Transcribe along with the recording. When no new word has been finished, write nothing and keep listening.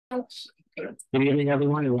Good evening,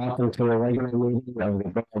 everyone, and welcome to a regular meeting of the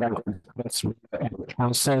Board of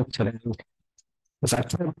Council. Today is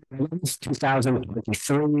October 11th,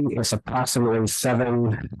 2023. It's approximately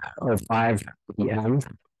 7:05 p.m.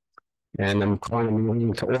 And I'm calling the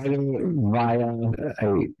meeting to order via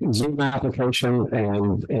a Zoom application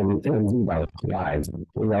and live.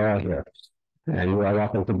 We are all here, and you are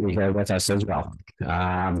welcome to be here with us as well.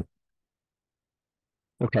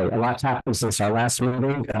 Okay, a lot's happened since our last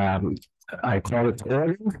meeting. I call it to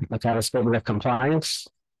order. Let's have a statement of compliance.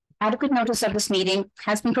 Adequate notice of this meeting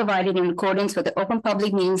has been provided in accordance with the Open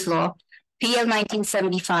Public Meetings Law, PL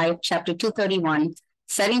 1975, Chapter 231,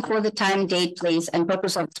 setting forth the time, date, place, and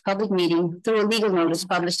purpose of this public meeting through a legal notice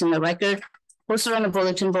published in the record, posted on the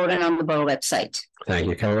bulletin board and on the borough website. Thank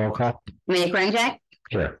you. Can we roll call? Mayor Kranjak?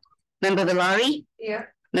 Here. Member Valari?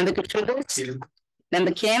 Here. Member Katrubis? Here.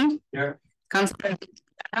 Member Kim? Here. Councilor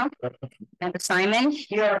Member Simon?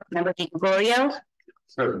 Here. Member DiGregorio?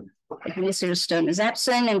 Sir. Mr. Stone is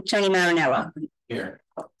absent, and Tony Marinello. Here.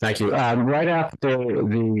 Thank you. Right after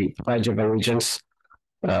the Pledge of Allegiance,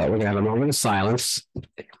 we're going to have a moment of silence.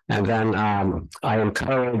 And then I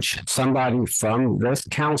encourage somebody from this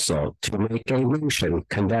council to make a motion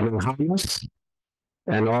condemning Hamas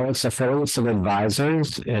and all its affiliates and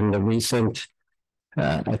advisors in the recent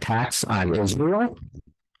attacks on Israel.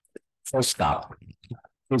 Full stop.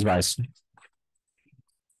 Please rise.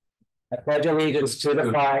 I pledge allegiance to the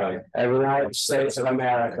flag of the United States of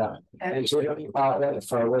America and to the republic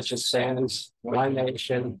for which it stands, one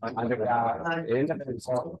nation, under God,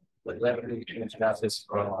 indivisible, with liberty and justice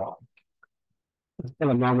for all. In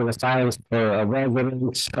a moment of silence for a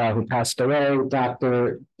resident who passed away,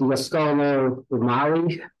 Dr. Lascolo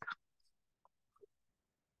Umali.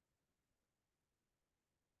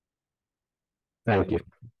 Thank you.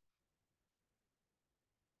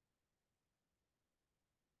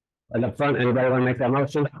 At the front, anybody want to make that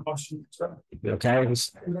motion? Motion, sir. Okay. All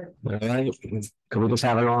right. Can we just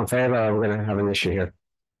have it all in favor, or we're going to have an issue here?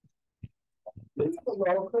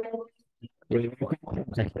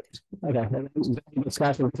 Okay.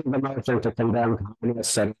 Discussion the motion to condemn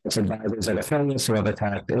communist advisors and affiliates who have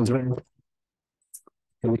attacked Israel.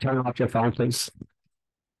 Can we turn off your phone, please?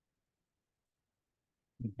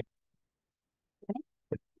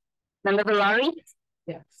 Member Valari?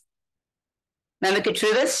 Yes. Member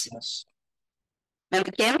Katrubis? Yes. Member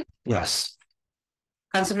Kim? Yes.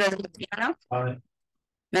 Council President Piano? Aye.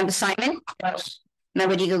 Member Simon? Yes.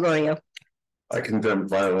 Member DiGregorio? I condemn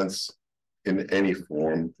violence in any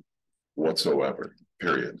form whatsoever,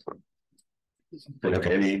 period. From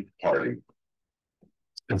Okay. any party.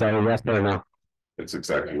 Is that a yes or a no? It's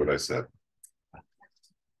exactly what I said.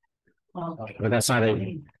 But that's not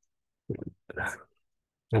a.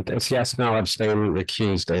 It's yes, no, abstain,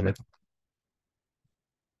 recuse, David.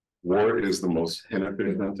 War is the most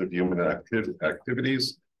inefficient of human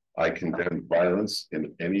activities. I condemn violence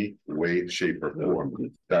in any way, shape, or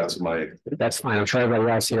form. That's fine. I'm sure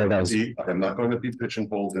everybody else here does. I'm not going to be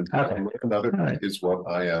pigeonholed into another. Right. Is what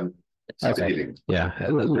I am stating. Yeah,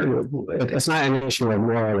 it's not an issue of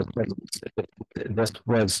war. This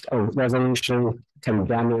was a resolution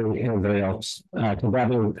condemning Israel,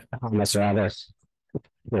 condemning Hamas or others.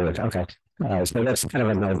 Okay, so that's kind of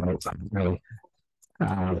a no vote, really.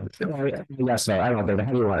 Yes, so I don't know.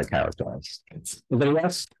 How do you want to characterize? Is it a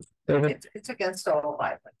yes, David? It's against all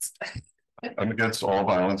violence. I'm against all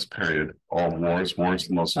violence, period. All wars. War is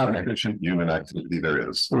the most inefficient human activity there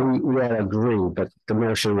is. We all agree, but the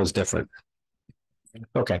motion was different.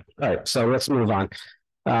 Okay, all right, so let's move on.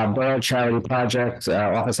 Borough Charity Project,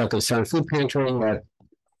 Office of Concern Food Pantry at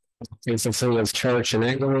St. Cecilia's Church in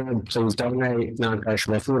Englewood. Please donate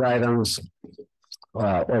non-perishable food items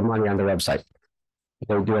or money on the website.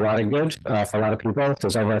 They do a lot of good for a lot of people.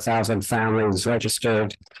 There's over 1,000 families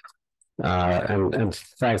registered. And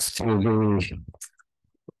thanks to the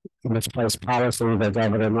misplaced policy that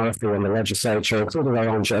Governor Murphy and the legislature, including our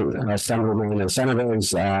own assemblymen and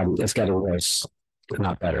senators, it's getting worse,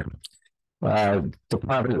 not better.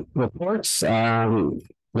 Department reports.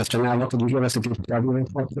 Mr. Neville, could you give us a DPW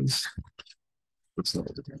report, please?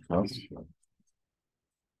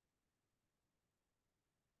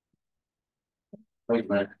 Right,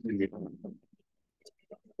 Mac. The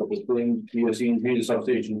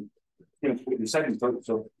substation. The second,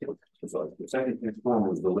 the second transformer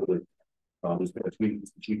was delivered this past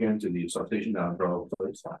weekend to the substation down in Pearl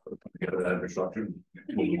Place. Together that infrastructure.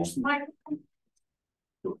 The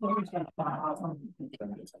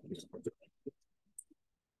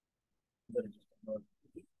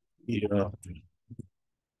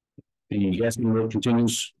gas main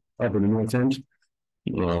continues up in the north end.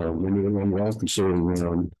 Many of them well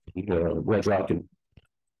considering Red Rock and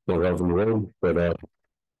they're over the road, but they're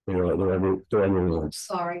everywhere.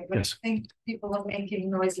 Sorry, but I Yes. think people are making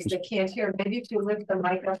noises they can't hear. Maybe if you lift the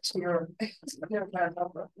mic up to your. You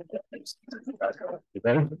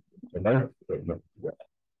better? You better?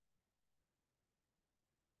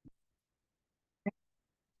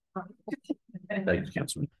 Thank you,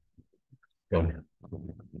 Councilman. Go ahead.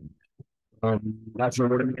 National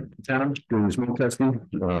Water Town doing smoke testing.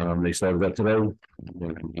 They started that today.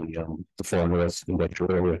 The form of us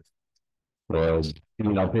industrial area.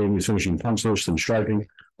 Paving is finishing punch list and striping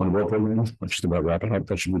on the road program, which is about wrapping up.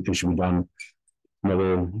 That should be done.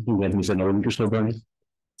 Another, you said another week or so, Bernie?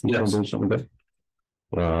 Yes. Something like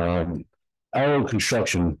that. Our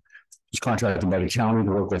construction is contracted by the county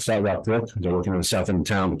to work with South Rock Brook. They're working on the south end of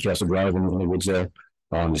town, the Castle Drive and the woods there,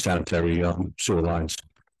 the sanitary sewer lines.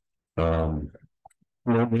 We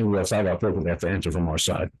have South Rock Brook, they have to answer from our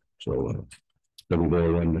side. So they'll be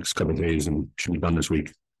there in the next couple of days and should be done this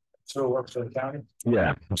week. So works for the county?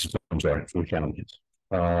 Yeah, I'm sorry, for the county.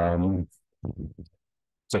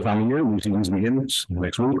 So coming year, we see these begins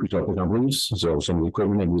next week, we talk with our police, so some of the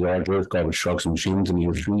equipment and these large earth garbage trucks and machines in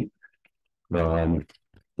the street.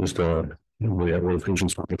 Just we have all the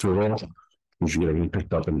patients working through it all. We should get everything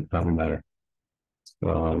picked up and have them better.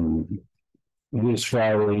 This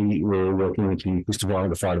Friday, we're working with the police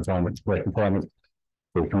department, the fire department, the rec department.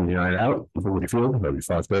 For community night out, before we feel, maybe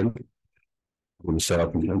 5:30. We're gonna set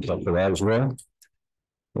up and up for that as well.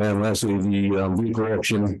 And lastly, the vehicle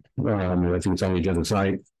auction, I think it's on the agenda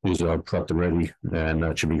tonight, is prepped and ready, and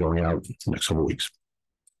that should be going out next couple of weeks.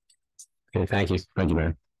 Okay, thank you. Thank you,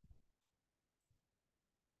 man.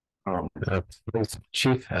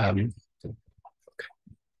 Chief,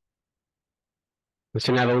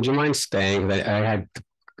 Mr. Neville, would you mind staying? I had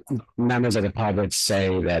members of the public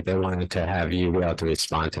say that they wanted to have you be able to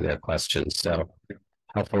respond to their questions, so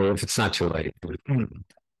hopefully if it's not too late.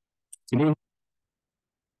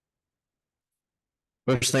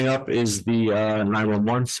 First thing up is the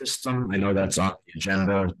 911 system. I know that's on the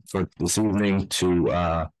agenda for this evening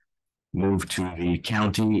to move to the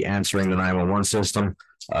county answering the 911 system.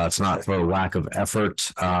 It's not for lack of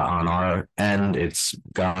effort on our end. It's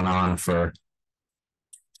gone on for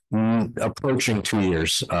approaching 2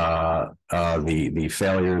 years. The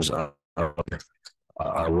failures are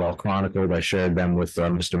well chronicled. I shared them with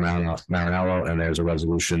Mr. Marinello, and there's a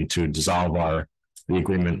resolution to dissolve the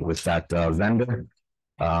agreement with that vendor.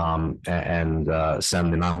 And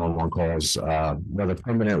send the 911 calls whether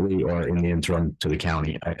permanently or in the interim to the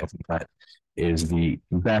county. I think that is the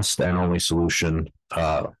best and only solution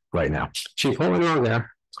right now. Chief, what went wrong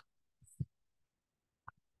there?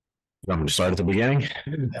 I'm going to start at the beginning.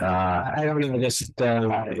 I don't know, just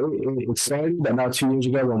It started about 2 years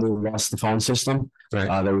ago when we lost the phone system.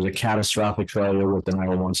 right. There was a catastrophic failure with the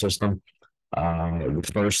 911 system.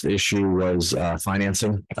 The first issue was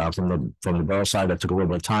financing from the borough side. That took a little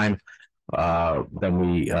bit of time. Then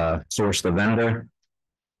we sourced the vendor.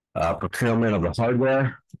 Procurement of the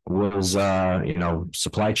hardware was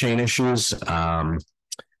supply chain issues.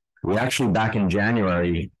 We actually back in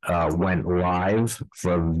January went live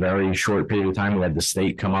for a very short period of time. We had the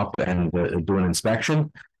state come up and do an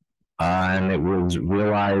inspection, and it was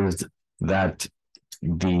realized that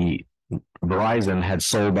the Verizon had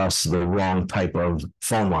sold us the wrong type of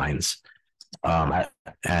phone lines.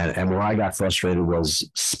 And where I got frustrated was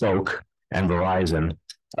Spoke and Verizon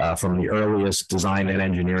from the earliest design and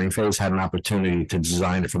engineering phase had an opportunity to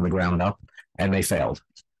design it from the ground up, and they failed.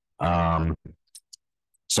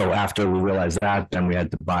 So after we realized that, then we had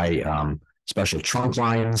to buy special trunk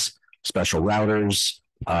lines, special routers.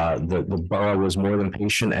 The borough was more than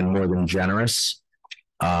patient and more than generous.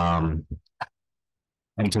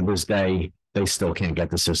 And to this day, they still can't get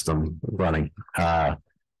the system running. I'm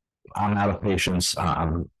out of patience.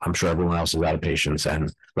 I'm sure everyone else is out of patience.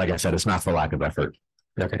 And like I said, it's not for lack of effort.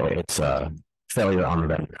 Okay. It's a failure on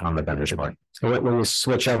the vendor's part. So when you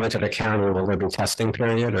switch over to the county, will there be testing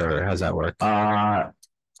period, or how's that work?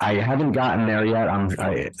 I haven't gotten there yet.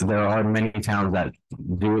 There are many towns that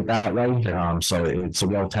do it that way. So it's a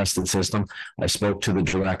well-tested system. I spoke to the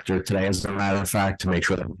director today, as a matter of fact, to make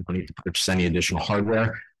sure that we don't need to purchase any additional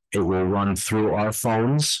hardware. It will run through our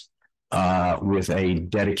phones with a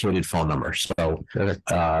dedicated phone number. So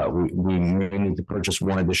we may need to purchase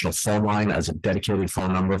one additional phone line as a dedicated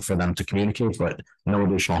phone number for them to communicate, but no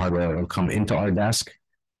additional hardware will come into our desk.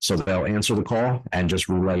 So they'll answer the call and just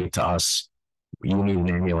relay to us, you need an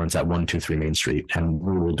ambulance at 123 Main Street, and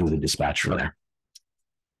we will do the dispatch from there.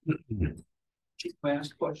 Chief, may I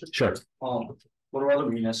ask a question? Sure. What are other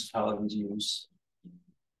municipalities use?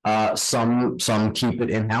 Some keep it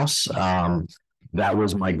in-house. that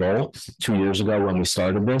was my goal 2 years ago when we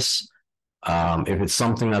started this. If it's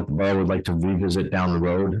something that the borough would like to revisit down the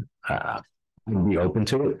road, I'd be open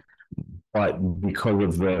to it. But because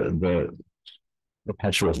of the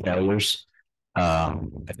perpetual failures, I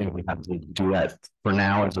think we have to do that for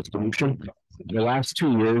now as a solution. The last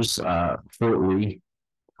 2 years, Fort Lee,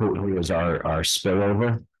 who is our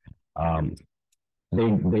spillover,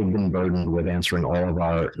 they've been burdened with answering all of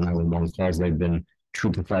our 911 calls. They've been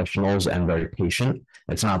true professionals and very patient.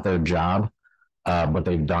 It's not their job, but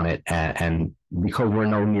they've done it. And because we're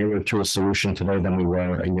no nearer to a solution today than we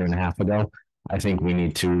were a year and a half ago, I think we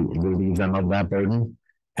need to relieve them of that burden.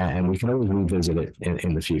 And we can always revisit it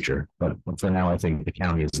in the future. But for now, I think the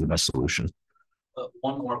county is the best solution.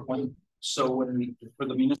 One more point. So for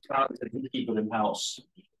the municipalities that do keep it in-house,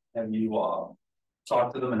 have you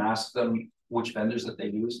talked to them and asked them which vendors that they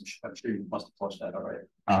use? I'm sure you must have flushed that already.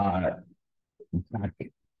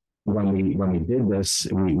 When we did this,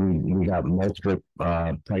 we got multiple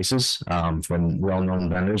prices from well-known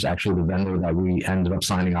vendors. Actually, the vendor that we ended up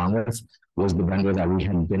signing on with was the vendor that we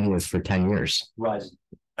had been with for 10 years. Right.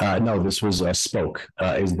 No, this was Spoke.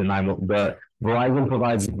 Is the Verizon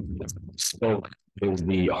provides Spoke is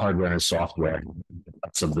the hardware and software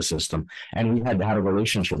of the system, and we had had a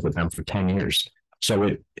relationship with them for 10 years. So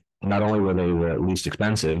it not only were they the least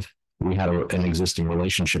expensive, we had an existing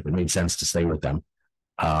relationship. It made sense to stay with them.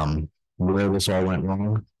 Where this all went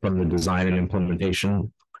wrong from the design and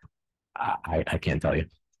implementation, I can't tell you.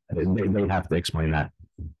 They have to explain that.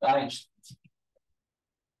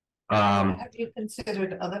 Have you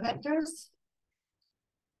considered other vendors?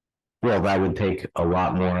 Well, that would take a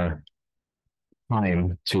lot more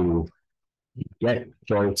time to get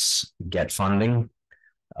quotes, get funding,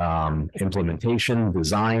 implementation,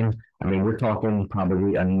 design. I mean, we're talking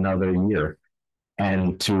probably another year.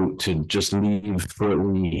 And to just leave Fort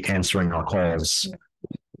answering our calls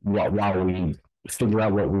while we figure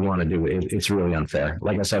out what we want to do, it's really unfair.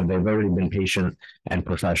 Like I said, they've already been patient and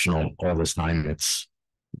professional all this time.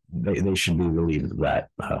 They should be relieved of that.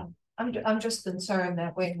 I'm just concerned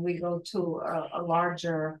that when we go to a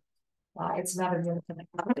larger, it's not a municipal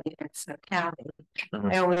company, it's a county.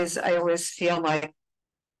 I always feel like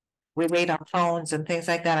we wait on phones and things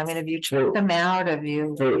like that. I mean, have you checked them out? Have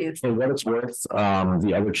you? For what it's worth,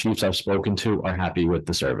 the other chiefs I've spoken to are happy with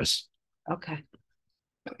the service. Okay.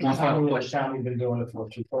 One time, like county been doing it for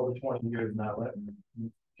over 20 years now, right?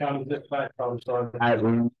 County dispatch probably started At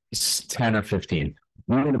least 10 or 15.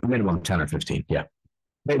 Minimum 10 or 15. Yeah.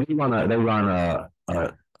 They run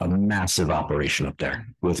a massive operation up there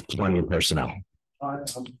with plenty of personnel.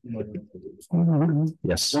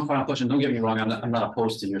 Yes. One final question. Don't get me wrong. I'm not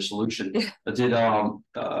opposed to your solution. But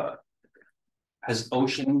has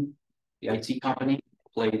Ocean, the IT company,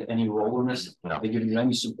 played any role in this? No. They give you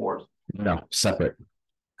any support? No, separate.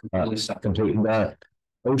 Completely separate. Completely.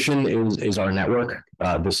 Ocean is our network.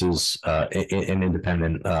 This is an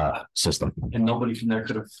independent system. And nobody from there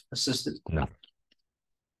could have assisted? No.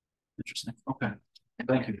 Interesting. Okay.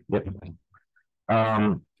 Thank you. Yep.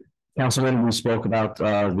 Councilman, we spoke about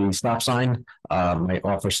the stop sign. My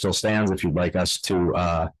offer still stands. If you'd like us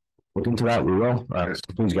to look into that, we will.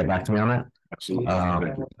 So please get back to me on that.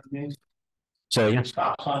 Absolutely. So yeah.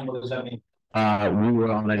 Stop sign, what does that mean? We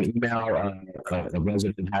were on an email. A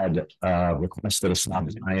resident had requested a stop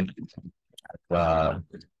sign at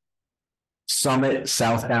Summit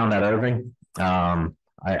southbound at Irving. I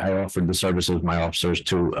offered the services of my officers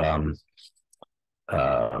to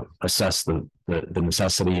assess the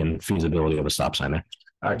necessity and feasibility of a stop sign there.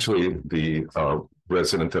 Actually, the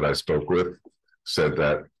resident that I spoke with said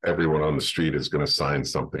that everyone on the street is going to sign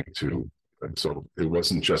something to. And so it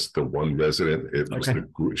wasn't just the one resident, it was the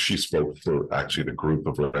group. She spoke for actually the group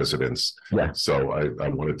of residents. Yeah. So I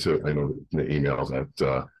wanted to, I know in the email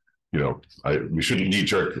that, we shouldn't knee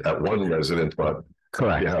jerk at one resident, but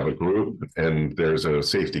Correct. you have a group and there's a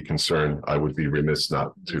safety concern, I would be remiss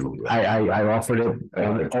not to. I offered it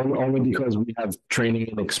only because we have training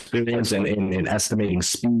and experience in estimating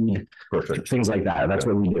speed, Perfect. things like that. That's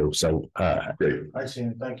what we do. So Great. I see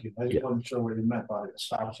it. Thank you. I just wasn't sure what you meant by the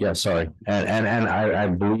stop sign. yeah, sorry. And I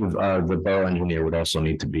believe the borough engineer would also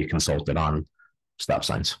need to be consulted on stop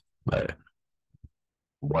signs.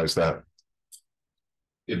 Why is that?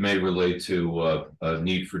 It may relate to a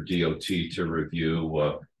need for DOT to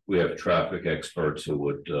review. We have traffic experts who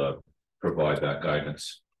would provide that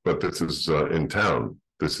guidance. But this is in town.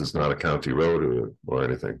 This is not a county road or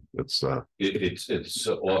anything. It's It's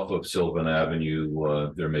off of Sylvan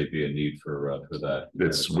Avenue. There may be a need for that.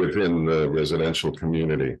 it's within the residential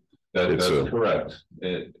community. That's correct.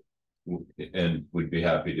 And we'd be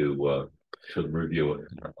happy to review it.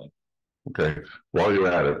 Okay, while you're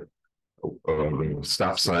at it,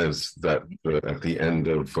 stop signs that at the end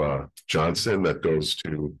of Johnson that goes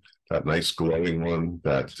to that nice glowing one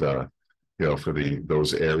that for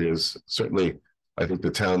those areas. Certainly, I think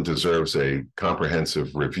the town deserves a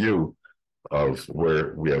comprehensive review of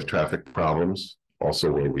where we have traffic problems,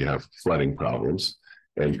 also where we have flooding problems,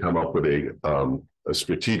 and come up with a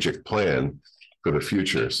strategic plan for the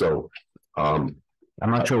future. So I'm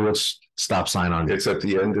not sure which stop sign on. it's at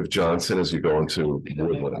the end of Johnson as you go into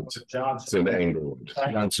Woodland. It's in Englewood.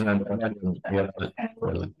 Johnson and yeah,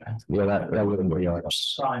 that wouldn't be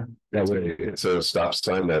ours. Sign. That would. It's a stop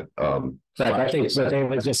sign that I think what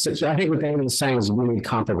David is saying is we need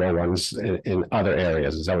comparable ones in other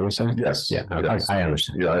areas. Is that what you're saying? yes. Yeah, yes. I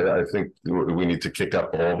understand. Yeah, I think we need to kick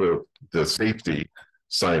up all the safety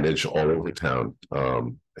signage all over town.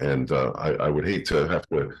 And I would hate to have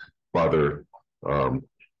to bother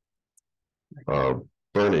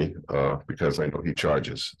Bernie because I know he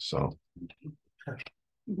charges. So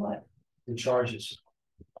What? The charges.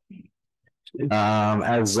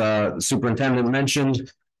 As the superintendent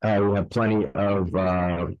mentioned, we have plenty of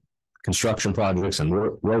construction projects and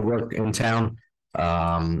road work in town.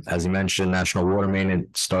 As he mentioned, National Water Main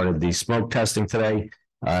had started the smoke testing today.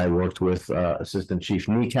 I worked with Assistant Chief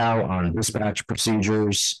Nikow on dispatch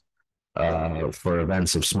procedures for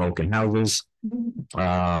events of smoke in houses.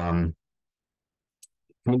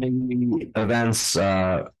 Community events,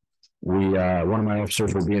 one of my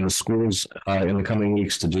officers will be in the schools in the coming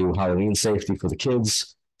weeks to do Halloween safety for the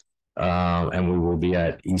kids. And we will be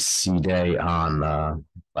at EC Day on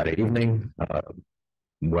Friday evening,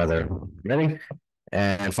 weather permitting.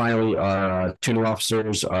 And finally, our two new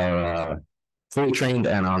officers are fully trained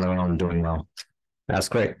and on their own doing well. That's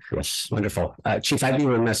great. Yes, wonderful. Chief, I'd be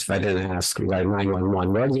remiss if I didn't ask about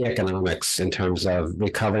 911. What are the economics in terms of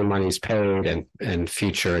recovering monies paid and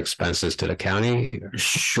future expenses to the county?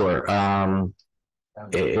 Sure.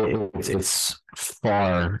 It's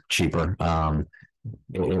far cheaper.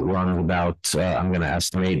 It runs about, I'm going to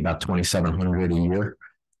estimate about 2,700 a year.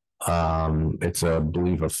 It's I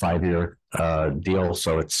believe a 5-year deal,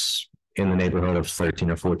 so it's in the neighborhood of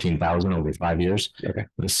 13 or 14,000 over 5 years. Okay.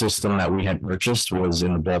 The system that we had purchased was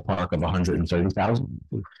in the ballpark of 130,000.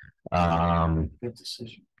 Good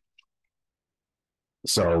decision.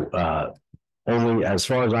 So only, as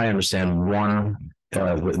far as I understand,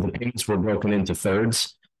 the payments were broken into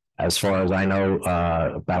thirds. As far as I know,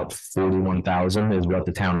 about 41,000 is what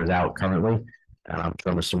the town is out currently. And I'm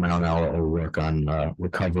sure Mr. Marinello will work on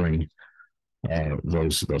recovering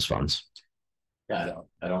those funds. Yeah,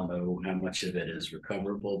 I don't know how much of it is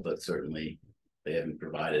recoverable, but certainly they haven't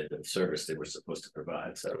provided the service they were supposed to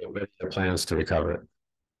provide. So With the plans to recover it.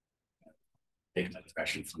 taking that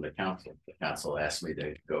direction from the council asked me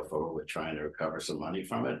to go forward with trying to recover some money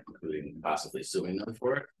from it, including possibly suing them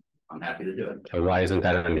for it. I'm happy to do it. So why isn't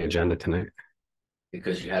that on the agenda tonight?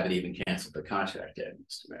 Because you haven't even canceled the contract yet,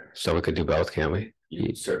 Mr. Mayor. So we could do both, can't we?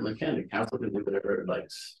 You certainly can. The council can do whatever it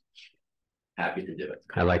likes. Happy to do it.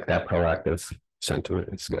 I like that proactive sentiment.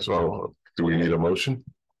 It's good. So do we need a motion?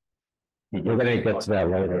 We're gonna get to that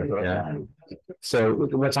later, yeah. So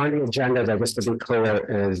what's on the agenda, I guess to be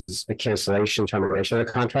clear, is the cancellation termination of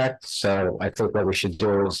the contract. So I think what we should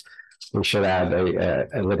do is we should add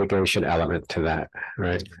a litigation element to that,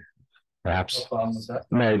 right? Perhaps.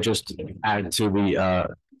 May I just add to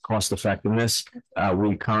the cost effectiveness?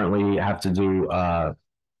 We currently have to do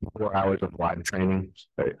 4 hours of live training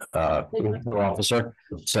per officer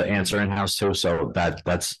to answer in-house too, so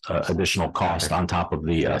that's additional cost on top of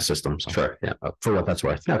the system. So Sure, yeah, for what that's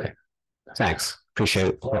worth. okay. Thanks, appreciate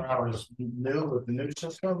it. 4 hours new with the new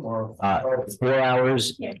system or? 4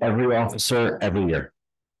 hours every officer every year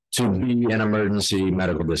to be an emergency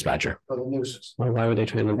medical dispatcher. For the new system. Well, why would they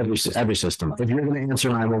train them? Every system. If you're going to answer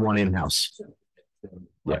 911 in-house,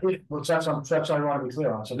 Well, that's what I want to be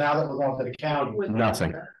clear on. So now that we're going to the county.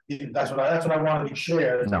 nothing. That's what I wanted to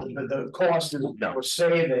share. No. The cost is we're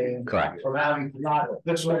saving. Correct. From having not,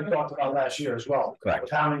 this is what we talked about last year as well. Correct.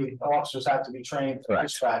 With how many officers have to be trained for Correct.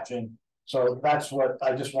 dispatching. So that's what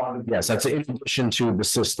I just wanted. Yes, that's in addition to the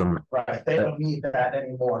system. Right, they don't need that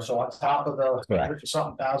anymore. So on top of the Correct.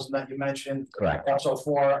 something thousand that you mentioned. Correct. Also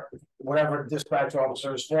for whatever dispatch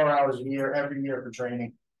officers, 4 hours a year, every year for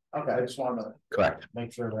training. Okay, I just wanted to Correct.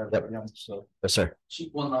 make sure that everybody understood. Yes, sir.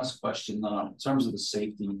 One last question, in terms of the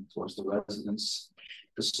safety towards the residents,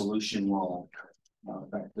 the solution will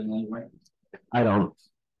affect in any way? I don't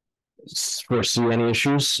foresee any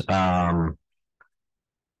issues.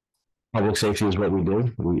 Public safety is what we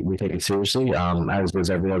do. We take it seriously, as does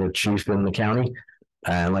every other chief in the county.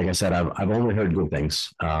 And like I said, I've only heard good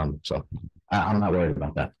things. So I'm not worried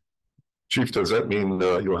about that. Chief, does that mean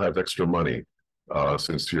you'll have extra money?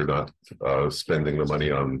 Since you're not spending the money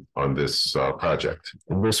on this project?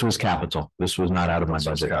 This was capital. This was not out of my This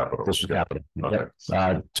was budget. capital. This was Okay. capital. Okay.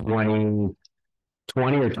 Yep.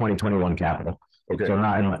 2020 or 2021 capital. Okay, So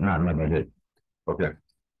not in my budget. okay.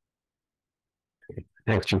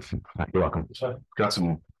 Thanks, Chief. You're welcome. Got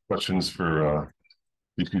some questions for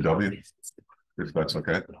DPW? If that's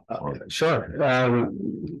okay. Sure,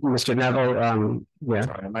 Mr. Neville, yeah,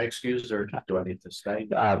 Sorry, am I excused or do I need to stay?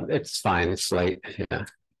 it's fine, it's late, yeah.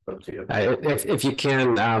 Up to you. If you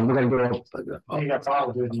can, we're gonna go. You got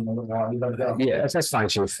problems with you, you gotta go. Yeah, that's fine,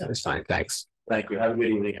 Chief, that's fine, thanks. Thank you. Have a good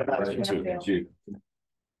evening.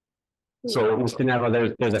 So, Mr.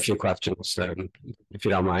 Neville, there's a few questions, if you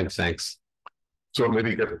don't mind, thanks. So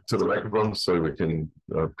maybe get to the microphone so we can,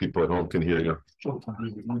 people at home can hear you.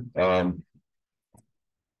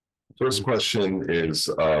 First question is,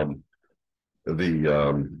 you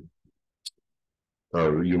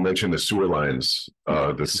mentioned the sewer lines,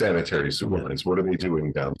 the sanitary sewer lines. What are they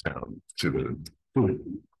doing downtown to the,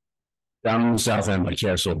 Down in the south end by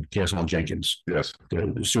Castle and Jenkins, yes,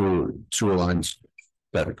 the sewer lines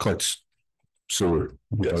that collects sewer.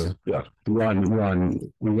 yes, yeah,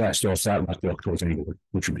 Run west or south, not the towards Englewood,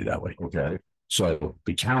 which would be that way. okay. So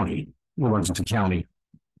the county runs into county.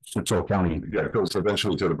 It's all county. Yeah, it goes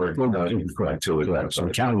eventually to the Bergen. Correct. Till Correct. So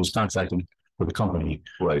the county was contracting with the company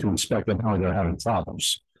Right, to inspect them, how they're having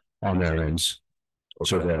problems on their ends.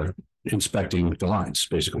 So they're inspecting the lines,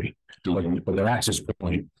 basically. But their access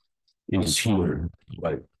point is here,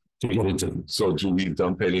 right. to get into. So do we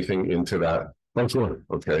dump anything into that? Oh, sure.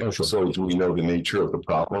 Okay, Oh, sure. so do we know the nature of the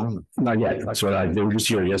problem? Not yet. That's what they were just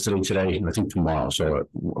here yesterday, today, and I think tomorrow. So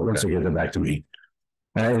once they get them back to me.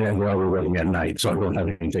 And then we're working at night, so I don't have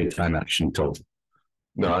any daytime action until,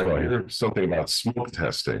 No, I hear something about smoke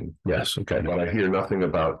testing, yes, okay. but I hear nothing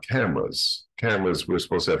about cameras. Cameras, we're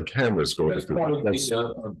supposed to have cameras going That's through. part of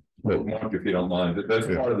the, Mark, if you don't mind, but that's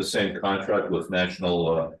part of the same contract with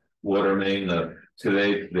National Water Main.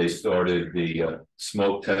 Today, they started the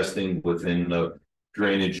smoke testing within the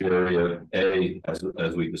drainage area A, as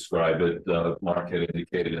we describe it. Mark had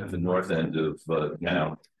indicated at the north end of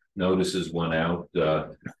town. Notices went out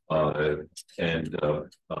and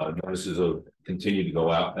notices will continue to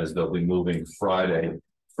go out as they'll be moving Friday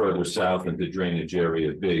further south into drainage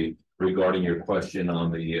area B. Regarding your question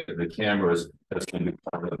on the cameras, that's going to be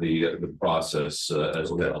part of the process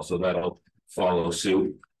as well. So that'll follow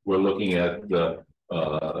suit. We're looking at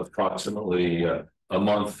approximately a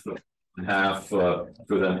month and a half for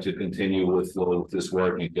them to continue with this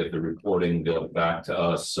work and get the reporting back to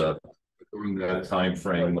us. During that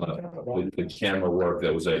timeframe, the camera work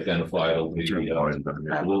that was identified will be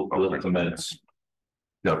will commence.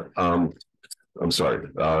 Yeah, I'm sorry,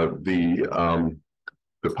 the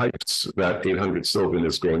pipes that 800 Sylvan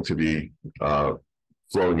is going to be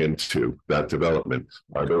flowing into that development.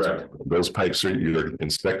 Are those pipes, you're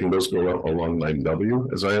inspecting those go along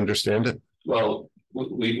 9W, as I understand it? Well,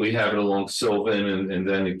 we have it along Sylvan and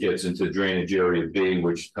then it gets into drainage area B,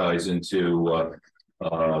 which ties into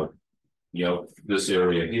this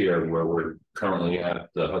area here where we're currently at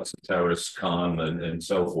the Hudson Terrace Con and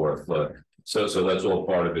so forth. So that's all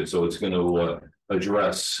part of it. So it's going to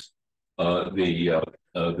address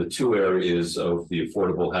the two areas of the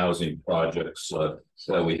affordable housing projects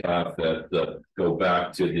that we have that go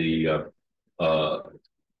back to the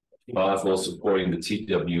Boswell supporting the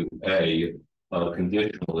TWA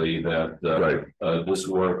conditionally that this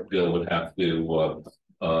work would have to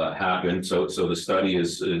happen. So the study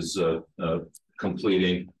is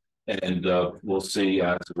completing, and we'll see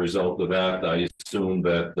as a result of that. I assume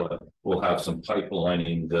that we'll have some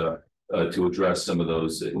pipelining to address some of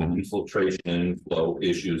those infiltration and flow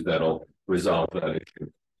issues that'll resolve that issue.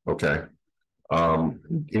 Okay.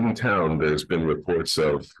 In town, there's been reports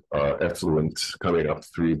of effluent coming up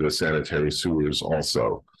through the sanitary sewers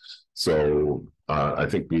also. So I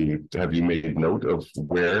think have you made note of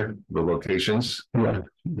where the locations? Yeah.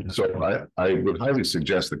 So I would highly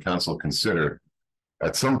suggest the council consider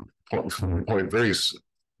at some point very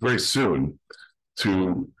soon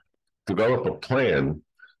to develop a plan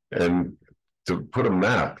and to put a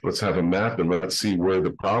map. Let's have a map and let's see where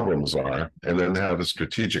the problems are, and then have a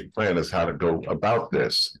strategic plan as how to go about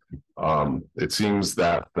this. It seems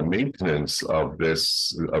that the maintenance of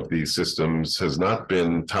these systems has not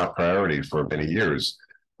been top priority for many years.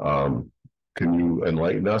 Can you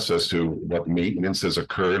enlighten us as to what maintenance has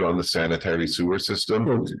occurred on the sanitary sewer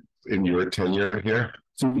system in your tenure here?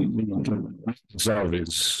 So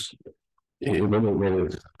it's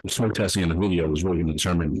the smoke testing in the video is really going to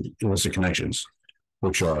determine illicit connections,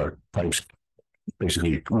 which are pipes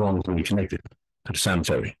basically wrongly connected to the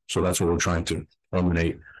sanitary. So that's what we're trying to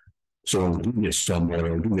eliminate. So yes,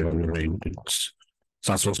 somewhere do get heavy rain. It's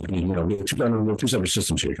not supposed to be, we have two separate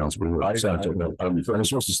systems here, Council. I'm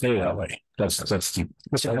supposed to stay that way. That's the.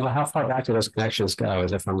 So how far back do those connections go?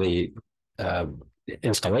 Is it from the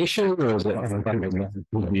installation or is it?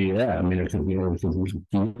 Yeah, I mean, it could be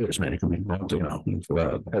years, man. It could be,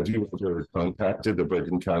 have you ever contacted the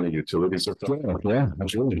Bergen County Utilities Authority? Yeah,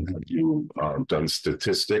 absolutely. Have you done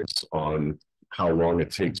statistics on how long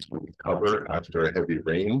it takes to recover after a heavy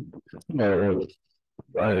rain?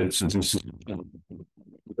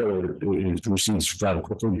 It recedes rather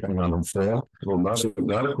quickly depending on the fall. Well, not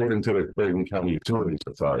according to the Bergen County Utilities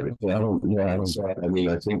Authority. I mean,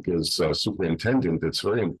 I think as superintendent, it's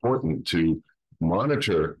very important to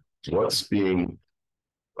monitor what's being,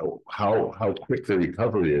 how quick the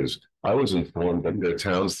recovery is. I was informed that there are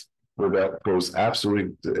towns where that goes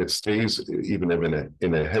absolutely, it stays even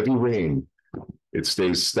in a heavy rain, it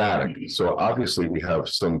stays static. So obviously we have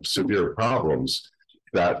some severe problems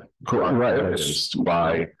that are evidenced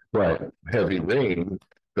by heavy rain,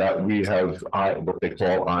 that we have what they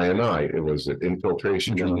call I&I. It was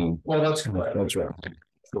infiltration. Well, that's correct. That's right.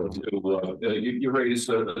 You raise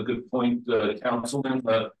a good point, Councilman,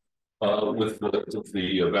 with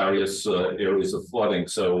the various areas of flooding.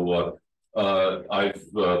 So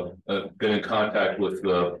I've been in contact with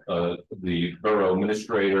the borough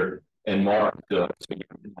administrator and Mark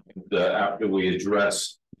after we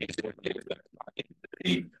address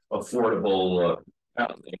the affordable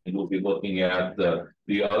housing, and we'll be looking at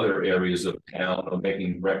the other areas of town,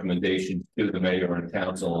 making recommendations to the mayor and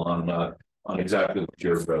council on exactly what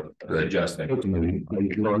you're suggesting.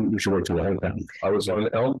 You should work to the whole town. I was on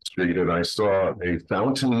Elm Street and I saw a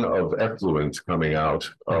fountain of effluent coming out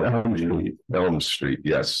of Elm Street.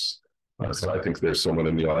 Yes. So I think there's someone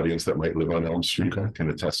in the audience that might live on Elm Street that can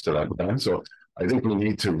attest to that. So I think we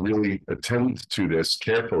need to really attend to this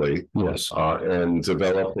carefully. Yes. And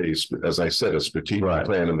develop as I said, a strategic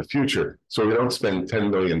plan in the future. So we don't spend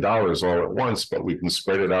 $10 million all at once, but we can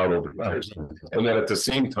spread it out over years. And then at the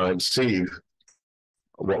same time, save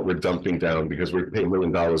what we're dumping down, because we pay $1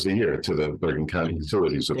 million a year to the Bergen County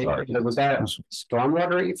Utilities Authority. Was that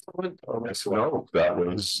stormwater effluent? No, that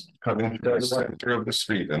was coming to the center of the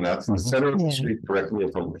street, and that's the center of the street, correct me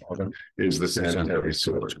if I'm wrong, is the sanitary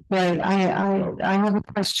sewer. Right, I have a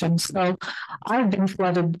question. So I've been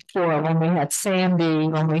flooded before when we had Sandy,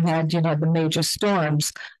 when we had, the major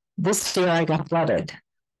storms. This year I got flooded.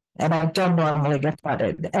 And I don't normally get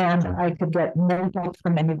flooded, and I could get no help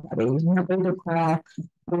from anybody. Nobody to call.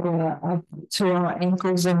 We were up to our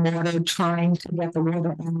ankles in water trying to get the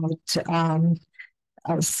water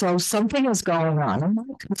out. So something is going on. I'm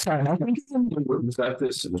not concerned. I think was that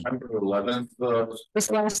this September 11th?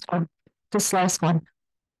 This last one.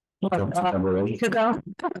 A week ago.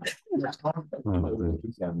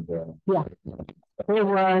 Yeah. It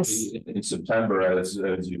was in September, as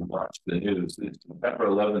you watched the news, the September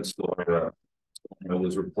 11th storm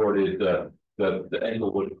was reported that the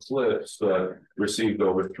Englewood Cliffs received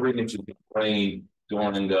over 3 inches of rain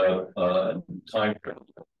during the time frame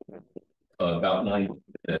about 90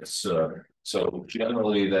 minutes. So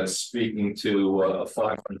generally, that's speaking to a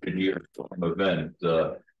 500-year storm event.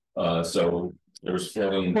 So there's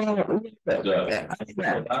flooding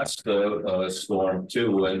last storm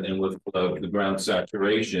too, and with the ground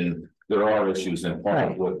saturation, there are issues. And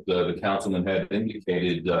part of what the councilman had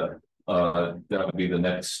indicated, that would be the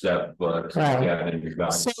next step. So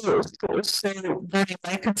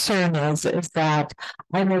my concern is that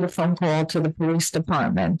I made a phone call to the police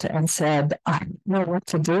department and said, I don't know what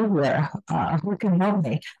to do here. Who can help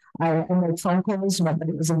me? I made phone calls,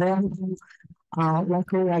 nobody was available.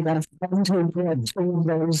 Luckily, I got a friend who brought 2 of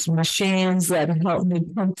those machines that helped me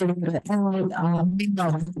pump the water out.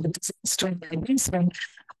 The disaster in my basement,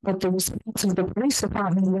 but the response of the police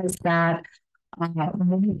department was that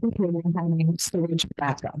many people were having storage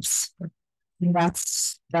backups. And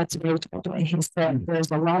that's what he told me. He said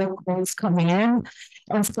there's a lot of calls coming in.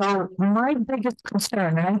 And so my biggest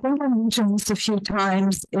concern, and I think I mentioned this a few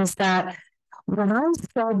times, is that when I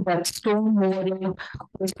said that stormwater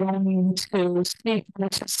was going to speak to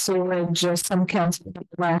sewage, or some council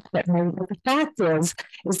laughed at me, but the fact is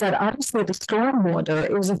that obviously the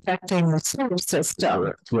stormwater is affecting the sewer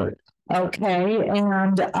system. Right. Okay,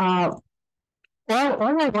 and all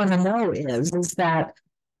I want to know is that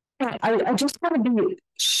I just want to be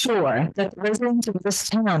sure that the residents of this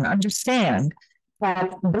town understand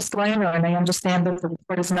that this liner, and I understand that the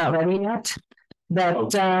report is not ready yet. That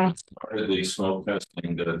started the smoke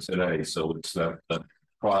testing today, so it's that the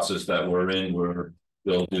process that we're in. We're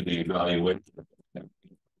they'll do the evaluation.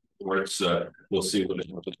 Works, we'll see what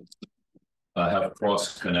it have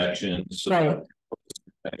cross connections. Right.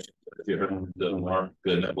 If you heard the Mark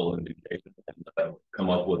Neville indicate, come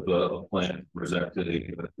up with a plan to present to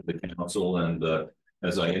the council, and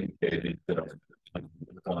as I indicated,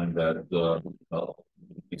 find that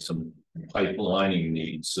some pipelining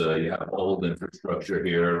needs. You have old infrastructure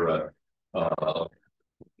here.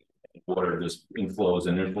 Water just inflows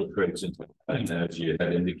and infiltrates into, and as you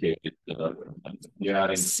had indicated, you're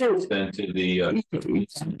adding then to the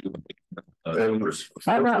I'm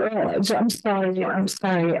sorry.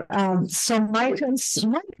 So my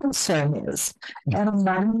concern is, and I'm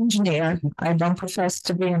not an engineer, I don't profess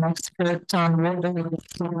to be an expert on water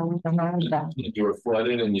and all that. You're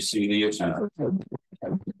flooded and you see the issue.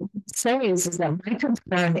 Is that my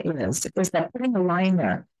concern is that putting a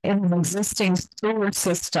liner in an existing sewer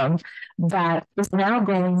system that is now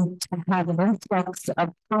going to have an influx of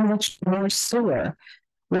so much more sewer.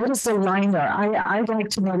 What is the liner? I'd like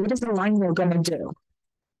to know, what is the liner going to do?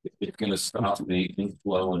 It's going to stop the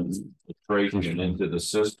inflow and filtration into the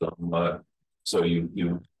system. So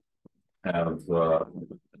you have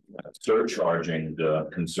surcharging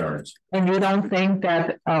concerns. And you don't think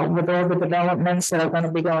that with all the developments that are going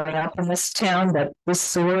to be going up in this town, that the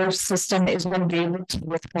sewer system is going to be able to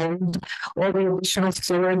withhold all the additional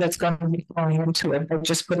sewer that's going to be flowing into it by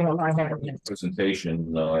just putting a liner in it?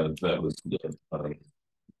 Presentation that was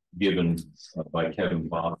given by Kevin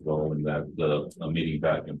Boswell in that meeting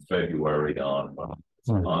back in February on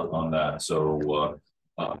that. So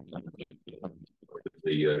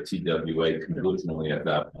the TWA conclusionally at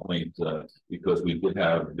that point, because we did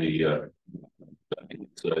have the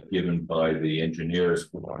given by the engineers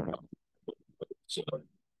for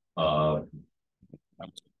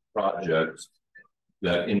projects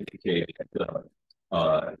that indicated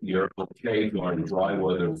you're okay during dry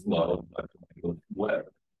weather flow, but wet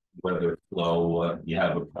weather flow, you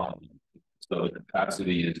have a problem. So the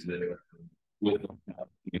capacity is there with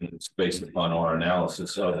units based upon our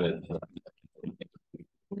analysis of it.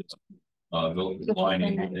 The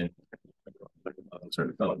lining and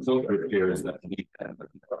filter repairs that need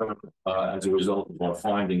as a result of our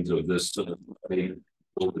findings of this, they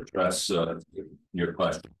will address your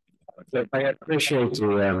question. I appreciate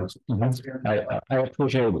you. I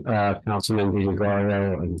appreciate Councilman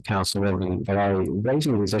DiGregorio and Councilman Valari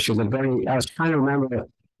raising these issues. I was trying to remember,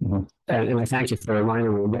 and I thank you for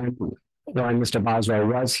reminding me when Mr. Boswell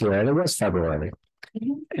was here, and it was February.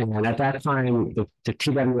 And at that time, the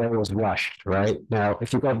TWA was rushed, right? Now,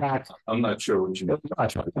 if you go back, I'm not sure what you mean.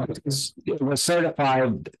 It was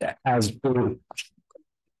certified as being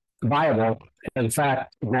viable. In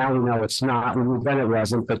fact, now we know it's not. Then it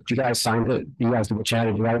wasn't, but you guys signed it. You guys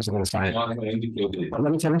chatted. You guys were going to sign it. Let me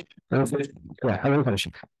finish. Yeah, let me finish.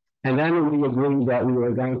 And then we agreed that we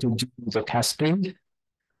were going to do the testing,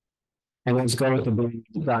 and it was going to be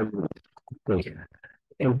done quickly.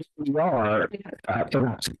 And we are,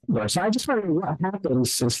 so I just wonder what happened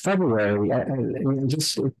since February, and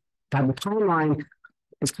just have the timeline.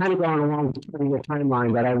 It's kind of going along the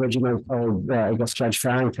timeline that I originally told, I guess, Judge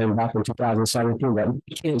Farrington back in 2017 that we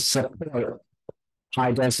can't support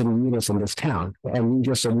high density units in this town. And you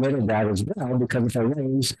just admitted that as well, because if it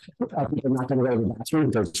rains, people are not going to go to the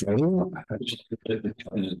bathroom because it's raining.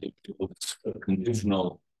 A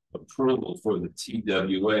conditional approval for the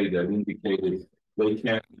TWA that indicated they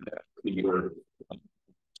can't have your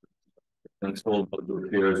until the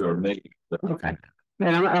repairs are made. Okay.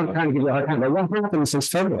 And I'm trying to give you a hard time, but what happened since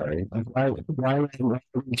February? Why are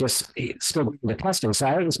we just still doing the testing? So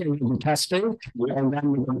I understand you've been testing, and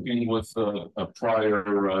then we're working with a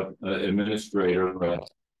prior administrator,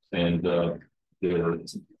 and there are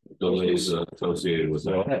delays associated with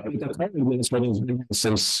that. The prior administrator has been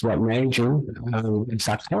since what, May, June? It's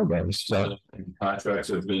October. So contracts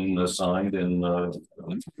have been signed and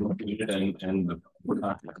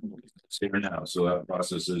here now. So that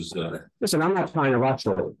process is. Listen, I'm not trying to rush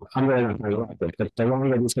it. I'm really not trying to rush it. But the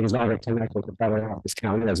longer these things are connected, the better off this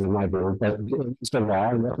county as in my board. But it's the law,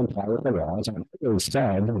 and we'll comply with the laws. And it was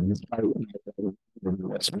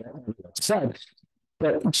said.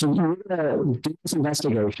 But so you do this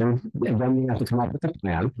investigation, and then you have to come up with a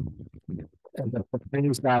plan. And the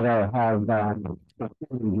things that have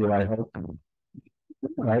you, I hope.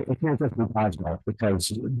 Right, it can't just be positive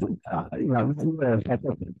because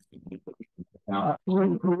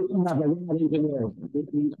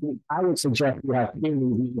I would suggest you have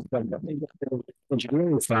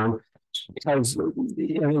engineering firm because this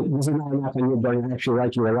is not enough, and you're going to actually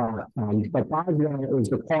like you a lot. But Boswell is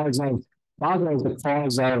the cause of Boswell is the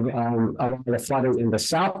cause of a lot of the flooding in the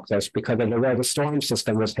south coast because of the way the storm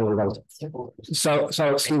system was handled. So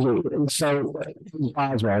excuse me, so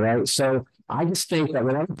Boswell, right? So I just think that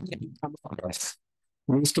whenever this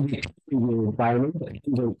needs to be reviewed by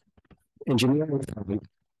an engineering firm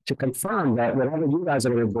to confirm that whatever you guys are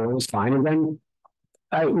going to do is fine, and then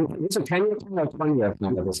it's a 10-year plan or 20-year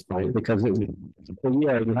plan at this point because the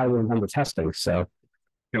year you haven't done the testing. So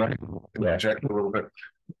can I interject a little bit?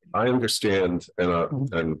 I understand,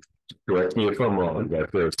 and correct me if I'm wrong,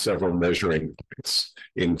 that there are several measuring points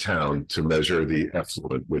in town to measure the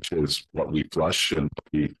effluent, which is what we flush and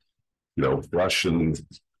we, flush and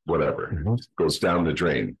whatever goes down the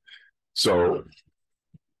drain. So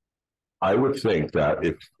I would think that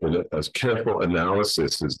if a careful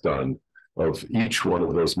analysis is done of each one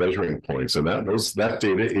of those measuring points, and that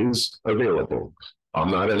data is available. I'm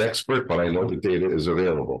not an expert, but I know the data is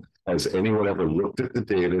available. Has anyone ever looked at the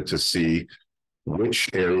data to see which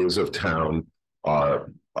areas of town are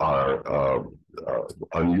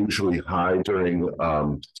unusually high during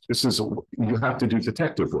you have to do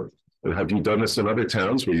detective work. And have you done this in other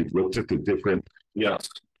towns where you've looked at the different? Yes.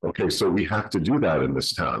 Okay, so we have to do that in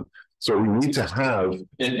this town. So we need to have,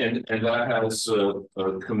 and that has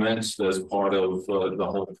commenced as part of the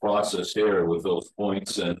whole process here with those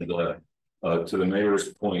points, and to the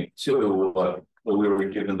mayor's point too, we were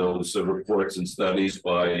given those reports and studies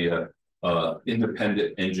by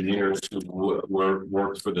independent engineers who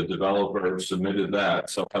worked for the developer, submitted that.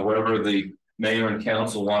 So however the mayor and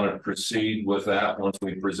council want to proceed with that once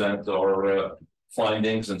we present our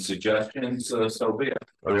findings and suggestions, so be it.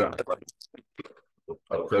 I mean,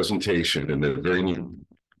 a presentation and a very neat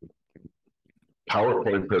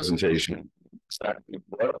PowerPoint presentation. Exactly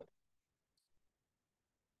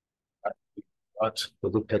what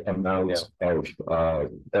the amount of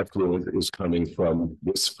effluent is coming from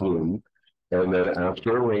this plume, and then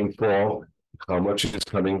after a rainfall, how much is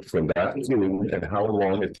coming from that plume and how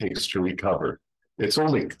long it takes to recover. It's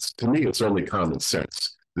only, to me, it's only common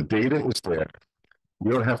sense. The data is there.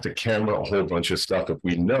 We don't have to camera a whole bunch of stuff if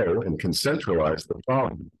we know and can centralize the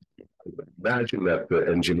problem. Imagine that the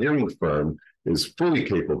engineering firm is fully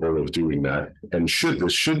capable of doing that, and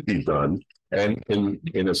this should be done. And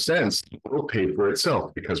in a sense, it will pay for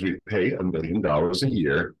itself because we pay $1 million a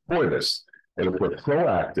year for this. And if we're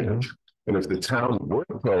proactive, and if the town were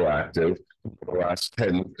proactive for the last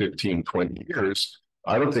 10, 15, 20 years,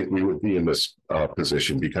 I don't think we would be in this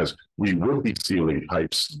position because we would be sealing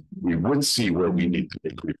pipes. We would see where we need to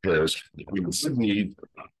make repairs. We would need,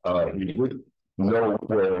 we would know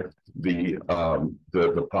where the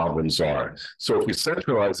problems are. So if we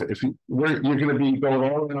centralize it, you're going to be going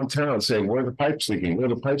all around town saying, where are the pipes leaking? Where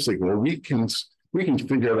are the pipes leaking? Well, we can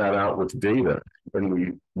figure that out with data,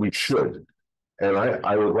 and we should. And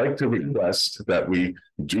I would like to request that we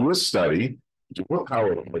do a study, do a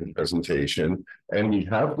PowerPoint presentation, and we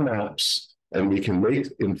have maps, and we can make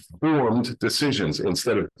informed decisions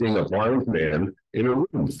instead of being a blind man in a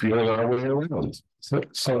room, feeling our way around. So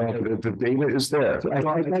the data is there.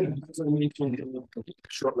 I mentioned a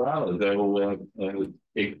short while ago,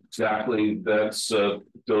 exactly that's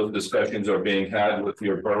those discussions are being had with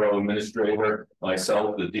your borough administrator,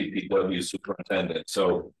 myself, the DPW superintendent.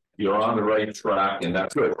 So you're on the right track, and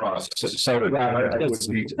that's the process. So that's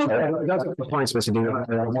the points, Mr. Dean.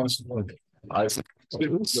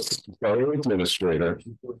 Borough administrator,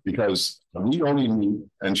 because we only meet,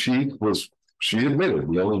 and she admitted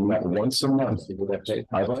we only met once a month.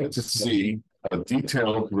 I'd like to see a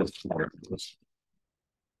detailed report.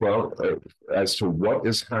 Well, as to what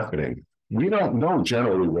is happening. We don't know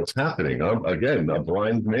generally what's happening. I'm, again, a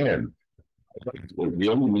blind man. We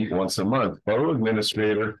only meet once a month. Borough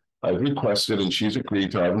administrator, I've requested, and she's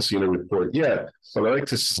agreed to. I haven't seen a report yet, but I'd like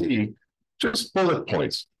to see just bullet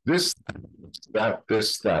points. This, that.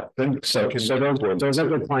 So those are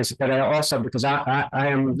good points. But I also, because I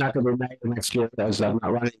am not going to be mayor next year because I'm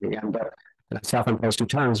not running again, but self-imposed 2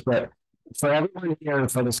 terms. But for everyone here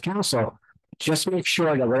and for this council, just make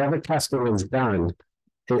sure that whatever testing is done,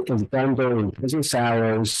 it is done during business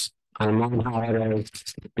hours on non-holiday,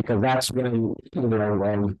 because that's when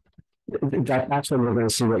that's when we're going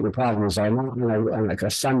to see what your problems are. Not on like a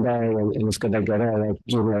Sunday and it's going to get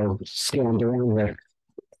all scanned around there.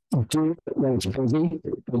 Do it when it's busy, do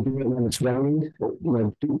it when it's raining.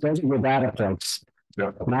 Those are your data points.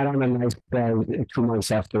 Yeah. Not on a nice day 2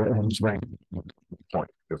 months after it has rained. Point.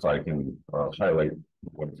 If I can highlight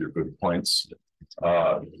one of your good points,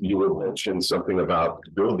 you would mention something about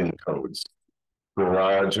building codes.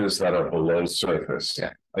 garages that are below surface.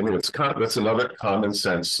 Yeah. I mean, that's another common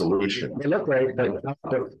sense solution. They look great, but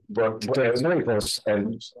they're very close.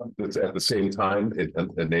 And at the same time, it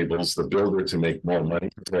enables the builder to make more money,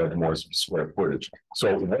 to have more square footage.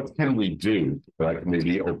 So what can we do? I can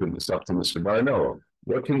maybe open this up to Mr. Barnello.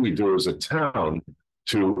 What can we do as a town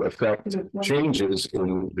to affect changes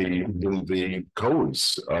in the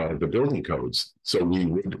codes, the building codes? So we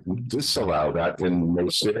would disallow that in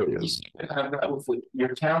most areas.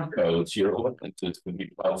 Your town codes, your ordinances would be,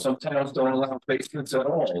 some towns don't allow basements at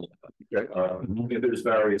all. There's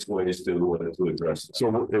various ways to address it.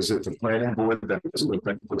 So is it the planning board that is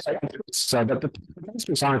So, but the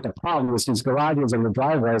basements aren't the problem, it's these garages and the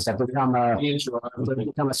driveways that become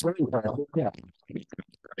a swimming pool. Yeah.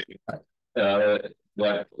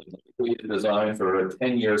 That we designed for a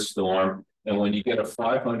 10-year storm, and when you get a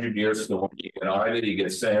 500-year storm, you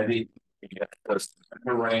get Sandy, you get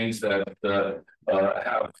the rains that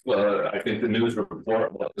have. I think the news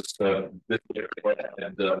report was this year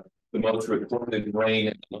and the most recorded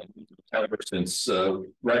rain ever since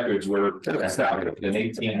records were established in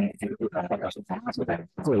 18.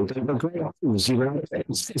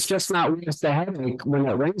 It's just not worth the headache when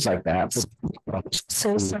it rains like that.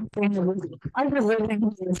 Say something. I've been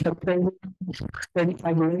living here for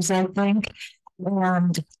 35 years, I think,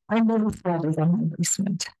 and I never flooded in my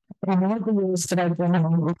basement. In all the years that I've been in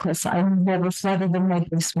Olympus, I never flooded in my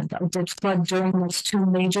basement. I did flood during those two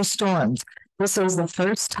major storms. This was the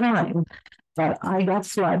first time that I got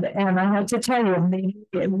flood, and I have to tell you, maybe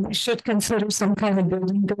we should consider some kind of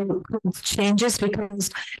building changes,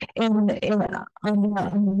 because on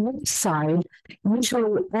the north side, usually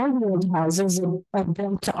all the old houses are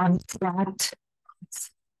built on flat.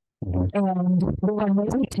 And there are no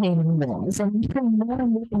retaining walls, and even more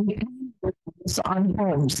on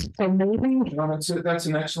homes. So maybe That's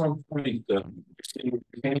an excellent point.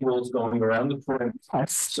 Retaining walls going around the front.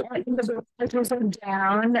 yes, So, the filters are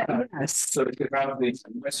down. Yes, so to have these.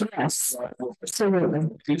 Yes. absolutely.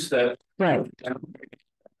 Reduce that Right,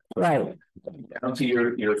 right. down to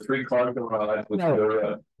your 3-car garage with No.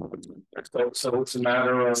 your. So it's a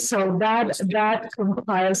matter of. So that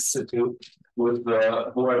complies. To do with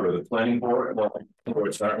whoever, the planning board,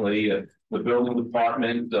 or certainly the building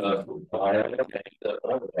department, all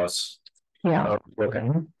of us. Yeah. Okay.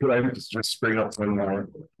 Could I just bring up one more?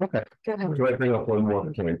 Okay. Go ahead. Could I bring up one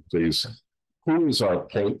more point, please? Who is our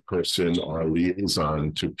point person, our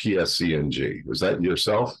liaison to PSCNG? Is that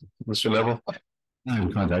yourself, Mr. Neville?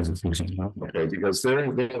 I'm contacting Okay, because they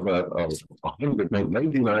have a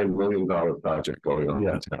 $199 million project going on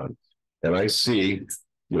in town. And I see,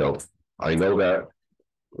 I know that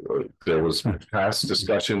there was past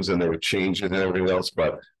discussions and there were changes and everything else,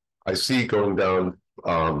 but I see going down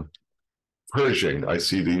Pershing, I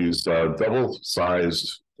see these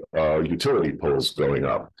double-sized utility poles going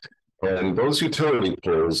up. And those utility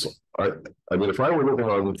poles, I mean, if I were living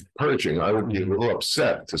on Pershing, I would be a little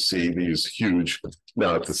upset to see these huge.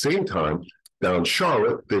 Now, at the same time, down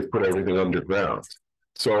Charlotte, they've put everything underground.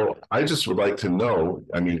 So I just would like to know,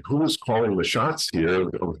 I mean, who is calling the shots here?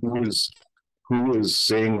 Who is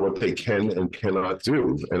saying what they can and cannot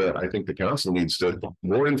do? And I think the council needs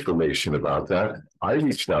more information about that. I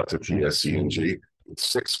reached out to PSCNG with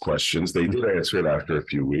 6 questions. They did answer it after a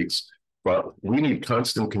few weeks, but we need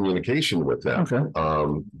constant communication with them. Okay.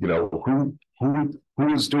 Who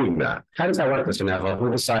is doing that? How does that work, Mr. Neville? Who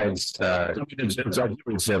decides?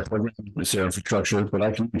 It's infrastructure, but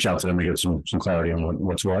I can reach out to them to get some clarity on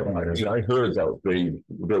what's what. I heard that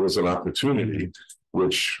there was an opportunity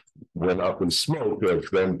which went up in smoke of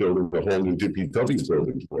them building the whole new DPW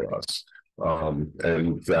building for us.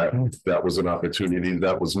 And that was an opportunity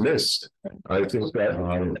that was missed. I think that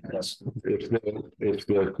if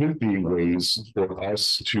there could be ways for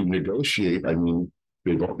us to negotiate, I mean,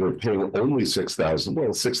 they're paying only $6,000, well,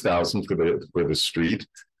 $6,000 for the street,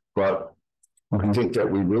 but I think that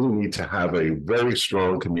we really need to have a very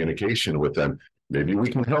strong communication with them. Maybe we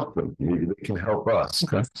can help them. Maybe they can help us.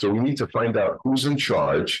 Okay. So we need to find out who's in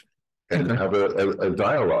charge and have a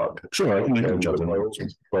dialogue. Sure. I can And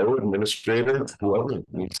borough administrator, whoever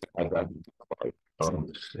needs to have that.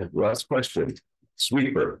 Last question.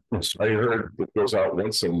 Sweeper. I heard it goes out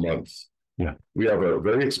once a month. Yeah. We have a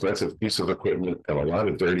very expensive piece of equipment and a lot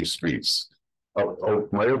of dirty streets.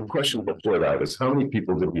 My other question before that is how many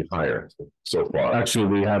people did we hire so far? Actually,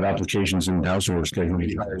 we have applications in house or scheduling.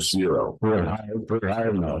 We hired 0. We're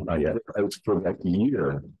hired, no, not yet. For that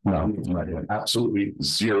year. No, not yet. Absolutely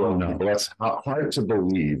 0. No. That's hard to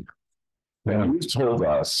believe. Yeah. And you told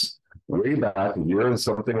us way back a year and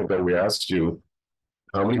something ago, we asked you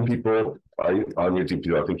how many people on your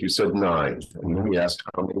DPW, I think you said 9, and then we asked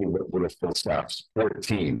how many would have full staffs,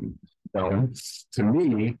 14. Now, to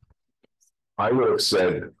me, I would have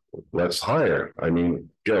said, let's hire. I mean,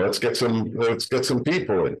 yeah, let's get some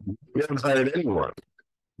people in. We haven't hired anyone.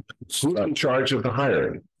 Who's in charge of the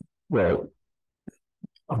hiring? Well,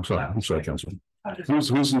 I'm sorry, Councilman.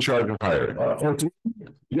 Who's in charge of hiring?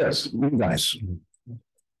 Yes, you guys.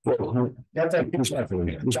 Well,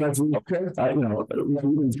 respectfully, okay.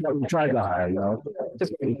 We tried to hire, it's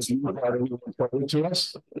to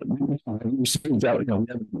us. We speak out, we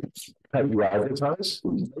have you advertised.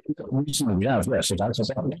 Recently, yeah, so that's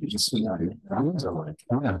about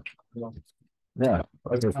yeah.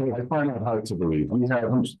 I find it hard to believe. We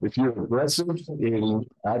have, if you're aggressive in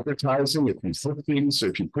advertising,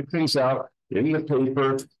 if you put things out in the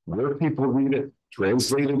paper where people read it,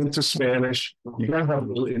 translate it into Spanish, you gotta have a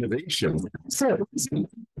little innovation. So, Spanish.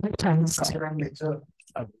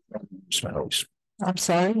 I'm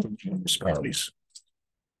sorry. Spanish.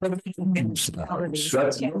 That's I can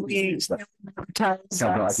talk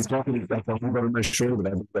about I'm not sure,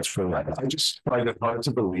 but that's for that. I just find it hard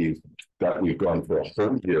to believe that we've gone for a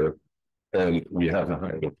whole year and we haven't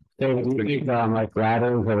hired them. Do you think like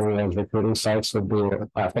Rather or recruiting sites would be a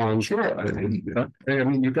platform? Sure. I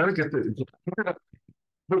mean, you gotta get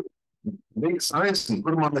make signs and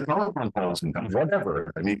put them on the telephone poles and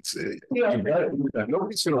whatever. I mean,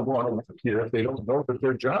 nobody's going to want to work here if they don't know that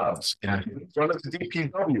they're jobs. Yeah. In front of the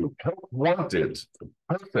DPW, help wanted.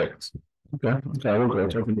 Perfect. Okay.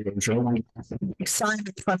 Signed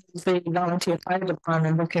in front of the volunteer fire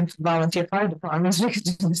department, looking for volunteer fire departments. We could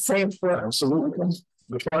do the same for. Absolutely.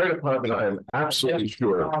 The fire department, I am absolutely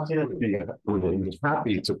sure, would be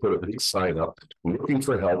happy to put a big sign up looking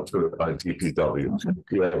for help for the DPW.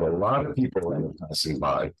 We have a lot of people passing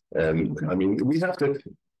by, and I mean, we have to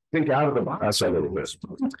think out of the box a little bit.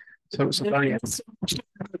 So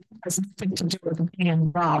has nothing to do with being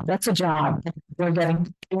involved. That's a job. We're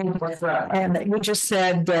getting, and we just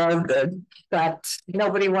said that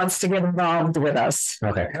nobody wants to get involved with us.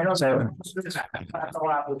 Okay. So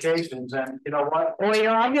applications, and you know what? Well,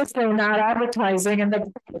 you're obviously not advertising, and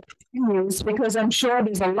the news, because I'm sure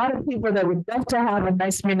there's a lot of people that would love to have a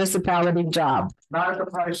nice municipality job. Not at the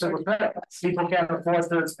price that we pay. People can't afford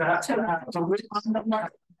to have to.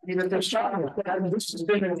 Even this job, this has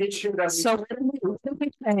been an issue that. So what are we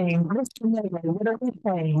paying? What are we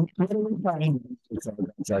paying? What are we paying?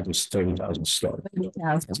 That was 30,000 stars.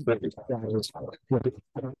 30,000.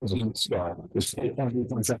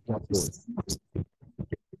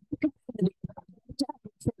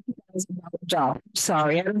 Job.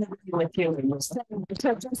 Sorry, I don't agree with you.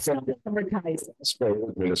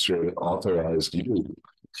 Administrator authorized you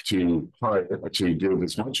to hire, to give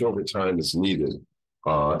as much overtime as needed.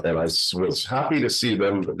 And I was happy to see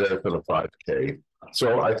them there for the 5K.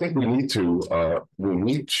 So I think we need to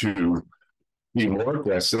be more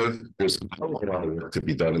aggressive. There's a lot of work to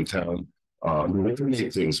be done in town. We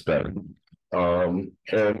need things better. And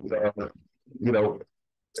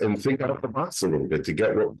think out of the box a little bit to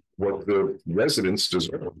get what the residents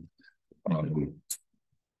deserve.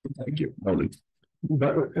 Thank you.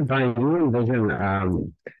 But by your vision,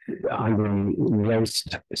 on the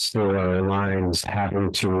waste store lines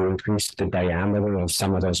having to increase the diameter of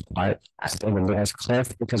some of those pipes, as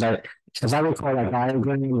Cliff, because I recall a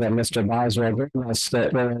diagram that Mr. Beiser had written us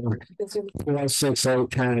that there were 6,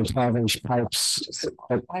 8, 10, and 12-inch pipes.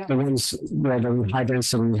 The ones where the high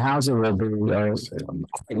density housing will be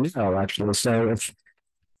quite narrow, actually. So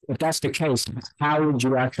if that's the case, how would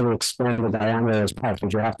you actually expand the diameter of those pipes?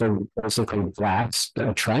 Would you have to basically blast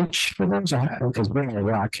a trench for those? Because we're in a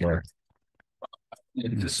rock here.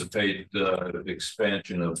 Anticipate the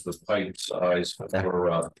expansion of the pipe size for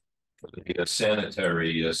the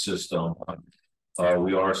sanitary system.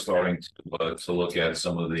 We are starting to look at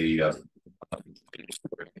some of the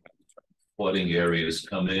flooding areas,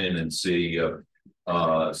 come in and see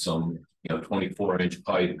some 24-inch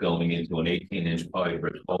pipe going into an 18-inch pipe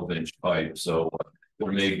or 12-inch pipe. So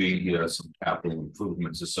there may be some capital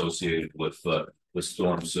improvements associated with the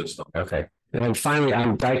storm system. Okay. And then finally,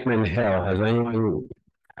 on Dykeman Hill, has anyone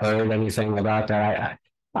heard anything about that?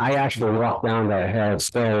 I actually walked down that hill. It's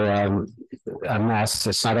still a mess.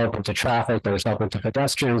 It's not open to traffic, but it's open to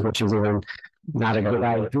pedestrians, which is even not a good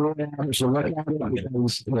idea. I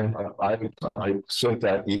sent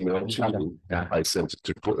that email to you. Yeah. I sent it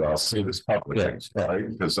to I'll say this publicly, right?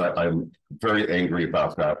 Because I'm very angry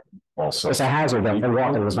about that also. It's a hazard that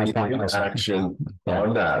walking was my point. Action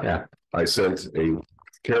on that. Yeah. I sent a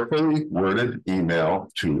carefully worded email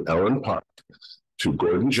to Ellen Park, to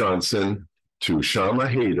Gordon Johnson, to Shama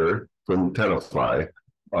Hader from Tenafly,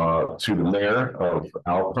 to the mayor of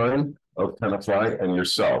Alpine, of Tenafly, and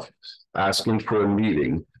yourself, asking for a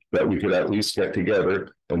meeting that we could at least get together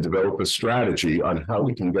and develop a strategy on how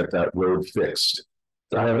we can get that road fixed.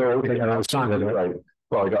 Right.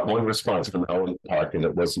 Well, I got one response from Ellen Park, and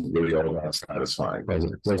it wasn't really all that satisfying.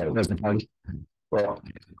 Well,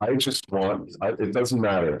 I just want, it doesn't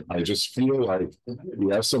matter. I just feel like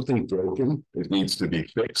we have something broken. It needs to be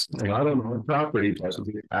fixed. Not on our property, but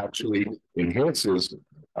it actually enhances.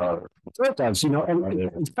 It does, and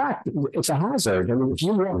in fact, it's a hazard. I mean, if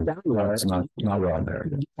you walk down there, it's not on there.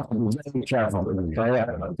 Be careful.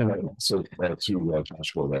 So to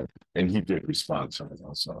Joshua there, and he did respond to it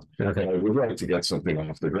also. Okay, we'd like to get something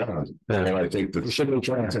off the ground, and I think that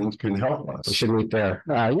the can help us. We should meet there.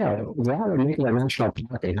 Yeah, rather make it a national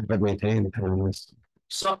park and have it maintained.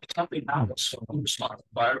 Something happens.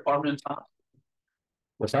 Fire department in town.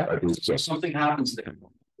 What's that? If something happens there,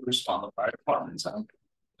 respond the fire department in town.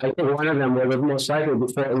 I think one of them would have most likely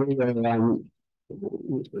before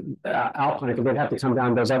Alpine, because they'd have to come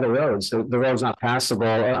down those other roads. The road's not passable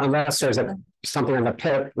unless there's something on the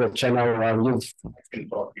pit, which I know you've. I can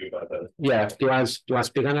talk to you about that. Yeah, do you want to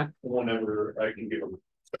speak on it? Whenever I can give them.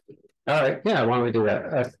 All right, yeah, why don't we do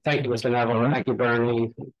that? Thank you, Mr. Neville. Thank you,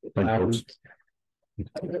 Bernie.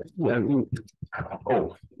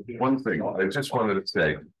 Oh, one thing I just wanted to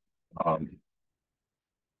say.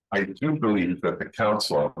 I do believe that the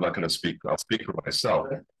council, I'm not going to speak, I'll speak for myself.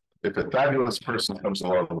 If a fabulous person comes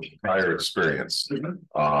along with prior experience,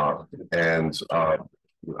 I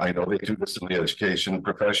know they do this in the education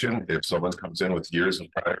profession, if someone comes in with years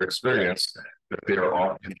of prior experience, that they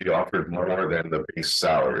can be offered more than the base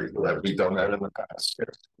salary. Have we done that in the past?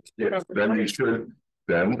 Yeah, then we should.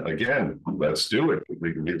 Then again, let's do it.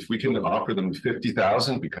 If we can offer them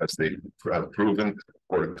 50,000 because they have proven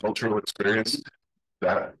horticultural experience,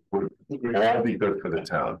 that would all be good for the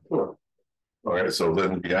town. Sure. All right, so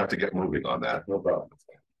then we have to get moving on that. No problem.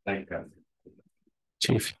 Thank you,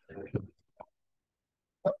 Chief.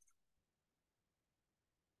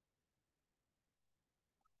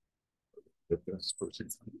 Good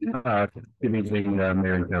evening,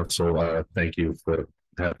 Mayor and Council. Thank you for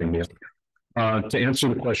having me. To answer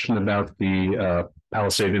the question about the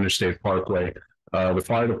Palisade Interstate Parkway, the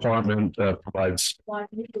fire department provides.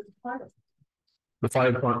 The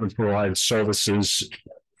fire department provides services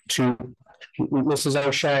to Mrs.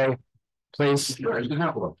 O'Shea, please.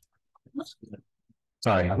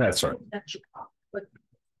 Sorry, that's right.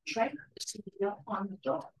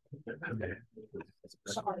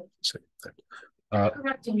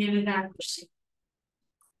 Correcting an inaccuracy.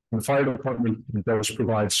 The fire department does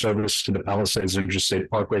provide service to the Palisades Interstate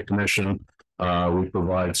Parkway Commission. We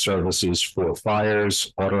provide services for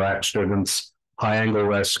fires, auto accidents, high angle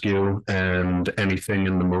rescue, and anything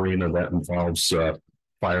in the marina that involves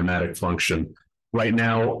firematic function. Right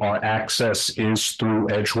now, our access is through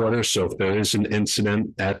Edgewater. So if there is an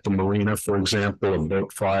incident at the marina, for example, a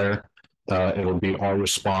boat fire, it'll be our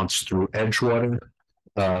response through Edgewater.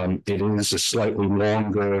 It is a slightly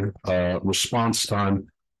longer response time,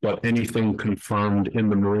 but anything confirmed in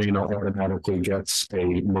the marina automatically gets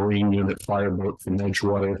a Marine Unit fireboat from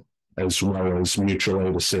Edgewater, as well as mutual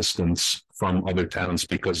aid assistance from other towns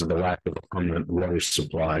because of the lack of a permanent water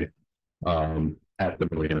supply at the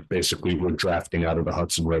marina. Basically, we're drafting out of the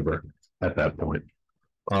Hudson River at that point.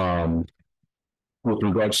 With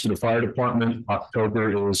regards to the fire department,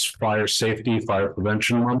 October is fire safety, fire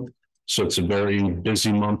prevention month. So it's a very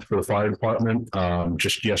busy month for the fire department.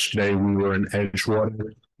 Just yesterday, we were in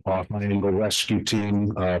Edgewater. Our high angle rescue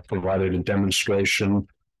team provided a demonstration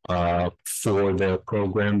for their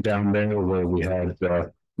program down there where we had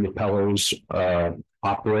repellers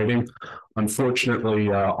operating. Unfortunately,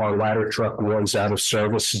 our ladder truck was out of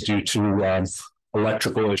service due to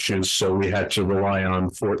electrical issues, so we had to rely on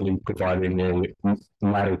Fort Lee providing a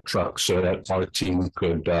ladder truck so that our team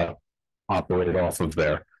could operate off of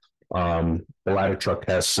there. The ladder truck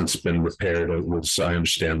has since been repaired. I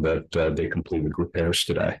understand that they completed repairs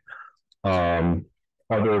today.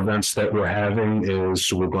 Other events that we're having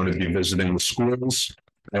is we're going to be visiting the schools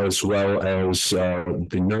as well as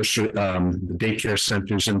the nursery, the daycare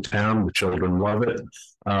centers in town. The children love it.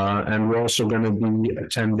 And we're also going to be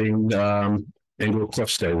attending Anglo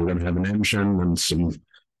Cliffs Day. We're going to have an engine and some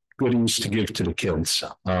goodies to give to the kids.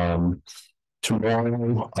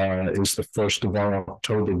 Tomorrow is the first of our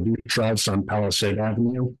October boot drives on Palisade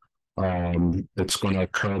Avenue. It's going to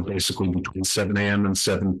occur basically between 7 a.m. and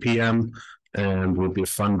 7 p.m. and will be a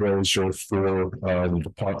fundraiser for the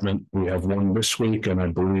department. We have one this week, and I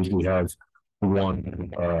believe we have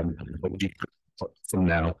one a week from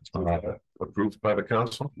now. Approved by the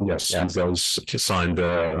council? Yes, you Yes. guys signed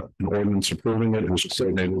an ordinance approving it. It was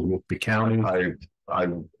coordinated with the county.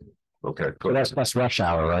 Okay. So that's rush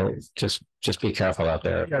hour, right? Just be careful out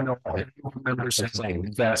there. Yeah, no, I remember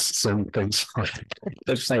saying vests and things.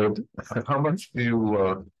 Just saying. How much do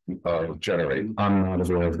you generate? I'm not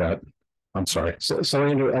aware of that. I'm sorry. So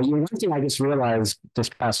Andrew, one thing I just realized this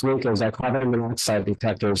past week is that carbon monoxide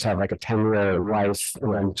detectors have like a 10-year life,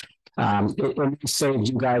 and it saved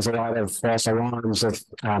you guys a lot of false alarms if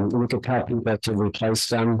we could tell people to replace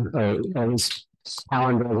them, or at least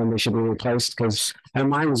calendar when they should be replaced, because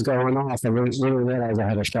mine was going off. I really realized I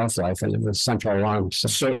had a shelf life, and it was central alarm.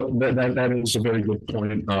 So that is a very good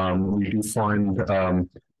point. We do find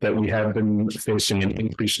that we have been facing an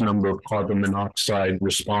increased number of carbon monoxide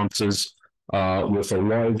responses, with a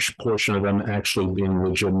large portion of them actually being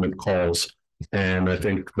legitimate calls. And I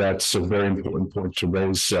think that's a very important point to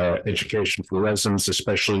raise education for residents,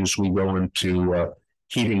 especially as we go into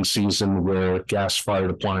heating season where gas-fired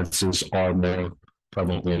appliances are more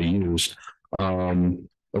prevalently used.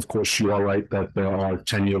 Of course, you are right that there are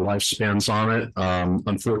 10-year lifespans on it.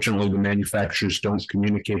 Unfortunately, the manufacturers don't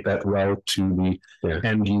communicate that well to the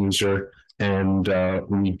end user. And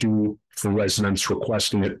we do, for residents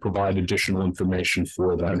requesting it, provide additional information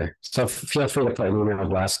for that. Okay. So feel free to put an email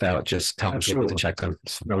blast out, just tell people to check them.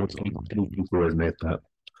 No, we can coordinate that.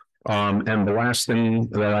 And the last thing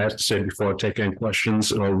that I have to say before I take any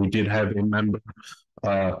questions, we did have a member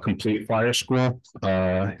complete fire school.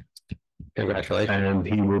 Congratulations. And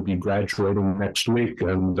he will be graduating next week,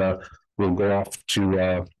 and we'll go off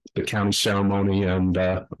to the county ceremony, and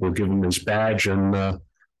we'll give him his badge and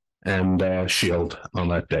shield on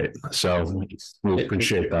that date. So we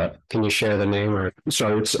appreciate that. Can you share the name or?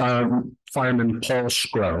 So it's Fireman Paul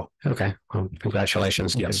Scrow. Okay, well,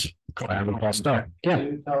 congratulations. Yes. Fireman Paul Scrow. Yeah. Can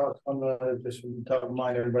you tell us on just top of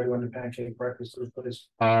mind, everybody, when the pancake breakfast is, please?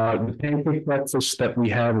 The pancake breakfast that we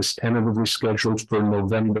have is tentatively scheduled for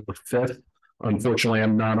November 5th. Unfortunately,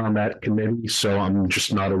 I'm not on that committee, so I'm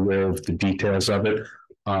just not aware of the details of it.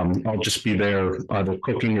 I'll just be there either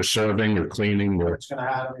cooking or serving or cleaning or. It's gonna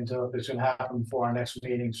happen it's gonna happen before our next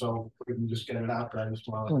meeting, so we can just get it out there as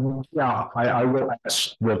well. Yeah, I will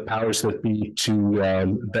ask the powers that be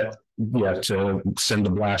to send a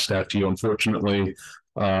blast out to you. Unfortunately,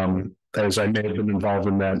 as I may have been involved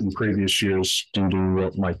in that in previous years due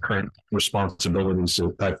to my current responsibilities,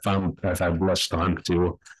 I found I've had less time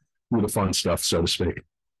to do the fun stuff, so to speak.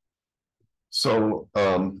 So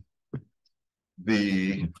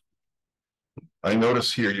I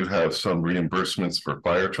notice here you have some reimbursements for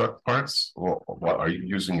fire truck parts. Well, what, are you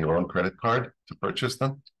using your own credit card to purchase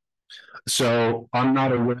them? So I'm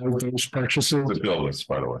not aware of those purchases. The bill list,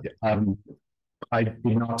 by the way. I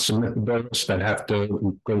did not submit the bill list. I'd have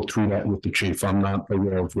to go through that with the chief. I'm not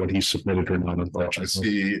aware of what he submitted or not. I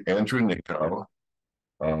see Andrew Nico,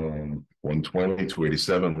 120,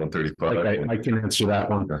 287, 135. Okay, I can answer that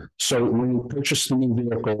one. So when you purchase the new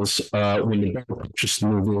vehicles, when you purchase the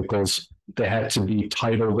new vehicles, they had to be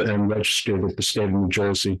titled and registered with the state of New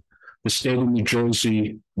Jersey. The state of New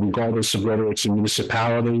Jersey, regardless of whether it's a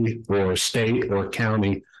municipality or a state or a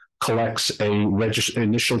county, collects a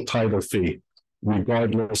initial title fee,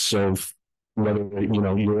 regardless of whether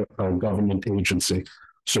you're a government agency.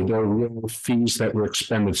 So there are real fees that were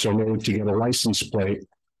expended. So in order to get a license plate,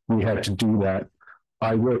 we had to do that.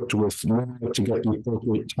 I worked with Laura to get the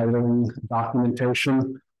appropriate titling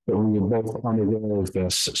documentation, but we were both unaware of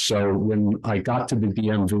this. So when I got to the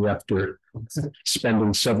DMV after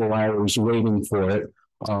spending several hours waiting for it,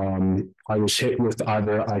 I was hit with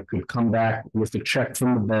either I could come back with a check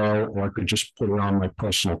from the borough, or I could just put it on my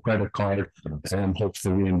personal credit card and hope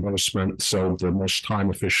for reimbursement. So the most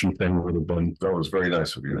time efficient thing would have been. That was very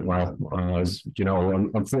nice of you. Well,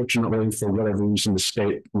 unfortunately, for whatever reason, the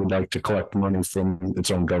state would like to collect money from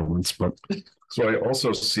its own governments, but. So I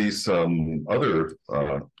also see some other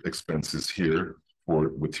expenses here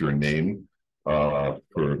with your name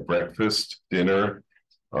for breakfast, dinner,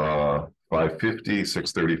 550,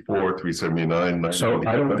 634, 379. So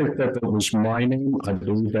I don't think that was my name. I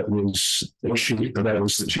believe that was the chief. That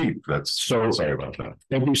was the chief. That's so sorry about that.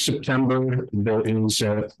 Every September there is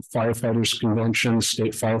a firefighters convention,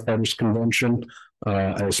 state firefighters convention,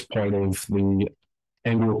 as part of the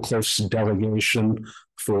annual close delegation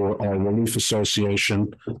for our relief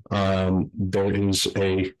association. There is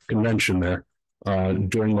a convention there.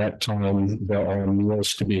 During that time, there are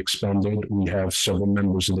meals to be expended. We have several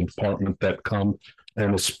members of the department that come,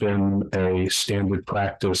 and it's been a standard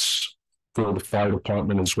practice for the fire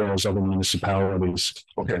department as well as other municipalities.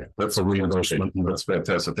 Okay, that's a reimbursement. That's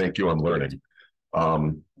fantastic. Thank you. I'm learning.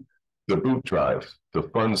 the boot drive, the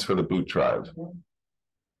funds for the boot drive,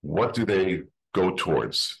 what do they go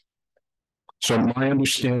towards? So my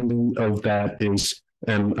understanding of that is,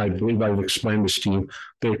 and I believe I've explained this to you,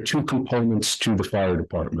 there are two components to the fire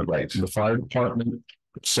department. Right. The fire department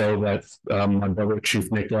say that my brother,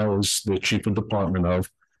 Chief Nick L, is the chief of department of,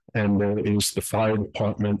 and there is the fire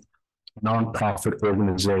department nonprofit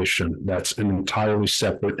organization that's an entirely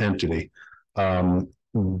separate entity.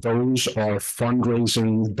 Those are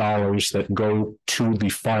fundraising dollars that go to the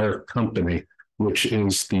fire company, which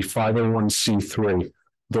is the 501c3.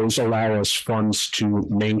 Those allow us funds to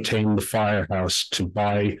maintain the firehouse, to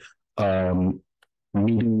buy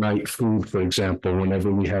meeting night food, for example, whenever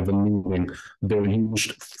we have a meeting. They're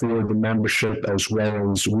used for the membership, as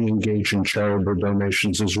well as we engage in charitable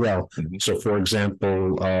donations as well. Mm-hmm. So, for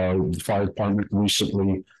example, the fire department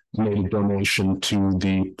recently made a donation to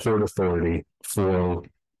the Port Authority for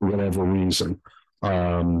whatever reason. You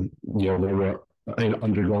know, they were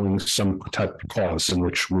undergoing some type of cause in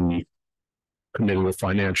which we committed a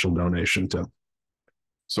financial donation to.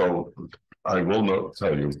 So I will not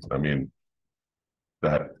tell you, I mean,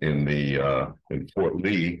 that in Fort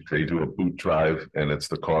Lee, they do a boot drive, and it's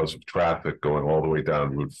the cause of traffic going all the way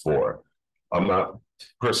down Route 4. I'm not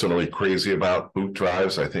personally crazy about boot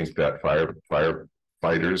drives. I think that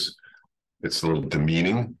firefighters, it's a little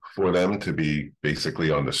demeaning for them to be basically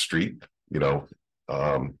on the street, you know.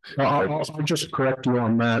 I'll just correct you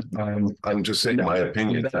on that. I'm just saying my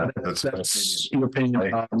opinion. That's your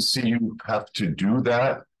opinion. I see you have to do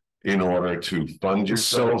that in order to fund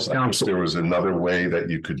yourselves. I wish there was another way that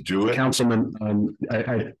you could do it. Councilman,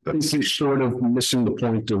 I think you're sort of missing the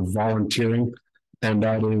point of volunteering, and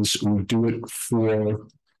that is we do it for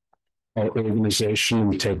our organization.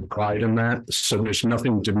 We take pride in that. So there's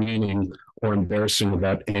nothing demeaning or embarrassing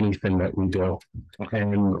about anything that we do.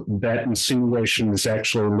 And that insinuation is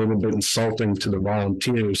actually a little bit insulting to the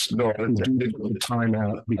volunteers. No, who do the time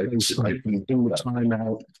out, because I can do the time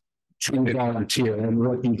out to volunteer, and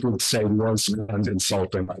what you would say was kind of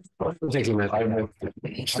insulting. I'll take your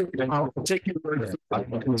word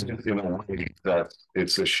in a way that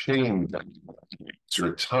it's a shame that it's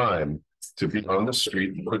your time to be on the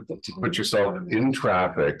street, put yourself in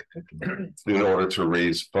traffic in order to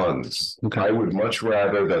raise funds. Okay. I would much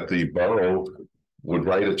rather that the borough would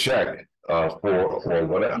write a check for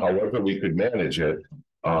whatever, however we could manage it,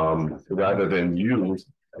 rather than you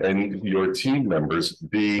and your team members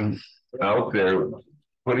be out there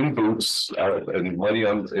putting boots and money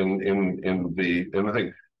on in the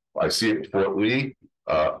thing. I see it Fort Lee.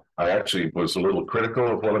 I actually was a little critical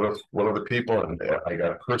of one of the people, and I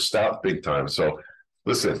got cursed out big time. So,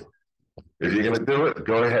 listen, if you're going to do it,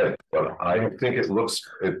 go ahead. But I think it looks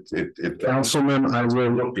Councilman, I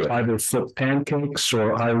will either flip pancakes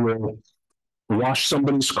or I will wash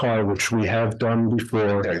somebody's car, which we have done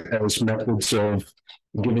before, as methods of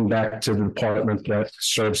giving back to the department that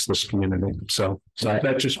serves this community. So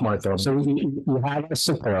that's just my thought. So you have our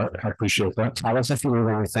support. I appreciate that. Tell us if you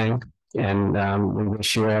need anything, and we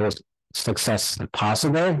wish you all the success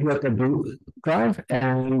possible with the boot drive,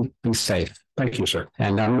 and be safe. Thank you, sir.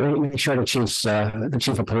 And make sure the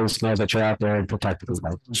chief of police knows that you're out there and protect the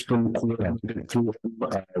people.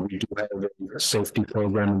 We do have a safety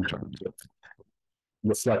program in terms of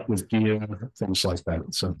reflective gear, things like that.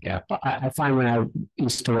 So yeah, I find when I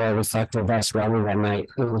used to wear reflective vests running at night,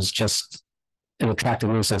 it was just an attractive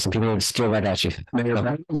nuisance, and people would steal right at you.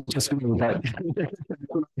 Just me, but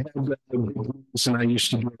and I used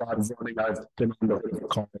to do a lot of running. I've been on the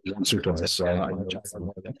call once or twice.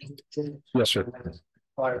 Yes, sir.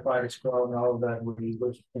 Firefighters all know that we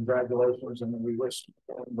wish congratulations, and we wish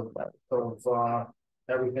the best of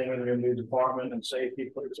everything in your new department and safety.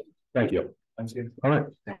 Please. Thank you. Thank you. All right.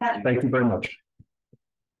 Thank you very much.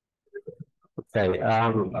 Okay,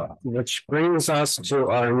 which brings us to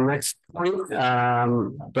our next point.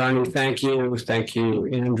 Bernie, thank you,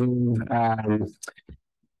 Andrew.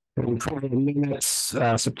 Minutes,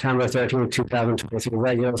 September 13th, 2023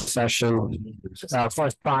 regular session.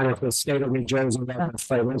 First point is the state of New Jersey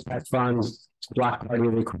Flavor Impact Fund block party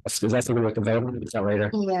request. Is that something we can vote on? Is that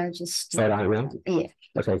later? Yeah, just. Vote on it now? Yeah.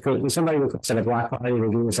 Okay, cool. Somebody requested a block party.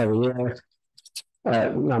 We do this every year.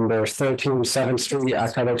 Number 13 7th Street,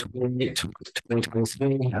 October 28,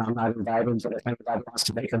 2023. I'm not invited, but if anybody wants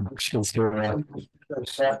to make a motion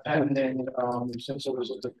to And then since it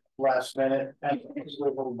was at the last minute and it was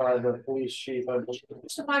delivered by the police chief,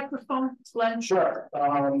 Is the microphone, Glenn? sure.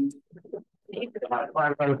 I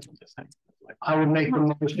would make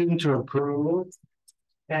the motion to approve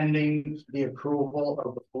pending the approval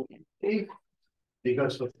of the police chief,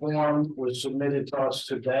 because the form was submitted to us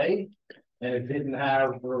today and it didn't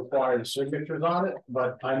have the required signatures on it,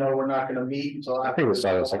 but I know we're not gonna meet until I after. think we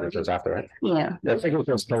saw those signatures after it. Yeah, I think it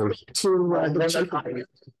was told. okay.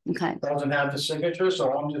 Doesn't have the signature,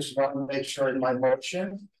 so I'm just going to make sure in my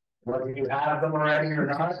motion. Whether you have them already or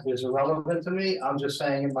not is irrelevant to me. I'm just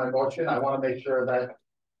saying in my motion, I want to make sure that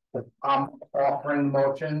I'm offering the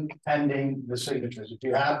motion pending the signatures. If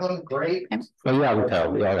you have them, great. Oh, yeah, we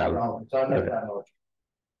tell, we all got it. No, so I make that motion.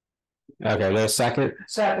 Okay, there's a second.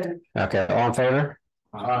 Second. Okay, all in favor?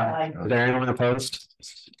 Aye. Is there anyone opposed?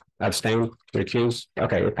 Abstain, recuse?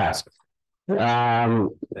 Okay, it passed.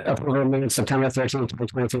 Approval of minutes September 13th,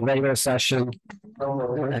 2022 regular session.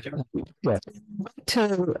 Yeah.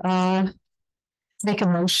 To make a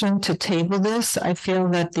motion to table this. I feel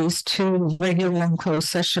that these two regular and closed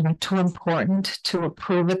session are too important to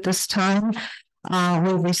approve at this time.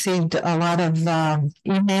 We've received a lot of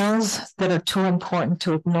emails that are too important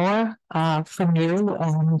to ignore from you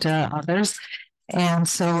and others. And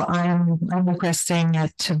so I'm requesting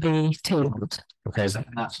it to be tabled. Okay, all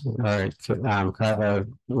right, can I have a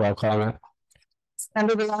roll call on that?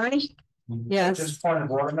 Senator Valari? Yes. Just point of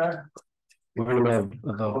order, Mayor. We're gonna have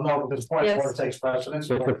a vote. No, this point of order takes precedence.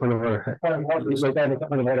 So, quick point of order. Point of order is- Point of order.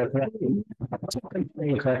 Point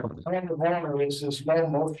of order is there's no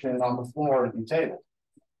motion on the floor to be tabled.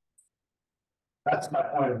 That's my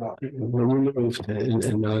point of order. We moved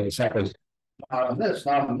in a second. This,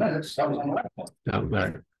 not in minutes, that was on the left one. No, all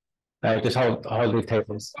right. Just hold the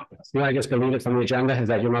tables. You want to just delete it from the agenda? Is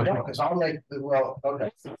that your motion? Because I'll make, okay.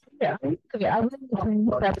 Yeah, okay, I would think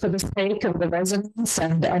that for the sake of the residents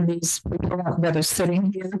and these people that are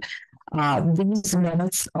sitting here, these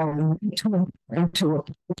minutes are too important to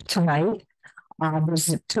approve tonight.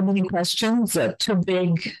 There's too many questions, too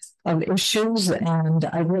big of issues, and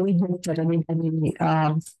I really hope that anybody,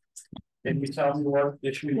 Can you tell me what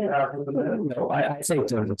issue you have with the minute? No, I think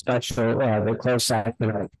the special, the closed session.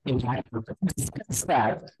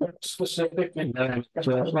 That. Specific. Well,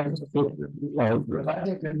 I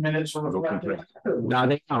think the minutes are reflected. no,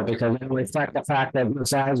 they don't, because they reflect the fact that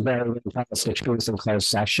Ms. Asbury will tell us the truth in closed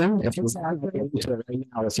session. If Ms. Asbury into it right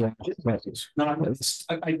now, it's your. I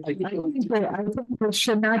think we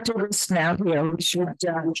should not do this now here. We should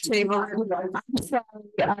table. I'm sorry,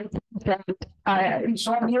 I think that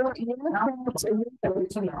you're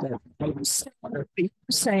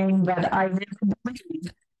saying that I really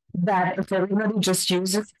believe that if everybody just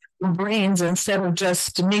uses brains instead of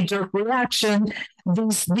just knee-jerk reaction,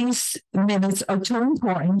 these minutes are too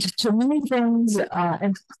important. Too many things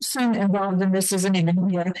and person involved in this isn't even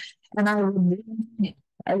here. And I would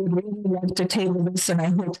really like to table this, and I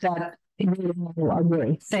hope that you will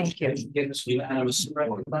agree. Thank you. Make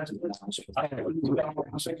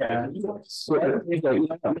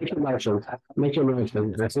your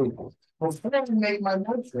motion. Before I make my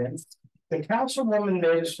motion, the councilwoman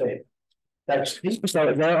made a statement. That's.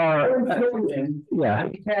 So there are, yeah.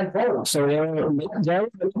 You can't vote. So there,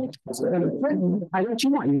 I let you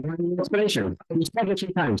want, you want an explanation. You said it 2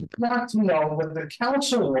 times. Not to know, but the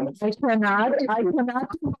councilwoman. I cannot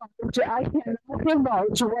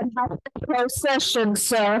divulge what happened in closed session,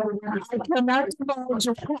 sir. I cannot divulge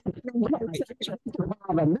what happened in closed session.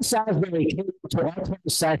 Ms. Asbury came to our closed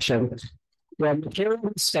section, where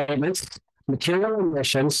material statements, material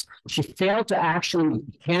omissions. She failed to actually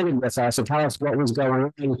be candid with us and tell us what was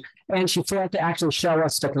going on. And she failed to actually show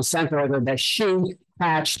us the consent order that she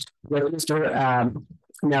patched with Mr.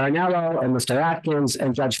 Marinello and Mr. Atkins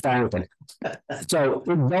and Judge Farrington. So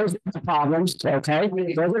those are the problems, okay?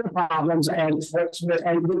 Those are the problems. And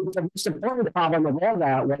the most important problem of all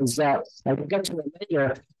that was that, I will get to it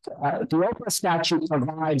later, the Oprah statute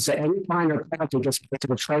provides that any fine or penalty gets paid to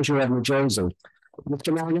the treasurer of New Jersey.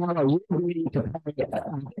 Mr. Marinello, you agreed to pay.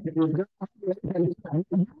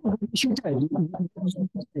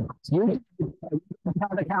 You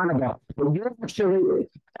held accountable. You actually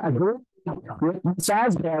agreed with Ms.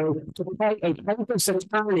 Asbury to pay a plaintiff's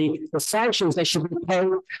attorney the sanctions that should be paid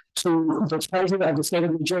to the treasurer of the state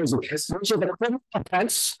of New Jersey, which is a criminal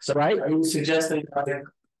offense, right? Are you suggesting I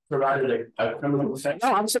provided a criminal offense?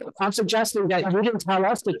 No, I'm suggesting that you didn't tell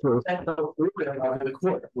us the truth. The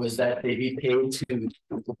court was that they be paid to. You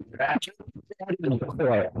defer to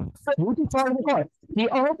the court. The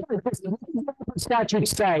Oprah the statute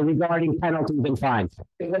say regarding penalties and fines?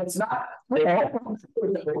 It's not.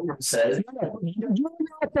 Says. You're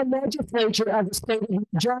not the legislature of the state of New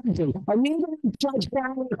Jersey, and neither is Judge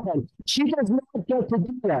Barrington. She does not get to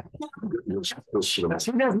do that. She does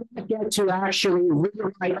not get to actually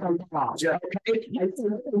rewrite the law. Okay?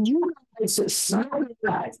 And you guys split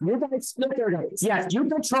it. Yes, you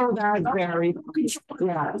controlled Asbury.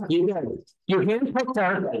 Yeah, you did. You handpicked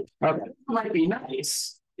her. Okay. Might be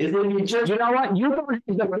nice. You know what? You don't have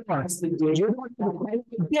the force. You don't have the,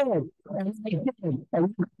 you did. And I did. And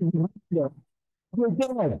you did. You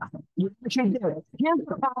did. You actually did. Here's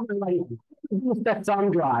the problem, lady. You set thumb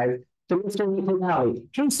drive to Mr. Nicolelli.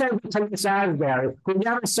 She sends it to Miss Asbury, who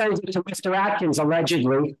never sends it to Mr. Atkins,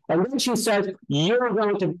 allegedly. And then she says, you're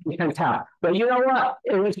going to be contempt. But you know what?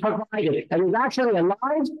 It was provided. And there's actually a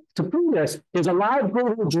live, to prove this, there's a live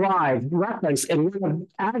Google Drive reference in one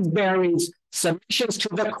of Asbury's submissions to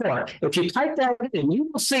the court. If you type that in, you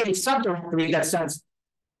will see a subdirectory that says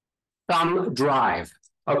thumb drive.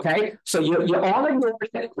 Okay, so you all ignored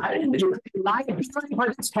it. You lied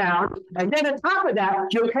for this town, and then on top of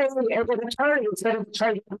that, you're paying an attorney instead of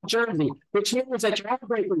attorney in New Jersey, which means that you're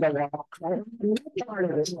breaking the law. I'm not part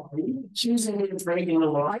of this. Choosing it is breaking the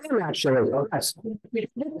law. I am actually. You're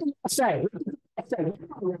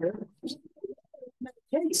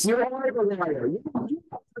a lawyer.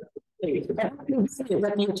 That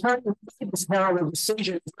the attorney this terrible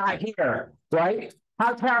decision is not here, right?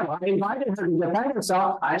 How terrible. I invited her to defend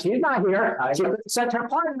herself. She's not here. She sent her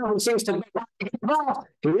partner who seems to be involved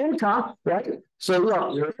to income, right? So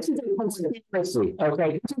look, this is a conspiracy.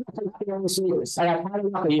 Okay, this is a conspiracy. And I've had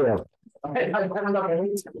enough of you.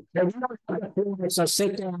 So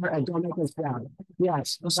sit down and don't make us down.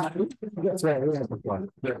 Yes. I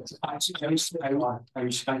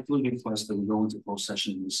respectfully request that we go into closed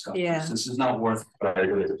session and discuss. Yeah. This is not worth.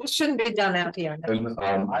 It shouldn't be done out here. And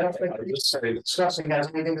I don't think just say discussing has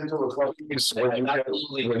anything to do with what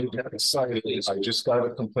when you get excited, I just got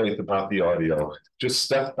a complaint about the audio. Just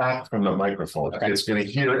step back from the microphone. It's going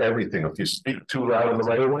to hear everything. If you speak too loud in the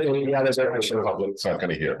microphone, the public's not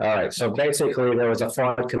going to hear. All right. So basically, there was a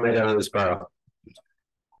fraud committed on this borough.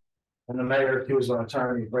 and the mayor accused an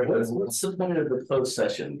attorney. What's the point of the closed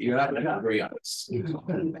session? You're not going to agree on this.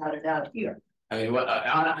 About it out here. I mean,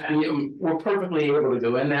 I mean, we're perfectly able to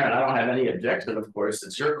go in there, and I don't have any objection, of course,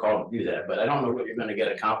 it's your call to do that, but I don't know what you're gonna get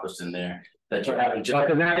accomplished in there that you haven't.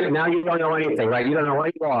 Now you don't know anything, right? You don't know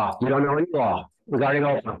any law. You don't know any law regarding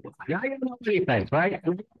open. Now you don't know anything, right?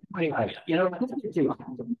 You know, okay.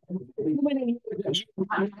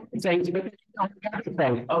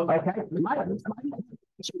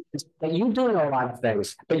 You do know a lot of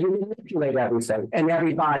things, but you manipulate everything and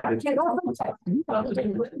everybody. He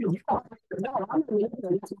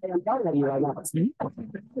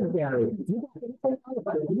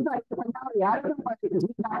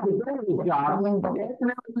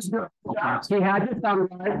had to thumb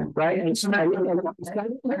right, and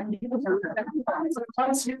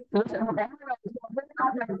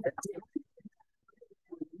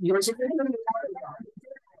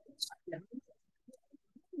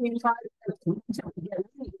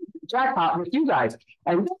jackpot with you guys,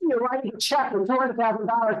 and then you're writing a check for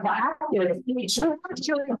 $200,000 to Atkins.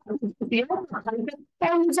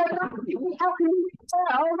 And he's like, how can you tell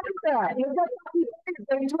that?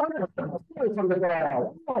 From the ground.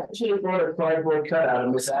 She brought a cardboard cutout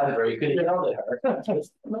of Miss Asbury. You could have yelled at her.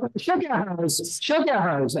 She'll get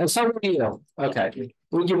hers, and so will you. Okay.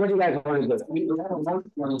 What do you guys want to do?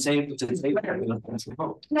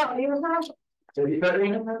 No, you're not. I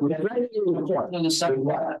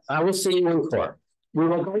will see you in court. We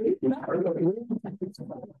will go.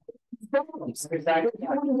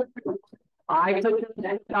 I took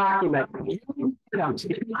that document.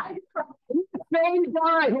 Same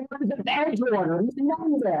guy who was at Edgewater.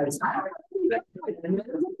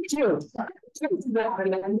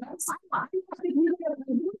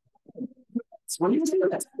 When you do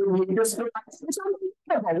that,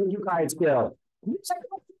 you guys do.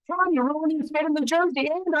 You're ruining the state of New Jersey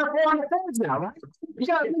and our foreign affairs now, right? You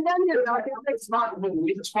got then you're not smart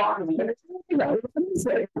movie, it's smart movie.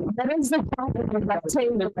 That is the problem with that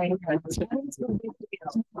saying the thing.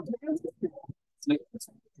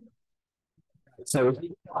 So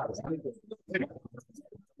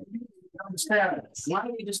why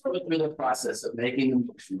don't we just go through the process of making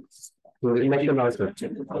we'll make the motion.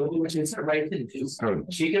 Which is her right to do.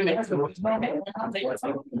 She can make the motion.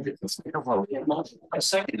 I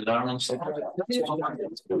seconded it. I don't know. So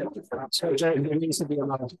there needs to be a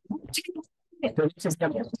motion.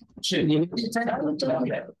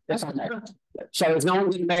 So if no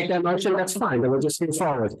one can make that motion, that's fine. Then we'll just move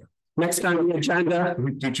forward. Next on the agenda.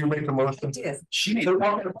 Did you make a motion? She made. So,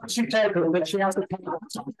 once you take her, then she has to.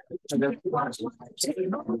 So they're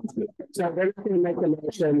going to make a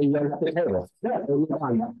motion, you have to table. Yeah, we'll move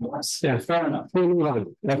on. Yeah, Fair enough. we move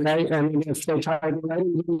on, okay, and if they try to,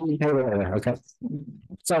 we table it, okay?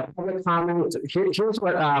 So public comment, here's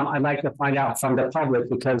what I'd like to find out from the public,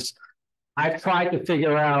 because I've tried to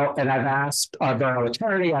figure out, and I've asked our borough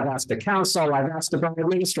attorney, I've asked the council, I've asked the borough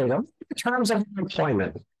administrator, in terms of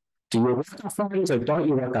employment. Do you work on Fridays or don't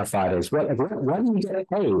you work on Fridays? What do you get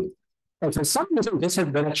paid? And for some reason, this has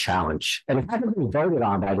been a challenge, and it hasn't been voted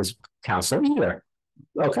on by this council either.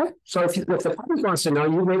 Okay, so if the public wants to know,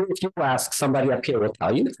 if you ask, somebody up here will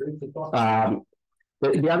tell you.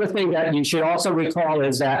 The other thing that you should also recall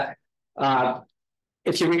is that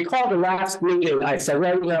if you recall the last meeting, I said,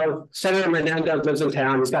 well, you know, Senator Menendez lives in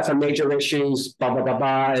town, he's got some major issues, blah, blah, blah,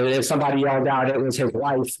 blah. And if somebody yelled out, it was his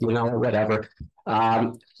wife, you know, or whatever.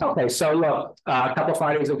 Okay, so look, a couple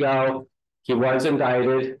Fridays ago, he was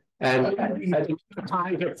indicted. And at the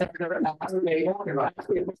time, he said,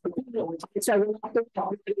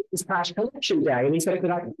 it's cash collection day. And he said,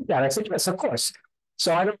 "Could I do that?" I said, "Yes, of course."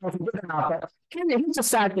 So I don't know if he did or not, but here's the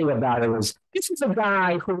sad thing about it is this is a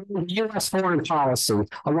guy who runs U.S. foreign policy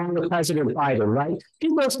along with President Biden, right? He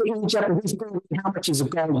goes to Egypt and he's going, how much is a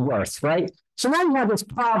gold worth, right? So now you have this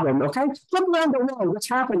problem, okay? Look around the world, what's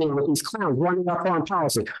happening with these clowns running our foreign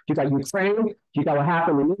policy? You got Ukraine, you got what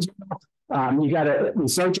happened in Israel, you got a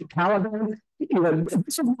resurgent Taliban. You know,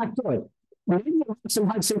 this is not good. Maybe in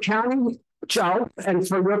Hudson County, Joe, and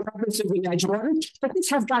for your purposes in Edgewater, but this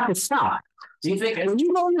has got to stop. Do you think when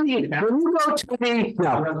you go to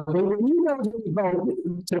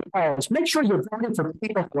the polls, make sure you're voting for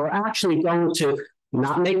people who are actually going to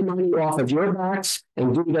not make money off of your backs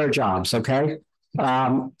and do their jobs, okay?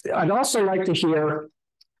 I'd also like to hear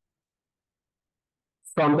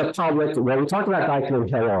from the public. Well, we talked about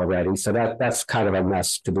Dyckman Hill already, so that's kind of a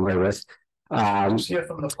mess to begin with. So I'm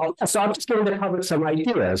just giving the public some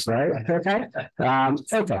ideas, right? Okay. So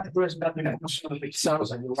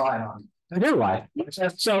I do lie.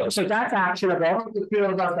 So that's actionable. How do you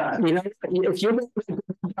feel about that? You know, if you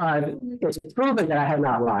it's proven that I have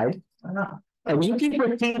not lied. And you keep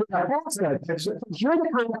repeating that falsehood. You're the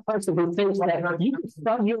kind of person who thinks that you can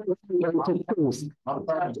sub your into truth.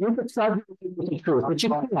 You can sub your into truth, but you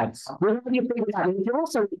can't. Whenever you figure that, and you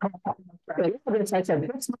also this, I said,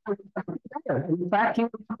 this is better. And in fact,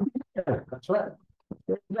 you that's right.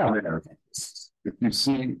 Yeah. If you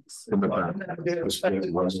see in the back,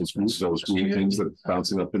 those green things that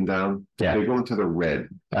bouncing up and down, they go into the red.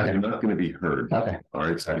 They're not going to be heard. Okay. All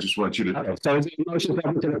right. So I just want you to. Okay. So is the motion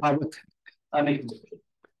to the public? I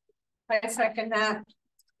second that.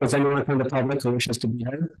 Does anyone from the public who wishes to be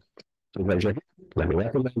heard? Let me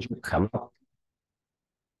recommend you come up.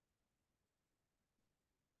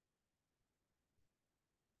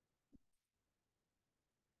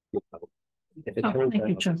 Thank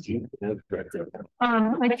you, Jim.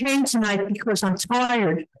 I came tonight because I'm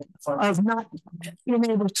tired of not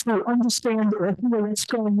being able to understand or hear what's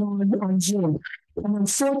going on Zoom. And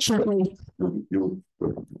unfortunately,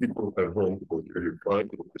 people at home, you're trying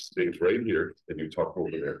to stage right here and you talk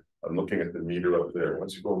over there. I'm looking at the meter up there.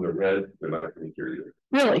 Once you go in the red, they're not going to hear you.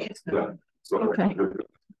 Really? Yeah. So, okay.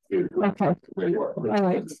 Okay. All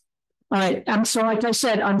right. All right. So like I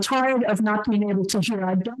said, I'm tired of not being able to hear.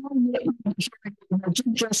 I don't want to hear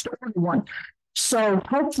just everyone. So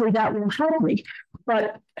hopefully that will help me.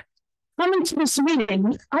 But coming to this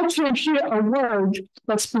meeting, I can't hear a word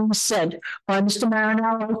that's being said by Mr.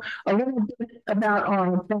 Marinello, a little bit about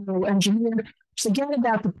our fellow engineer. Forget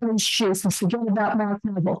about the police chief and forget about Mark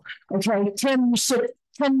Neville. Okay, Tim, you sit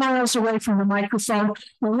 10 miles away from the microphone.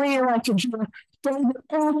 Maria, I can hear David,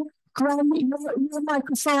 Glenn, your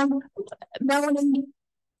microphone, Melanie,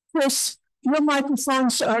 Chris, your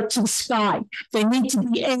microphones are to the sky. They need to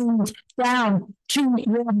be aimed down to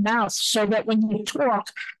your mouth so that when you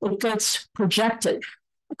talk, it gets projected.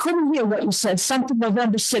 I couldn't hear what you said. Something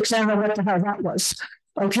November 6th, I don't know what the hell that was.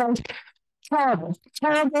 Okay? Terrible.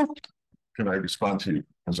 Terrible. Can I respond to you?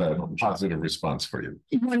 Because I have a positive response for you.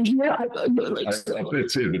 You want to hear?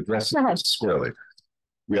 It's addressed squarely.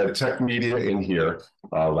 We had tech media in here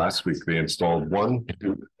last week. They installed one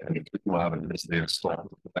and it took them out of this. They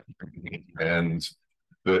installed and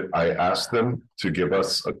I asked them to give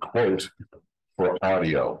us a quote for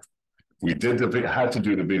audio. We had to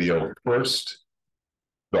do the video first.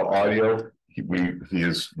 The audio, he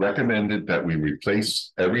has recommended that we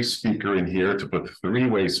replace every speaker in here to put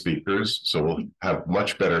 3-way speakers, so we'll have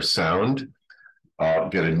much better sound.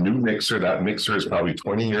 Get a new mixer. That mixer is probably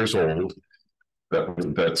 20 years old.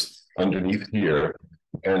 That's underneath here.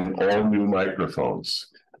 and all new microphones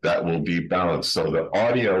that will be balanced. So the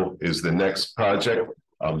audio is the next project.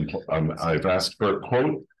 I've asked for a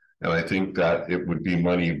quote, and I think that it would be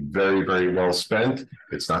money very, very well spent.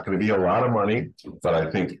 It's not going to be a lot of money, but I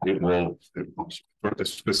think it will,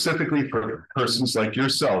 specifically for persons like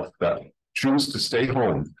yourself that choose to stay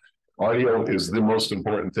home. Audio is the most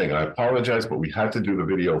important thing. I apologize, but we had to do the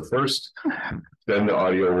video first. Then the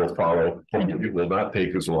audio will follow. It will not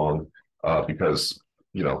take as long because,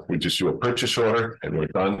 you know, we just do a purchase order and we're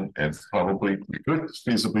done. And probably we could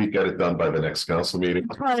feasibly get it done by the next council meeting.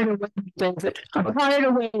 I'm tired of waiting, David. I'm tired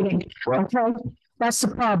of waiting. Okay, that's the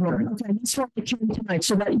problem. Okay, that's why I came tonight,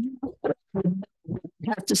 so that you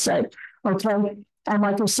have to say. Okay, and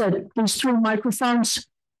like I said, these 3 microphones.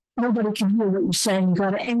 Nobody can hear what you're saying. You got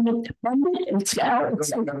to aim it, bend it, it's out,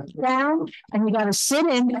 it's down, and you got to sit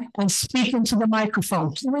in and speak into the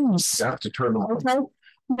microphone. Please. You have to turn them on. Okay.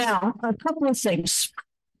 Now, a couple of things.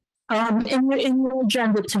 In your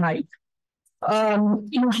agenda tonight,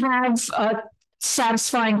 you have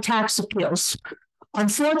satisfying tax appeals.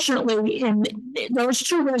 Unfortunately, in those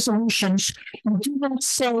 2 resolutions, you do not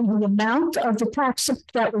say the amount of the tax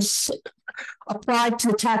that was applied to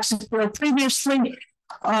the tax appeal previously.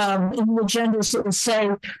 In the agendas, it would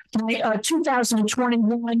say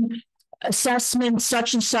 2021 assessment,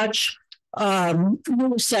 such and such,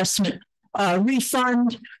 new assessment,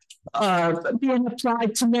 refund being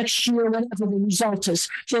applied to next year, whatever the result is.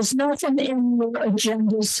 There's nothing in your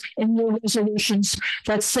agendas, in your resolutions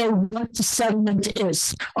that say what the settlement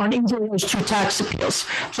is on either of those 2 tax appeals.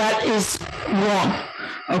 That is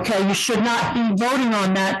wrong. Okay, you should not be voting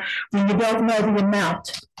on that when you don't know the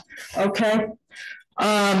amount. Okay.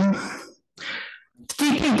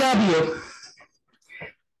 DPW.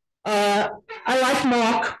 I like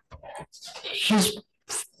Mark. He's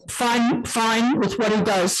fine with what he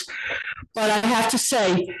does, but I have to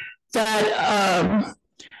say that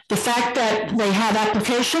the fact that they have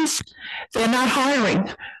applications, they're not hiring.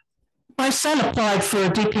 My son applied for a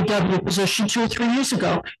DPW position 2 or 3 years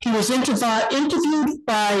ago. He was interviewed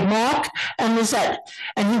by Mark and Lizette,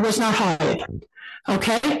 and he was not hired.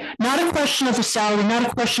 Okay, not a question of the salary, not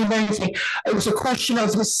a question of anything. It was a question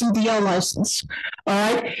of the CDL license. All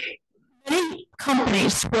right. Many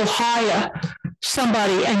companies will hire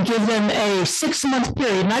somebody and give them a 6-month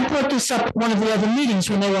period. And I brought this up at one of the other meetings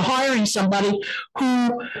when they were hiring somebody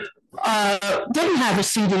who didn't have a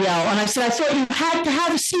CDL. And I said, I thought you had to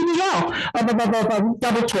have a CDL.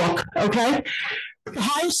 Double talk. Okay.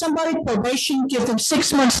 Hire somebody, probation, give them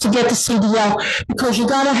 6 months to get the CDL, because you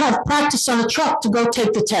got to have practice on a truck to go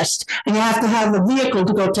take the test, and you have to have a vehicle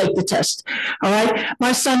to go take the test. All right.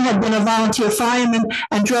 My son had been a volunteer fireman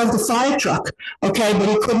and drove the fire truck. Okay, but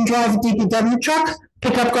he couldn't drive a DPW truck,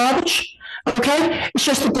 pick up garbage. Okay, it's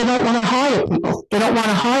just that they don't want to hire people. They don't want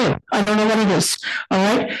to hire. I don't know what it is. All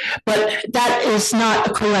right, but that is not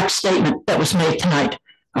a correct statement that was made tonight.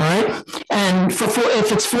 All right, and if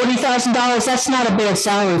it's $40,000, that's not a bad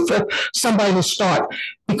salary for somebody to start,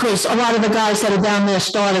 because a lot of the guys that are down there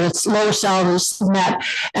started at lower salaries than that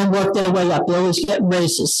and work their way up. They always get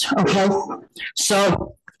raises. Okay,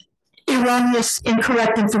 so erroneous,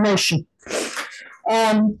 incorrect information.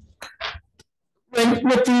 With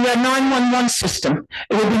the 911 system,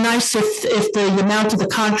 it would be nice if the amount of the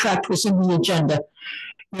contract was in the agenda.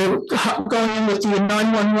 You're going in with the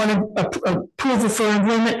 911 approval for an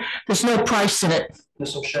agreement. There's no price in it.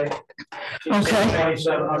 Ms. O'Shea. Okay.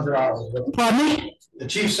 $2,700. Pardon me? The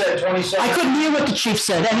chief said 27. I couldn't hear what the chief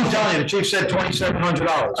said. I'm telling you, the chief said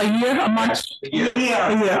 $2,700. A year, a month? A year. A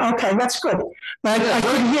year. Okay, that's good. But I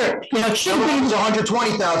couldn't hear it. You know, it should have been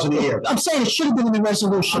 $120,000 a year. I'm saying it should have been in the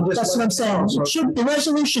resolution. That's what I'm saying. The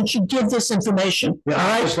resolution should give this information. Yeah, all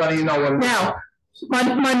right. Just letting you know what. Now,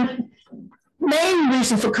 my main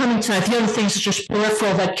reason for coming tonight, the other things are just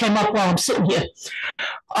peripheral that came up while I'm sitting here.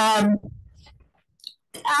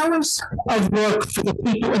 Hours of work for the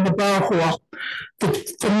people in the borough hall. The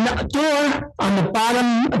door on the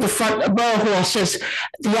bottom of the front of the borough hall says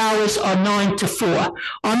the hours are 9 to 4.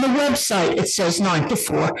 On the website, it says 9 to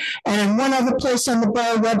 4. And in one other place on the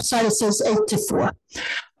borough website, it says 8 to 4. All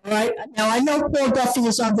right. Now, I know Paul Duffy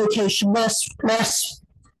is on vacation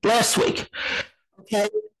last week. Okay.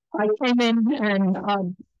 I came in and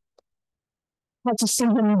had to see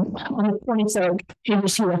him on the 23rd. He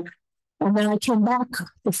was here. And then I came back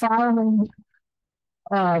the following,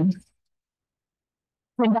 came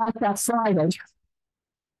back that Friday.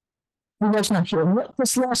 He was not here.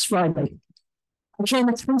 This last Friday. I came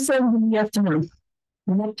at 3:30 in the afternoon.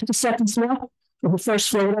 I went to the second floor, or the first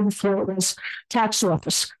floor, whatever floor it was, tax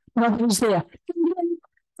office. Nobody was there.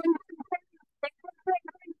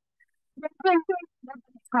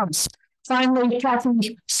 house. Finally,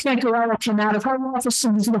 Kathy Scancarella came out of her office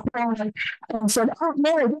and was in the hallway and said, "Oh,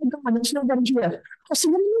 Mary, they're gone. There's nobody here." I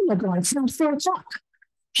said, "What do you mean they're gone? It's now 4 o'clock."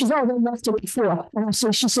 She said, "Oh, they left it before." And I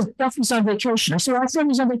said, she said, "Duffy's on vacation." I said, "I thought he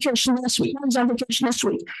was on vacation last week. No, he's on vacation this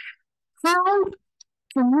week." How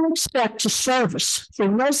can you expect to service the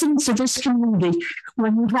residents of this community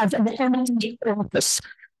when you have an empty office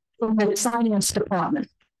in the finance department?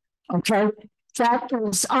 Okay, that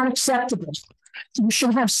is unacceptable. You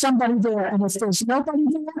should have somebody there, and if there's nobody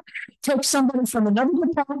there, take somebody from another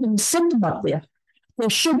department and send them up there. There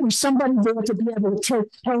should be somebody there to be able to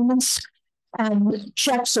take payments and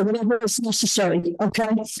checks or whatever is necessary.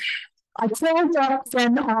 Okay, I called up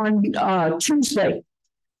then on Tuesday,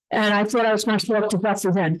 and I thought I was going to talk to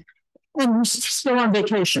Bethel then, and he's still on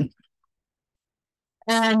vacation.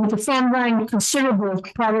 And the phone rang considerable,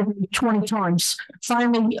 probably 20 times.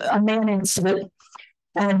 Finally, a man answered it.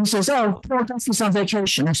 And he says, "Oh, Paul Duffy's on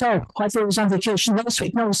vacation." I said, "Oh, I thought he was on vacation last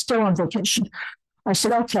week." "No, he's still on vacation." I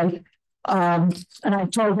said, "Okay." And I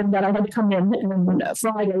told him that I had to come in on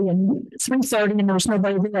Friday and 3:30 and there was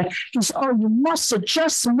nobody there. He said, "Oh, you must have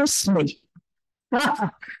just missed me."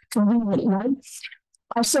 Convenient, right?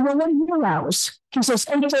 I said, "Well, what are your hours?" He says,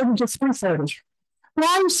 8:30 to 3:30.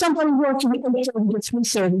 Why is somebody working 8:30 to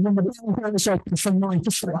 3:30 when the bar is open from 9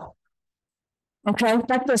 to 4? Okay,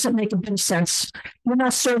 that doesn't make a bit of sense. You're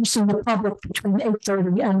not servicing the public between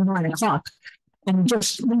 8:30 and 9 o'clock and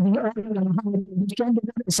just leaving early on a holiday weekend.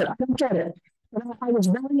 I said, "I don't get it." But I was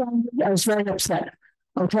very angry. I was very upset.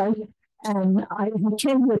 Okay, and I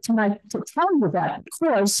came here tonight to tell you that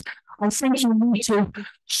because I think you need to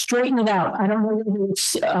straighten it out. I don't know whether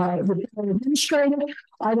it's the administrator.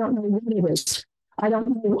 I don't know what it is. I don't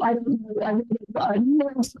know. I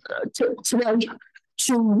today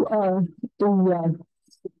to the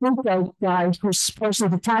Bluebell guy who's supposedly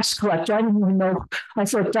the tax collector. I didn't even know. I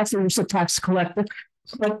thought Duffy was a tax collector,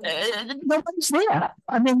 but nobody's there.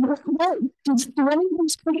 I mean, do any of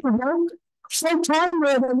these people know? Same time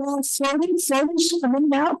where they're all floating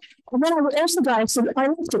coming out. And then I asked the guy, I said, "I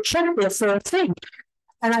have to check there for a thing."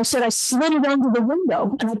 And I said, I slid it under the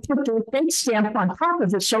window and I put the date stamp on top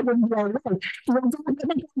of it so it wouldn't go away. He went,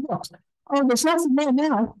 "Oh, there's nothing there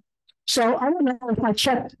now." So I don't know if my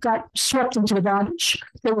check got swept into the garbage.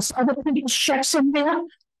 There was other people's checks in there.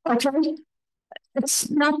 Okay. It's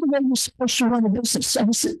not the way you're supposed to run a business. And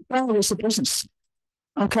it's always a business.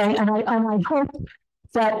 Okay. And I hope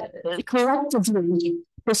that collectively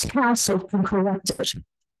this council can correct it.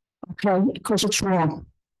 Okay, because it's wrong.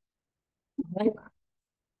 Okay.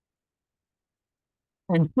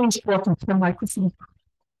 And please welcome to the microphone.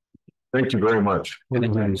 Thank you very much.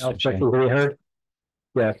 Heard?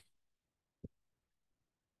 Yeah.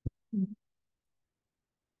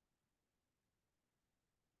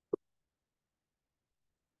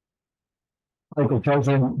 I can tell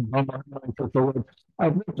them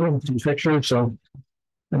I've looked at some pictures, so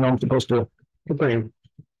I know I'm supposed to bring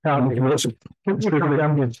down the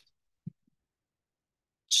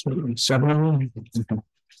 7.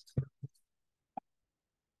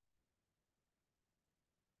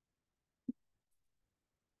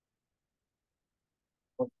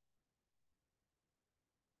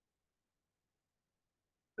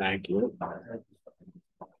 Thank you.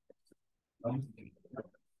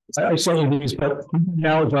 I say these, but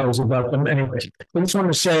now it was about them anyway. I just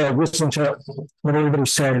want to say I listened to what everybody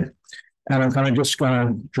said, and I'm kind of just going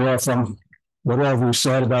to draw from whatever you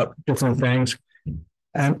said about different things.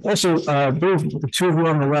 And also, the two of you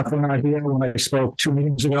on the left were not here when I spoke 2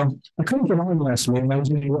 meetings ago. I couldn't get on last meeting. I was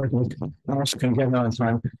in New York. I also couldn't get on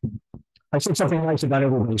time. I said something nice about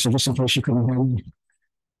everybody, so just in case you couldn't hear me.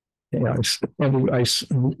 Yeah, I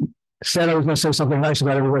said I was going to say something nice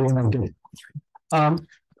about everybody, and I did.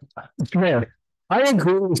 Mayor, I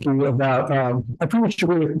agree with you about, I pretty much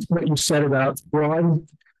agree with what you said about fraud.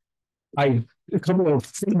 A couple of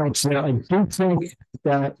footnotes there. I do think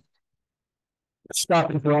that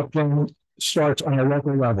stopping corruption starts on a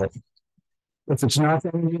local level. If it's not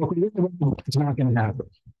on a local level, it's not going to happen.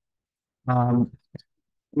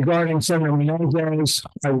 Regarding Senator Menendez,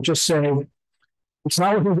 I would just say it's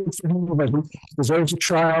not what he did for him, but he deserves a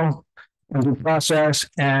trial and due process.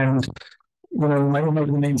 And you know, my name the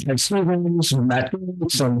names Ed Stevens and Matt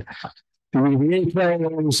Gates and the EVA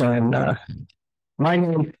players and my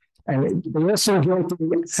name, and they're so guilty.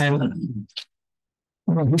 And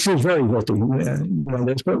well, he seems very guilty. But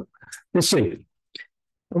let's see.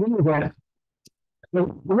 Look at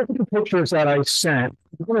the pictures that I sent.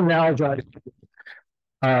 I'm going to analogize.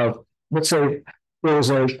 Let's say there's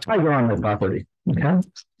a tiger on the property. Okay,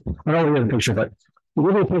 I don't get a picture, but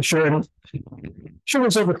look at the picture and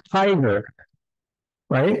shows of a tiger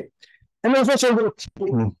right? And there's also a little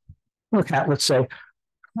kitten, look at, let's say,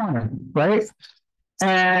 corner, right?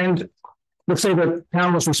 And let's say the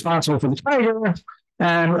town was responsible for the tiger,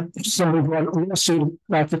 and somebody brought a lawsuit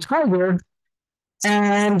about the tiger,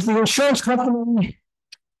 and the insurance company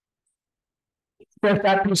brought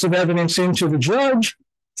that piece of evidence into the judge,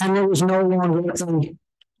 and there was no longer a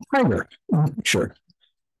tiger in the picture.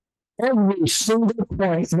 Every single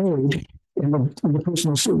point made in the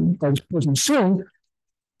person sued,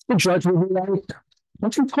 the judge would be like,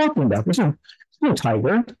 "What are you talking about? There's no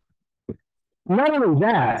tiger." Not only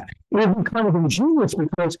that, it would be kind of ingenious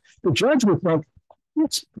because the judge would think,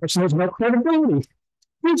 "This person has no credibility.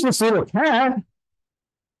 He's this little cat."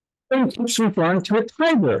 And he keeps referring to a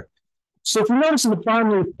tiger. So if you notice in the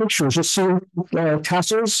primary pictures, you'll see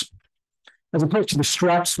tassels as opposed to the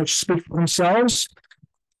straps which speak for themselves.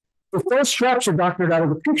 If those straps are doctored out of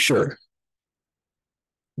the picture,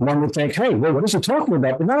 one would think, "Hey, well, what is he talking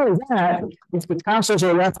about?" But not only that, if the tassels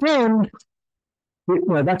are left in,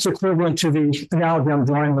 that's equivalent to the analogy I'm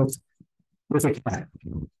drawing with a cat.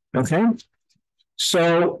 Okay?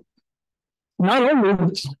 So not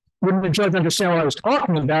only wouldn't the judge understand what I was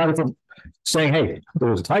talking about if I'm saying, "Hey,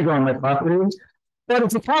 there was a tiger on my property," but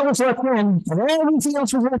if the cat was left in and everything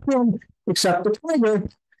else was left in except the tiger,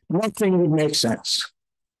 nothing would make sense.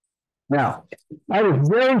 Now, I have a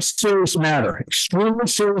very serious matter, extremely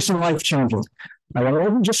serious and life-changing. I want to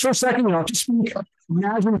open just for a second, you know, just speak.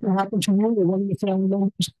 Imagine if it happened to you or one of your family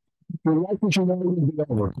members, your life as you know would be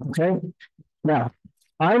over, okay? Now,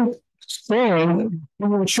 I'm saying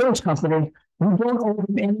in an insurance company, we don't owe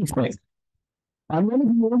them anything. I'm going to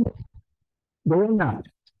be, they're not.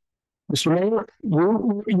 Mr. Mayor,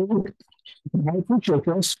 I appreciate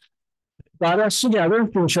this, got us together,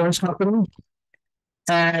 the insurance company,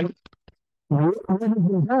 and what has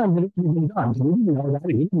been done, it has been done. We didn't know that,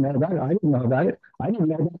 he didn't know that, I didn't know about it. I didn't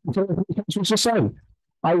know that until it was decided.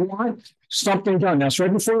 I want something done. That's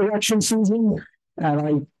right before election season,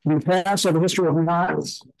 and in the past, I have a history of not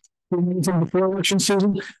doing anything before election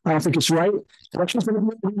season. I don't think it's right. Election's going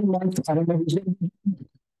to be in a month. I don't know who's going to be.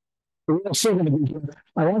 We're still going to be here.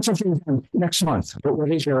 I want something done next month. But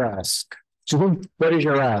what is your ask? So what is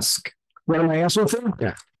your ask? What am I asking for?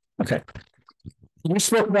 Yeah. Okay. You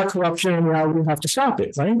spoke about corruption and how we have to stop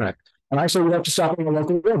it, right? Right. And I say we have to stop it on a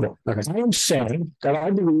local level. Okay. I am saying that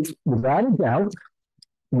I believe, without a doubt,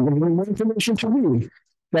 I'm going to give more information to read,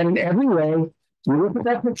 that in every way, you look at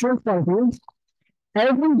that picture in front of you,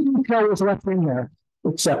 every detail is left in there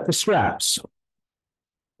except the straps.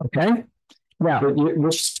 Okay? Now,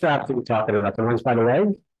 which straps are we talking about? The ones by the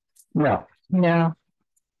leg? No. No.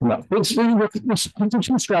 No. It's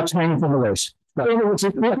two straps hanging from the waist. So you see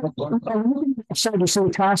the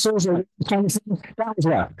tassels or kind of thing that was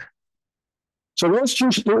left. So those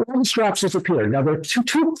two straps disappeared. Now there are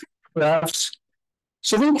two straps.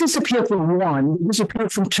 So they disappeared from one, they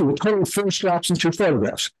disappeared from two. A total of 4 straps and 2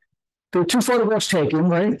 photographs. There were 2 photographs taken,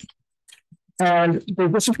 right? And they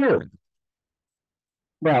disappeared.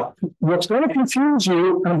 Now, what's going to confuse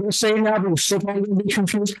you, and I'm going to say now, but you're still going to be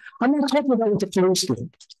confused. I'm not talking about what the police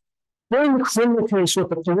did. During the criminal case, what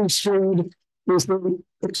the police did is they,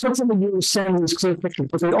 except for the years sending these clear pictures,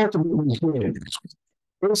 but they ultimately did.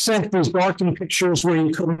 They sent these darkened pictures where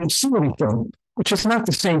you couldn't see anything, which is not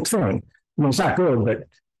the same thing. I mean, it's not good, but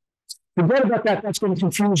forget about that. That's going to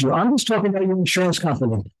confuse you. I'm just talking about your insurance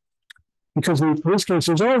company because the police case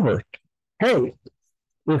is over. Hey,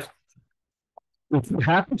 if you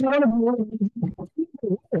happen to want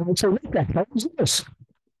to, and say, what the hell is this?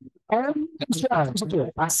 I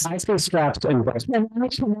say straps and breast. Yeah.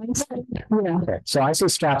 Okay. So I say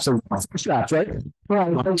straps and straps, right?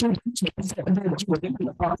 Right.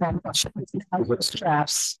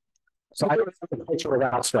 Straps. So I don't have a picture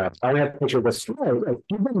without straps. I have a picture with straps.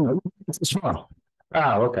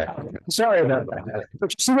 Oh, okay. Sorry about that.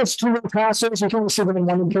 But you see those 2 little tassels? You can only see them in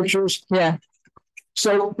one of the pictures. Yeah.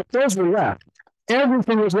 So those were left.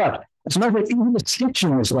 Everything was left. As a matter of fact, even the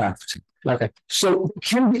stitching was left. Okay. So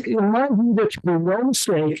can be, in my view, there can be no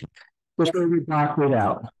mistake was going to be doctored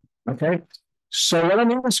out. Okay. So what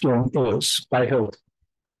I'm asking is by who?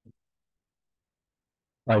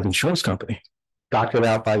 By the insurance company. Doctored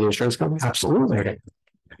out by the insurance company? Absolutely. Okay.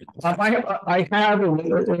 I have. I'm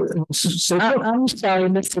sorry,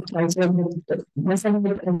 Mr. President. Wasn't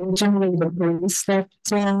it originally the police that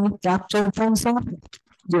doctored things up?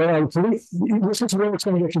 Yeah, this is where it's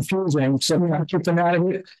going to get confusing. So we have to keep them out of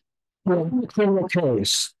it. Well, in the criminal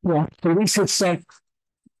case, police had sent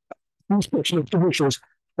these pictures,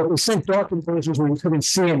 but we sent darkened versions where you couldn't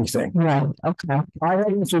see anything. Right. Okay. I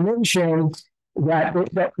had information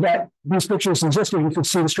that these pictures existed. You could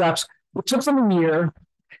see the straps It took them a year.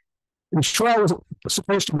 The trial was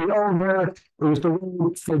supposed to be over. It was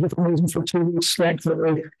delayed for different reasons for 2 weeks,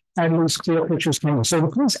 thankfully, and these clear pictures came. So the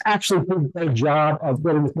police actually did their job of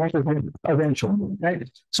getting the record eventually. Right?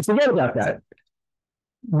 So forget about that.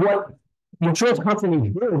 What the insurance company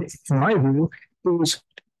did, in my view, is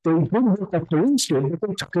they did what the police did, but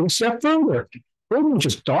they took it a step further. They didn't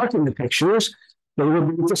just darken the pictures, they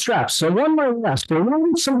removed the straps. So one might ask, well, why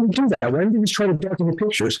would somebody do that? Why did they try to darken the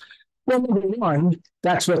pictures? Well, number one,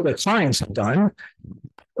 that's what the clients have done.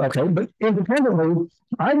 Okay, but independently,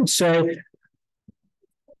 I would say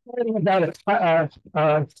about a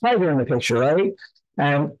tiger in the picture, right?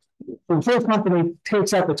 And the insurance company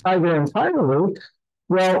takes out the tiger entirely.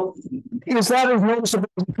 Well, is that as noticeable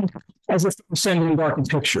as if they're sending darkened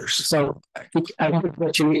pictures? So I think that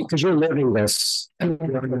because you're living this, and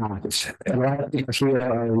you're not. A lot of people here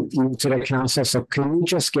are new to the council. So can you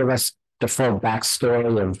just give us the full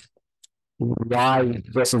backstory of why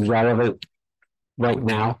this is relevant right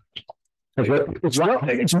now? It's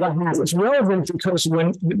relevant because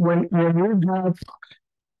when you have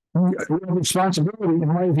responsibility, in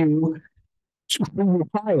my view, when you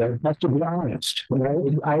hire, have to be honest.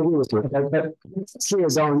 Right? I agree with you. But she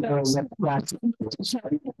is on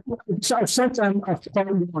so I've sent them a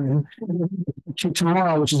phone one to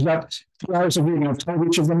tomorrow, which is about 2 hours of reading. I've told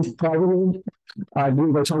each of them probably. I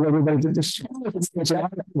believe I told everybody that this.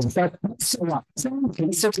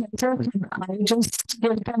 I just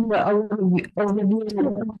give them a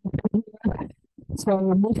overview. So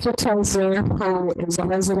Mr. Tozer, who is a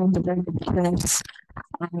resident of the place,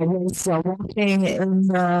 was walking in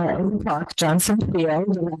the park, Johnson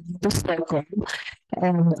Field, around the circle,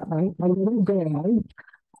 and a little girl.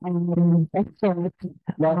 No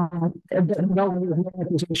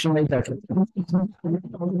accusation made that.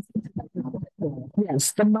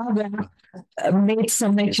 Yes, the mother made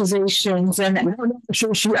some accusations, and she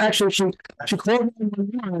called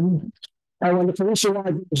 911. When the police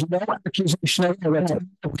arrived, there was no accusation of that.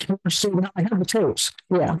 I have the tapes.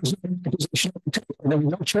 Yeah. There were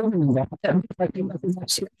no children involved.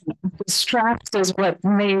 The straps is what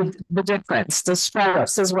made the difference. The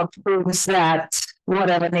straps is what proves that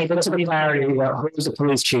whatever needed to be clarity. Who was the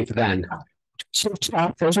police chief then?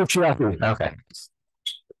 Okay.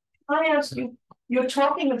 I ask you, you're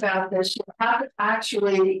talking about this, you have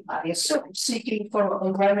actually, I assume, seeking for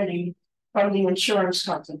a remedy from the insurance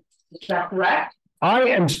company. Is that correct? I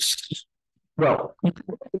am, well,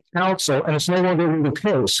 counsel, and it's no longer the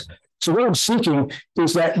case. So what I'm seeking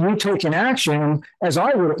is that you take an action, as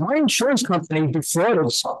I would. My insurance company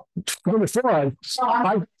defrauded. I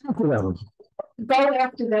after them. Go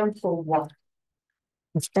after them for what?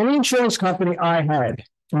 If any insurance company I had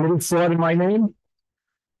committed fraud in my name,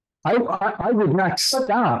 I would not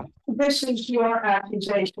stop. This is your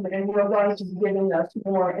accusation, and you're going to be giving us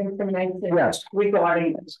more information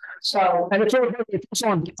regarding this. So, and it's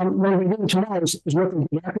on when we do tomorrow is working.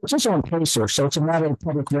 It's just on Pacer, so it's a matter of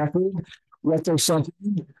public record what they sent.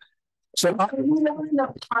 So I want an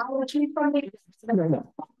apology from me.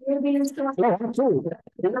 No, absolutely.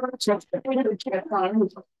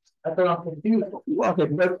 Okay,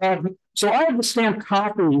 but so I have the stamped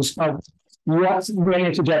copies of what's going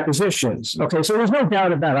into depositions. Okay, so there's no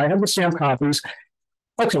doubt about it. I have the stamped copies.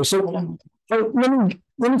 Okay, so let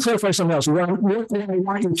me clarify something else. What I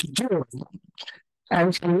want you to do,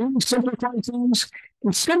 and really simplify things,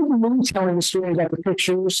 instead of me telling the story about the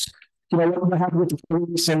pictures, what happened with the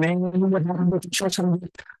police and then what happened with the church,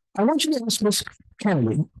 I want you to ask Ms.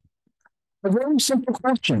 Kennedy a very simple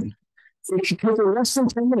question. It should take her less than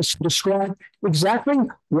 10 minutes to describe exactly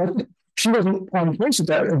what. She doesn't place it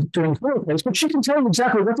during her place, but she can tell you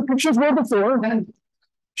exactly what the pictures were before. And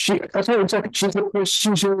I'll tell you exactly,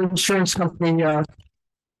 she's your insurance company.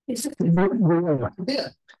 The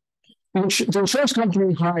insurance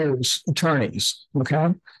company hires attorneys,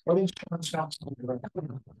 okay? What insurance company?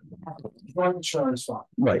 Insurance fund.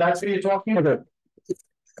 Right. That's what you're talking about.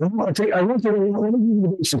 I want to give you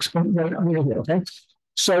the basics, okay?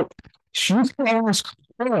 So she can ask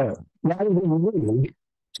her, rather than me,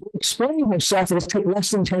 to explain herself. It'll take less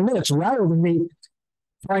than 10 minutes rather than me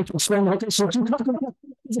trying to explain. Okay, so okay,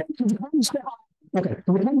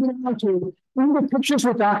 we're going to go to the pictures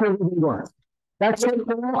with Dr. Ward. That's it. It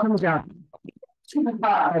all comes down.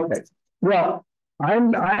 Okay. Well, I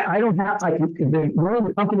don't have.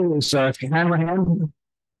 The company is Hanrahan.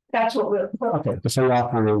 That's what we're. Okay, so law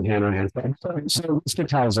firm Hanrahan. So Mr.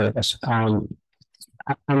 tells us.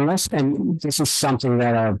 Unless, and this is something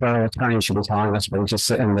that our borough attorney should be telling us, but just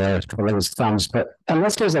in the twiddling his thumbs, but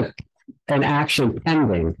unless there's an action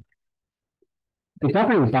pending, the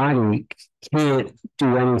governing body can't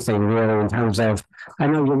do anything really in terms of, I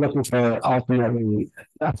know you're looking for ultimately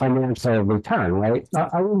a financial return, right?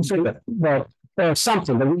 I wouldn't say that, well, there's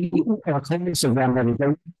something, but we are clients of them, and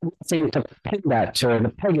they think to pin that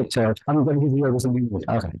to peg it to, I'm going to give you a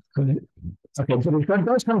okay. Okay, so it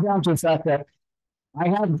does come down to the fact that I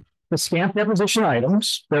have the stamped deposition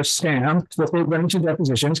items, they're stamped with the range of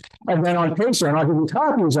depositions, and then on paper, and I'll give you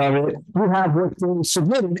copies of it, you have what's been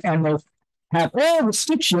submitted, and they'll have all the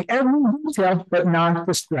stitching, every detail, but not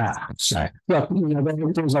the straps. Right. Look, you know,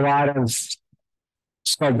 there's a lot of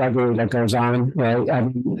skullduggery that goes on, right? I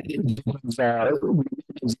mean,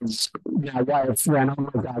 my wife ran on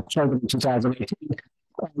my children in 2018.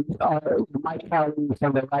 Mike Kelly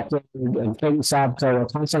from the record and Katie Sabto are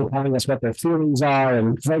constantly telling us what their feelings are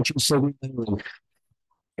and virtue signaling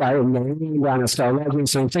and around a star legend.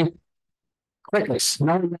 So think quickest.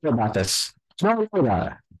 No one knows about this. No one knows about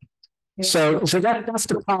it. So that's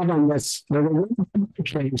the problem with the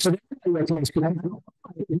so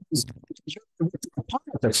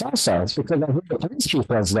politics also because of who the police chief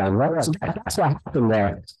was then, right? So that's what happened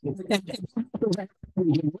there.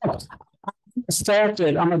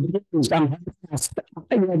 Started, I'm abused, I'm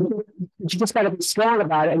you just got to be strong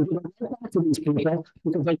about it and give it back to these people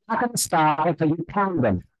because they're not going to stop until you pound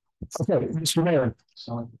them. Okay, Mr. Mayor,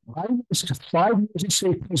 I was 5 years in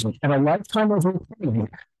state prison and a lifetime of reporting.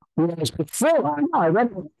 Whereas before, I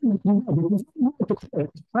read, I don't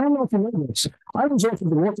know if you know this. I was offered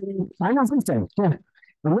the working, I know everything. Yeah.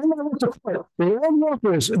 And when I went to court, the old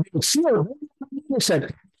workers, they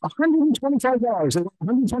said, $125 and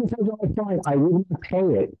 $125 fine, I wouldn't pay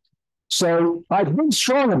it. So I've been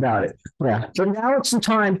strong about it. Yeah. So now it's the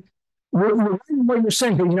time. What you're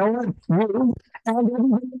saying, but you know what? You and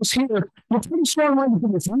everybody else here, you're pretty strong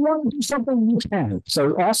minded. If you want to do something, you can.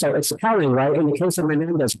 So also, it's accounting, right? In the case of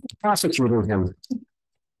Menendez, prosecuting him,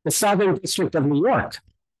 the Southern District of New York,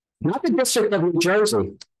 not the District of New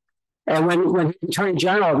Jersey. And when Attorney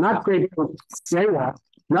General, not Greg Jaywalk,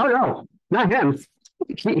 no, not him.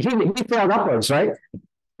 He failed upwards, right?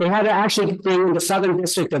 They had to actually bring in the Southern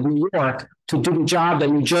District of New York to do the job that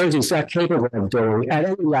New Jersey's not capable of doing at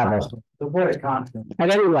any level. At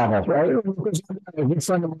any level, right? A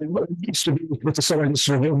friend of mine used to be with the Southern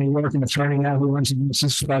District of New York, an attorney now who runs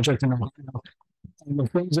this project in Ohio. And the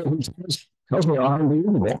things that he tells me are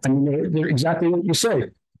unbelievable. I mean, they're exactly what you say.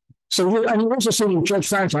 So, I mean, we're also seeing Judge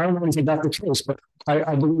Franklin. I don't know anything about the case, but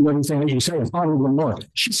I believe everything that you say is honorable more.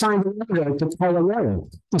 She signed a letter to Paula Ryan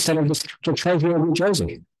instead of just the treasurer of New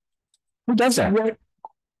Jersey. Who does that?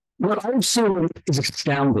 What I've seen is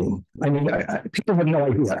astounding. I mean, people have no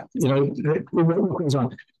idea, you know, what goes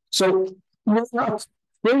on. So, they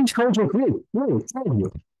told you, really, told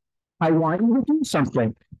you, I want you to do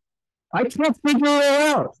something. I can't figure it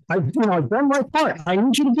out. I've done my part. I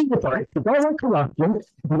need you to do your part. If you don't like corruption, if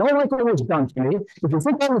you don't like what was done to me, if you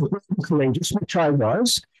think I was courageous, which I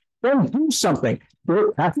was, then do something.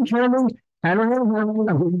 Kathy Cameron, Hannah Hannon,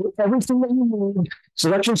 I'm going to do everything that you need.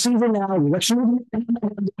 Selection season now, election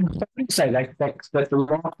say that the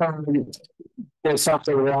law firm there's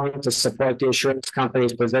something wrong to support the insurance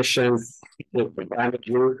company's position. I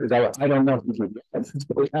don't know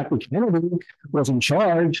if Kathy Kennedy was in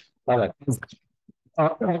charge of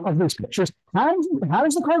these pictures. How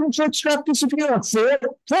does the carbon church strap disappear on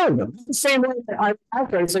them? The same way that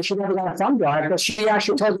I said she never got a thumb drive, but she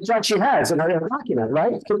actually told the judge she has in her document,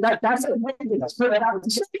 right? That's it.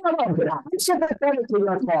 I'm sympathetic to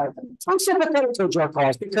your cause. I'm sympathetic to your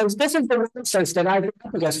cause because this is the nonsense that I've been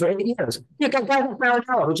up against for 8 years. You got guys in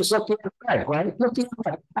Maranello who just looked the other way, right? Looked the other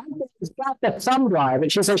way. She's got that thumb drive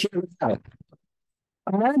and she says she doesn't have it.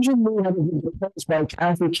 Imagine me having been proposed by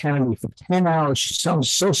Kathy Kennedy for 10 hours. She sounds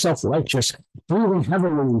so self-righteous, breathing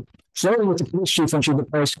heavily, flirting with the police chief when she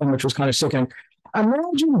proposed him, which was kind of sickening.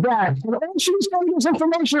 Imagine that. And all she was getting was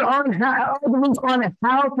information on how to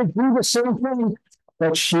do the same thing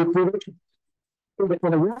that she did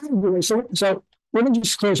in a wrong way. So let me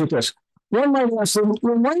just close with this. One might ask,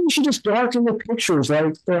 why didn't she just darken the pictures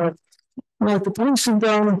like the police have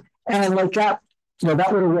done and like that?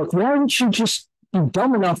 That would have worked. Why didn't she just be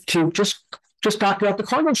dumb enough to just dock out the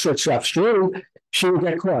cargo short straps? Surely she would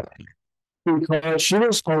get caught because she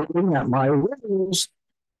was hoping that my rules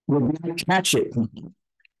would not catch it, and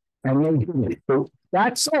they didn't. So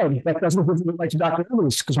that said, that doesn't give me the right to Dr.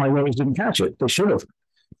 Evans because my rules didn't catch it. They should have.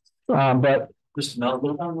 But Mr.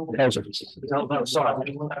 Melville, no, sorry.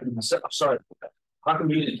 I'm sorry. How come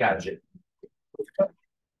you didn't catch it?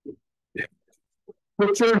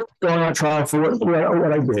 Picture going on trial for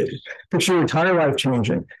what I did. Picture your entire life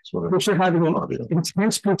changing. Picture having an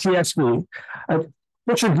intense PTSD.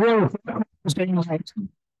 Picture dealing with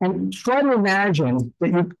And try to imagine that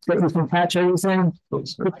you can catch everything. You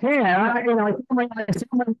can, I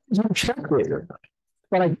check later,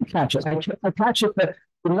 but I can catch it. I catch it, but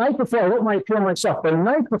the night before, I wrote my appeal myself. The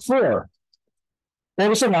night before, all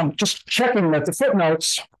of a sudden, I'm just checking that the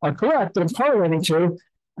footnotes are correct that I'm correlating to,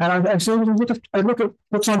 and I look at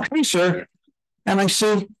what's on Pacer, and I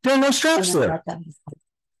see there are no straps there.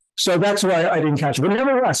 So that's why I didn't catch it. But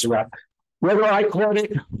nevertheless, whether I caught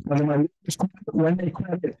it, when they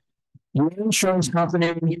caught it, the insurance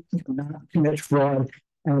company did not commit fraud,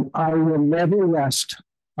 and I will never rest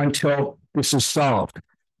until this is solved.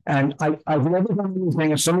 And I've never done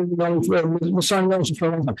anything, and some of you know, the son knows for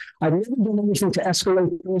a long time. I've never done anything to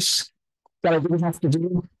escalate this that I didn't have to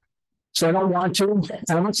do. So I don't want to, and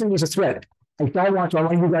I'm not saying it's a threat. I don't want to. I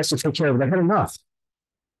want you guys to take care of it. I've had enough.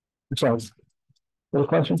 So, other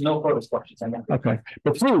questions? No further questions. Okay,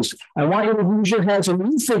 but please, I want you to use your heads and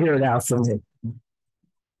you figure it out for me.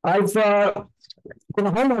 I've been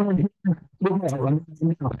a homeowner,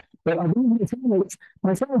 but I've been with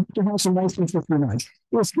my family house in 1959.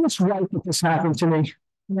 Is this right that this happened to me?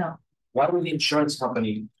 No. Why would the insurance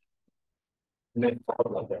company make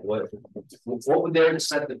like that? What would their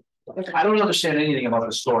incentive? I don't understand anything about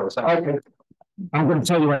the story. Okay, I'm going to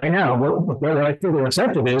tell you right now what I feel the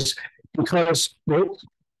incentive is, because the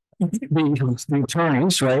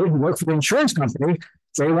attorneys, right, who work for the insurance company,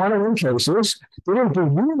 they want to win cases. They don't do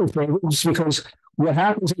really favors, because what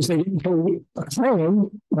happens is they didn't pay a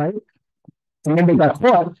claim, right? And then they got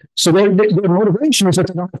caught. So their motivation is that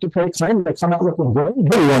they don't have to pay a claim. They come out looking great,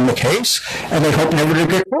 they won the case, and they hope never to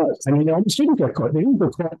get caught. I mean, they almost didn't get caught. They didn't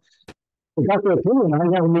get caught. They got their opinion. I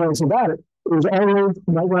never knew anything about it. It was only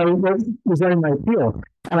when I was writing my appeal,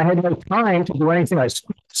 and I had no time to do anything. I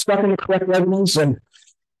stuck in the correct evidence, and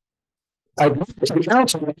I went to the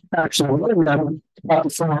council actually about the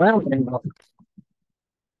phone around anymore.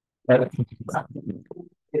 But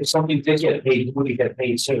if somebody did get paid, would he get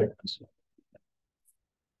paid soon?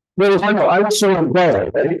 Well, I know I was so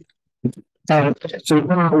involved, right? So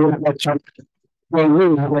when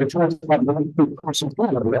we talked about the person,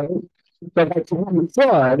 right? But like when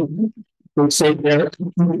fraud, they say that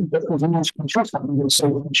the insurance company, they say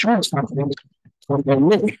the insurance company for their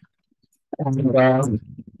money. And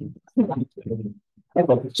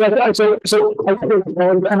so I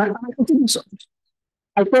think so.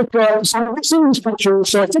 I think so I've seen this picture.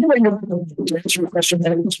 So I think what you to answer your question, I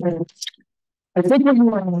think what you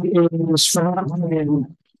want is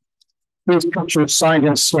from these pictures signed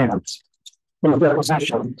and stamped in the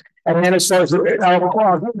deposition. And then it says the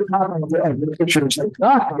pictures that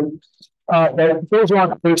goes on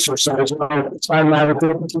the Pacer says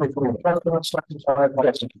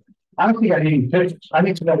I don't think I need pictures. I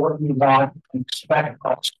need to know what you want and expect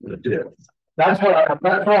us to do. That's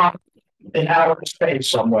what in outer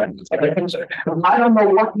space somewhere. I don't know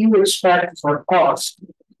what you expect for us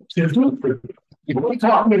to do for you. If we're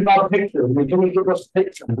talking about a picture, we're going to give us a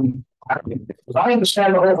picture. I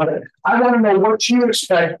understand the whole thing. I want to know what you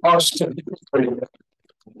expect us to do for you.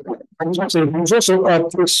 There's also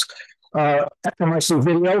this FMIC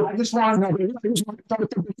video. I just want to know.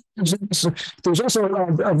 There's also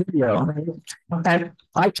a video, right? And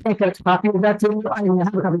I can't get a copy of that video. I don't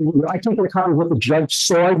have a copy of the video. I can't get a copy of what the judge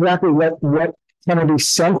saw exactly, what Kennedy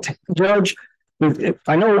sent the judge.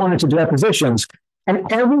 I know he wanted to do depositions,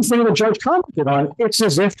 and everything the judge commented on, it's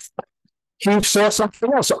as if he saw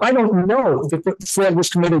something else. So I don't know if the fraud was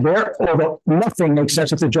committed there, or that nothing makes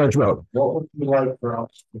sense if the judge wrote. What would you like for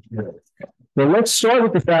us to do? Well, let's start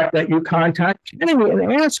with the fact that you contact Kennedy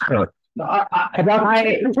and ask her. Can I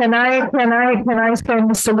say,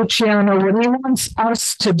 Mr. Luciano, what he wants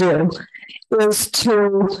us to do is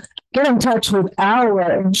to get in touch with our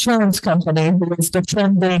insurance company who is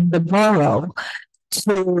defending the borough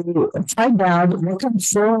to find out what kind of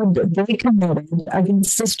fraud they committed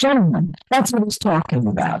against this gentleman. That's what he's talking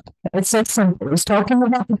about. It's that simple. He's talking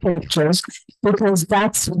about the pictures because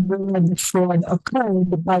that's where the fraud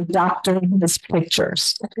occurred by doctoring his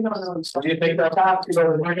pictures. Do you think that's happening? So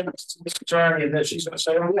we're going to this attorney and then she's going to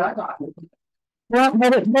say, oh, yeah, I got it. Well,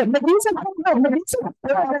 but these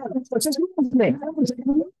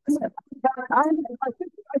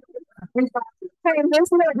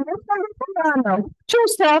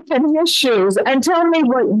just stop in his shoes and tell me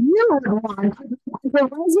what you would want. The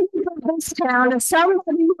resident of this town, if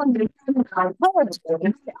somebody wanted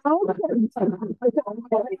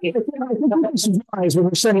when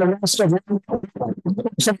we send the rest of them,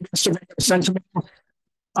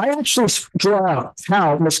 I actually draw out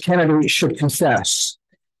how Miss Kennedy should confess.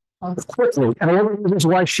 quickly, and one of the reasons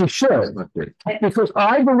why she should, because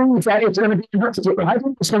I believe that it's going to be, I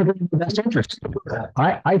think it's going to be in the best interest.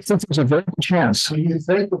 I think there's a very good chance. You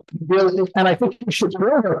think, and I think you should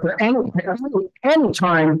throw her for any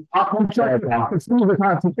time. I'm sorry,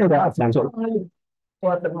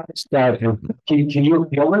 can you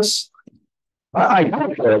appeal this? I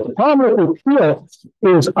don't know. The problem with the appeal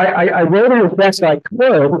is I wrote it as best I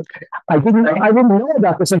could. I didn't know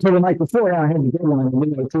about this until the night before. I had to get one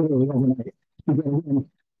overnight.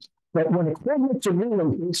 But when a court makes a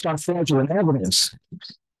ruling based on fraudulent evidence,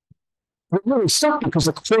 it really sucked because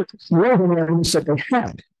the court wrote in there and said they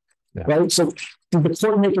had. Yeah. Right. So did the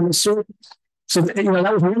court make a mistake? So that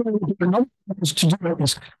was one of the things to do it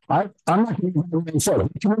is I'm not going to be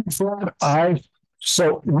fraud.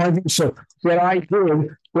 So what I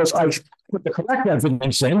did was I put the correct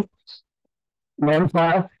evidence in, one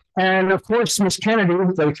file, and of course, Miss Kennedy,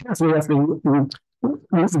 very carefully after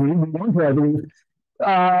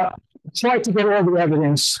tried to get all the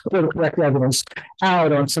evidence, the correct evidence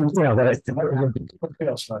out on some, that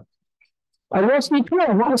I lost my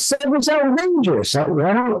plan. What I said was outrageous.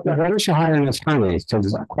 Why don't you hire an attorney?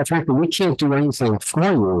 Because quite frankly, we can't do anything for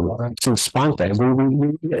you to spontaneous. We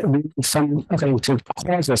need something to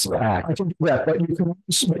cause us to act. I can do that, but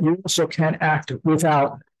you also can't act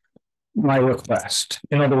without my request.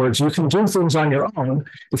 In other words, you can do things on your own.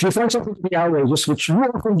 If you find something to be outrageous, which you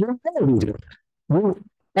often do, you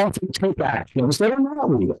often take actions that are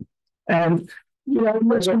not legal. And I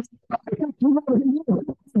think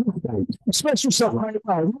express yourself right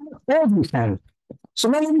now. All of you can. So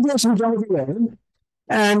many of you guys have done it,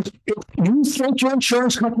 and if you think your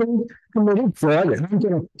insurance company committed fraud, and I'm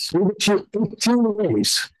going to prove it to you 18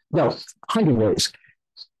 ways, no, 100 ways,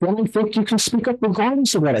 then I think you can speak up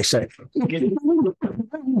regardless of what I say. You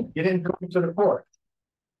didn't go to the court,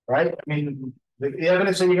 right? I mean, the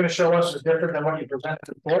evidence that you're going to show us is different than what you presented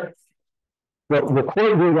to the court. Well, the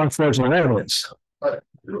court ruled on fraudulent evidence. But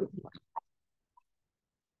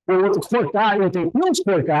what the court got, what the appeals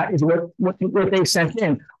court got, is what they sent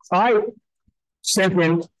in. I sent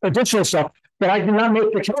in additional stuff, but I did not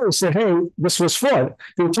make the case that, hey, this was fraud.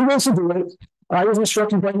 There were 2 ways to do it. I was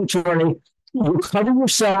instructed by the attorney, you cover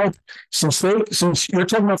yourself, since you're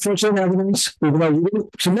talking about fraudulent evidence, even though you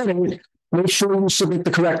didn't submit it, make sure you submit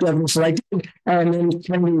the correct evidence that I did. And then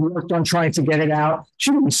Kennedy worked on trying to get it out.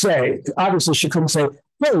 She didn't say, obviously she couldn't say,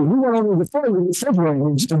 hey, we went over the phone in February.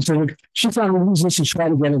 And she found a reason to try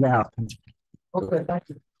to get it out. Okay, thank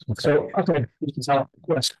you. So, okay.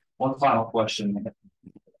 Yes. One final question.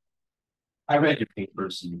 I read your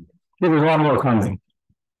papers. And there was a lot more coming.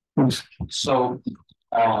 So,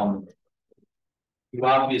 you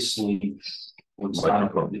obviously was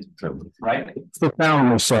not right?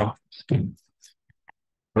 Profoundly so.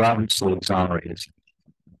 But obviously exonerated.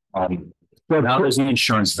 Now there's the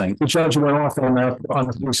insurance thing. The judge went off on the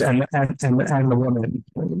police and the woman,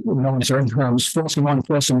 in certain terms, forcing on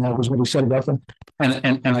person. That was what he said about them.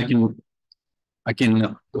 And I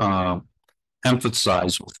can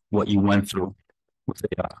emphasize what you went through with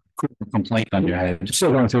the complaint on your head. You're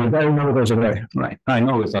still going through it. I know it goes away. Right. I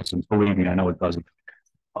know it doesn't. Believe me, I know it doesn't.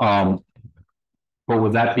 But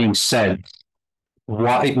with that being said,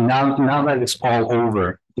 why now that it's all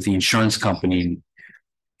over with the insurance company,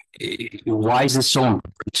 why is this so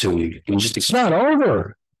important to you? It's not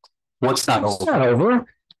over. What's not over? It's not over.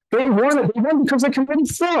 They won because they committed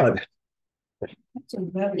fraud. That's a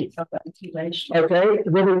very tough accusation. Okay,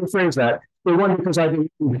 let me rephrase that. They won because they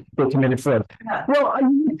committed fraud. Yeah. Well,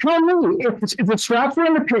 tell me if the straps were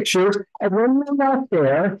in the picture and when they're not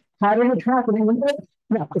there, how did it happen?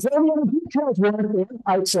 Now, if any other details weren't there,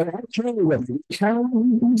 I'd say, I'm trying with you.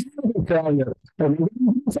 Failure.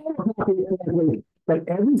 But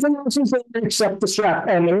everything else is there except the strap.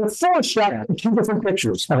 And there are 4 straps in 2 different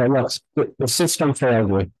pictures. Okay, look, the system failed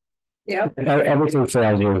you. Yeah. Everything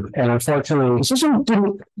failed you. And unfortunately, the system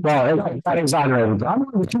didn't, well, it got exonerated. I'm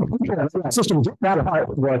not the system did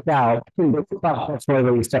not work out. That's where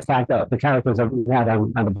the fact that the characters that we had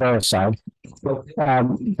on the borough side. But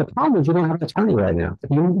the problem is you don't have an attorney right now.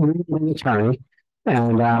 You need an attorney.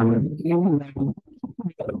 And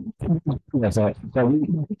so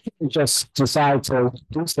we just decide to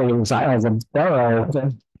do things as a borough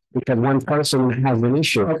because one person has an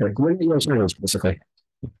issue. Okay, what are your attorneys basically?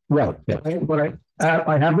 Right. Yeah.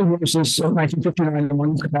 I have been here since 1959 in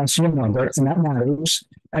one capacity or another, and that matters.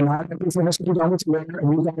 And not everything has to be done with lawyer,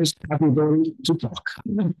 and you guys have the ability to talk.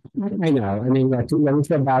 I know. I mean, we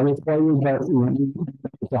feel badly for you, but you need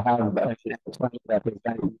to have that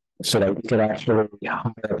so that we could actually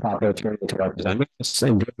hire a proper attorney to represent us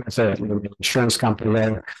and an insurance company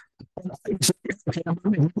there. okay, I'm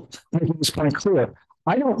making this point clear.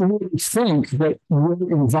 I don't really think that we're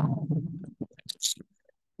involved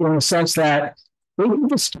in the sense that they did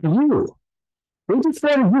this to you. They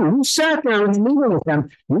defended you. You sat there in the meeting with them.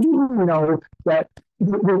 You didn't know that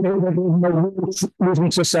there was no reason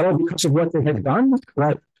to settle because of what they had done,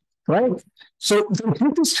 right? Right. So they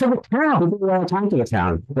did this to the town. They did all the time to the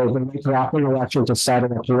town. They make up an election to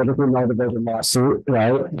settle a politically motivated lawsuit,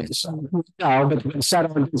 right? No, but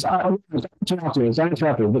settle is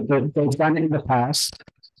uninterrupted. But they've done it in the past,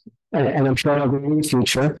 and I'm sure they'll do it in the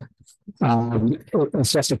future.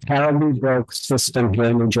 It's just a terribly broke system here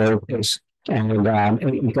in New Jersey. And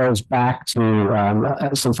it goes back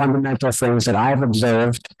to some fundamental things that I've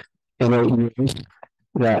observed in 8 years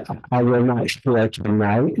that I will not share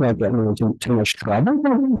tonight. They'll get me into too much trouble,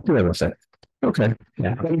 but we'll deal with it. Okay.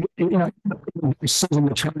 Yeah. But, you know, Susan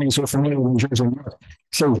attorneys who are familiar with New Jersey North.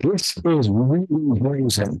 So this is really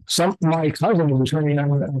brazen. My cousin was attorney I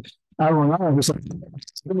don't know.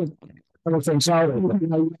 Other things are, you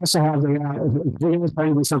know, you also have the we're going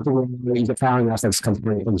to do something with the filing ethics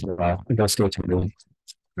company as well. It goes to me.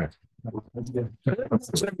 And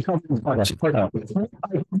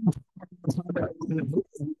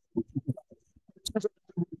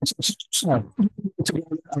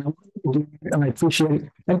I appreciate it.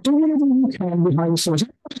 And do whatever you can behind the scenes.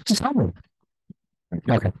 Just tell me.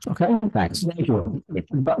 Okay. Okay. Thanks. Thank you.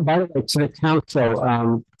 By the way, to the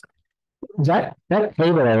council, that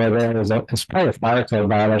table over there is probably a fire code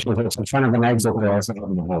violation. It's in front of an exit door. It's in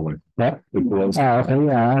the hallway. Yeah. Okay.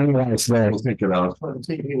 Yeah. I don't know why it's there. Take it out.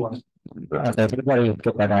 Okay. Everybody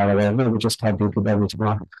get that out of there. Maybe just have people there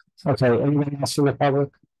tomorrow. Okay. Anyone else in the public?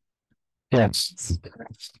 Yes.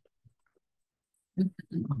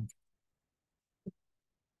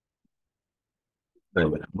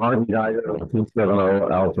 Martin Geiger,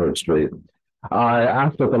 270 Alfred Street. I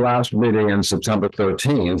asked at the last meeting on September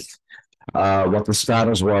 13th what the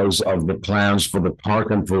status was of the plans for the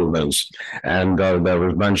park improvements. And there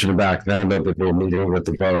was mentioned back then that they were meeting with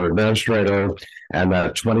the borough administrator and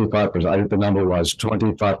that 25%, I think the number was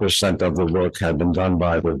 25% of the work had been done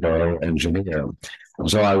by the borough engineer.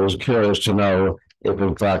 So I was curious to know if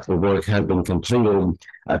in fact the work had been completed.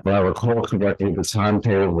 If I recall correctly, the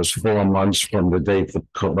timetable was 4 months from the date the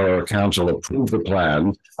Borough Council approved the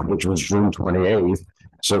plan, which was June 28th.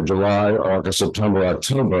 So July, August, September,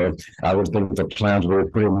 October, I would think the plans were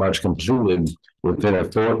pretty much completed within a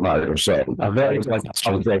fortnight or so. A very good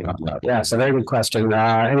question. Yes, a very good question.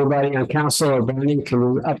 Anybody on council or Bernie, can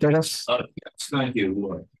you update us? Yes, thank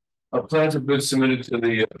you. Plans have been submitted to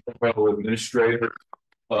the borough administrator.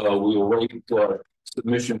 We will wait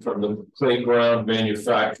submission from the playground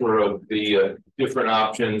manufacturer of the different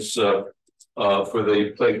options for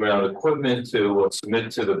the playground equipment to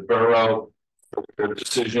submit to the borough for their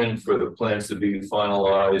decision for the plans to be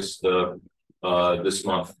finalized this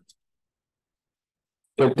month.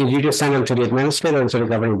 Did you just send them to the administrator or to the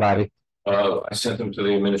governing body? I sent them to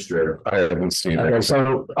the administrator. I haven't seen it. Okay,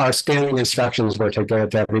 so our standing instructions were to get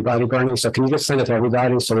it to everybody, Bernie. So can you just send it to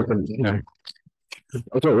everybody so we can, you know?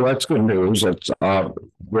 Okay, well, that's good news. It's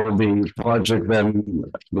will the project then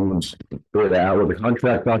bid out, will the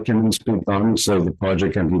contract documents be done so the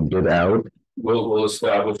project can be bid out? We'll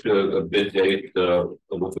establish a bid date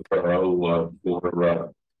with the borough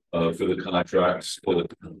for the contracts for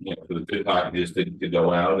the bid packages to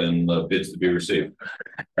go out and bids to be received.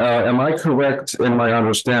 Am I correct in my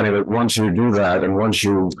understanding that once you do that and once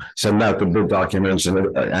you send out the bid documents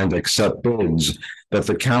and accept bids, that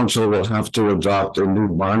the council will have to adopt a new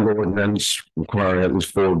bond ordinance requiring at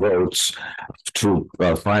least 4 votes to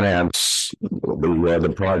finance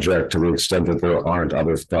the project to the extent that there aren't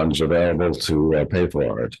other funds available to pay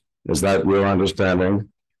for it? Is that your understanding?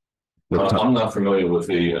 I'm not familiar with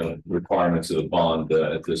the requirements of the bond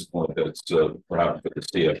at this point. That's perhaps for the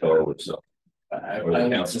CFO or so.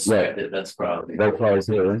 I suspect that that's probably. All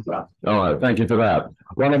right, thank you for that.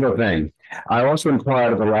 One other thing. I also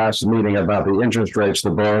inquired at the last meeting about the interest rates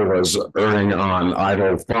the borough was earning on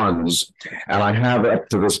idle funds. And I have up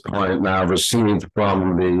to this point now received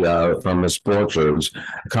from Ms. Borchers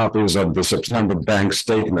copies of the September bank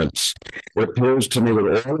statements. It appears to me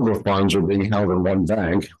that all of the funds are being held in one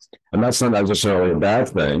bank. And that's not necessarily a bad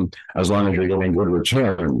thing, as long as you're getting good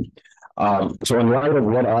return. So in light of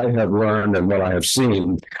what I have learned and what I have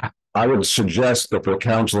seen, I would suggest that the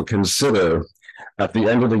council consider at the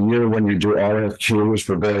end of the year, when you do RFQs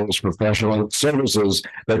for various professional services,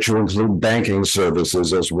 that you include banking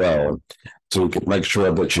services as well. So you can make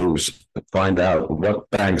sure that you find out what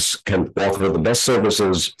banks can offer the best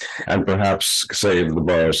services and perhaps save the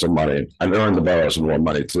borough some money and earn the borough some more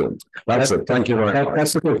money too. That's it. Thank you very much.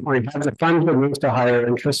 That's a good point. Have the funds been moved to higher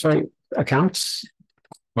interest rate accounts?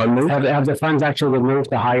 Have the funds actually been moved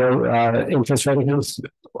to higher interest rate accounts?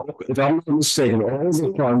 If I'm not mistaken, all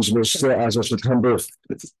the funds were still, as of September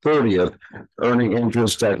 30th, earning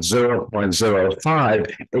interest at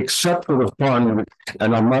 0.05, except for the fund,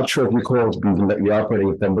 and I'm not sure if you call it the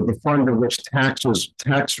operating fund, but the fund in which tax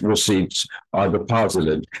receipts are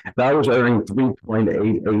deposited. That was earning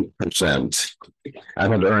 3.88%.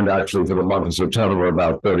 And had earned actually for the month of September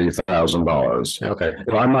about $30,000. Okay.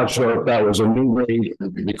 But I'm not sure if that was a new rate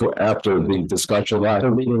because after the discussion last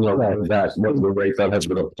meeting or that was the rate that has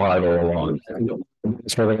been applied all along.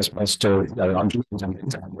 It's really supposed to.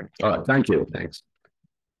 All right, thank you. Thanks.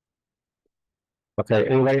 Okay,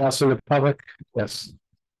 anybody else in the public? Yes.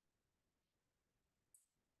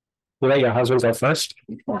 You let your husband go first?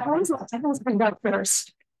 My husband go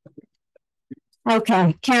first.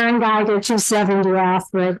 Okay, Karen Geiger, 270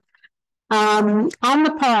 Alfred. On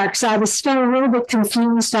the parks, I was still a little bit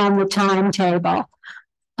confused on the timetable.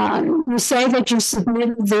 You say that you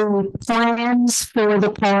submitted the plans for the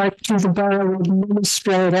park to the borough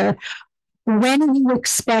administrator. When are you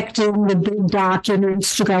expecting the bid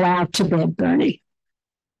documents to go out to bid, Bernie?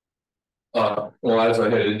 Well, as I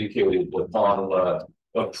had indicated, upon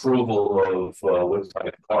approval of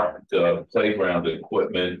Woodside Park playground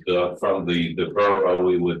equipment from the borough,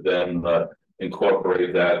 we would then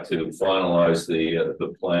incorporate that to finalize the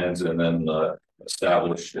plans and then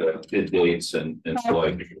establish bid dates and so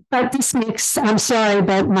like. But this makes, I'm sorry,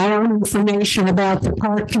 but my own information about the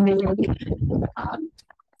park committee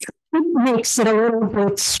makes it a little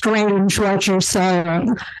bit strange what you're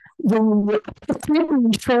saying. The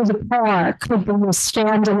equipment for the park would be a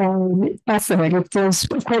standalone effort. If there's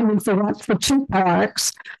equipment for two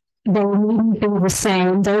parks, they wouldn't be the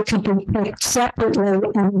same. They could be picked separately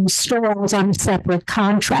and installed on a separate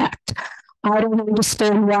contract. I don't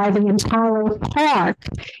understand why the entire park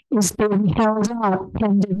is being held up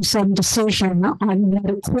pending some decision on what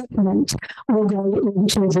equipment will go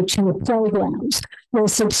into the two playgrounds.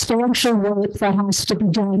 There's substantial work that has to be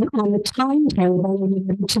done on a timetable in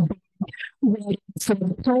order to be ready for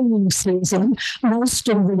the playing season. Most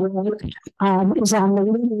of the work is on the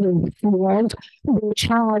Little League field, which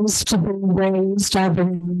has to be raised, I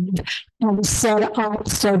believe, and set up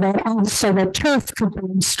so that turf could be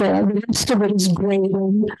installed. The rest of it is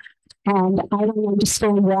grading, and I don't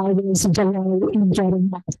understand why there's a delay in getting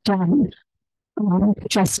that done. It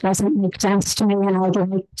just doesn't make sense to me, and I'd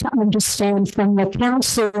like to understand from the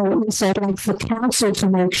council, I'd like the council to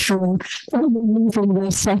make sure that we're moving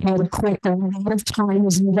this ahead quicker. A lot of time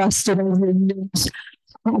is invested over years,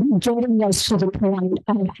 getting us to the point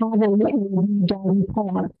of having a redone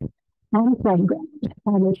park and playground,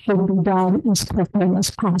 and it should be done as quickly as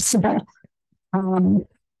possible.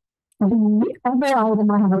 The other item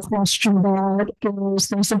I have a question about is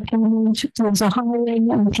there's a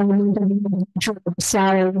hiring and payment of a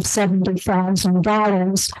salary of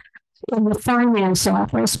 $70,000 in the finance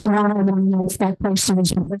office, but I don't know if that person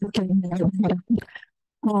is working there.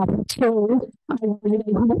 Two, I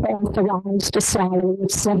really authorized a salary of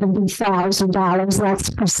 $70,000. That's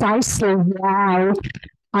precisely why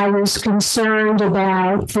I was concerned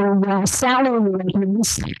about the salary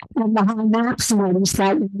ordinance and the high maximums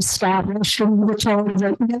that were established, and we were told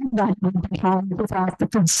that nobody would be hired without the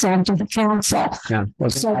consent of the council. Yeah.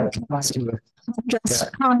 So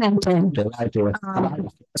just commenting. To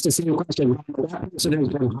see your question, that person has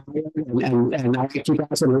been hired, and I think you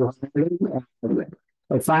guys are hired.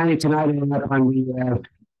 But finally tonight, I ended up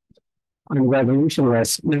on the resolution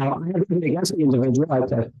list. Now, I have nothing against the individual. I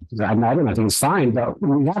think it's fine, but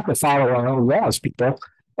we have to follow our own laws, people.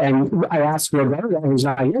 And I asked Roberta, who's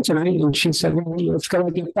not here tonight, and she said, well, let's go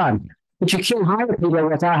and get done. But you can't hire people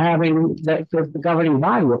without having the governing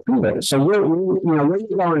body approve it. So where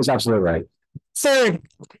you're going is absolutely right. Third.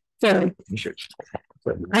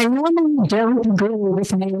 I normally don't agree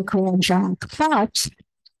with Mayor Kranjak,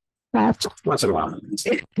 but once in a while. Yes,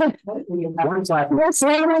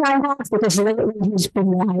 lately I have, because lately he's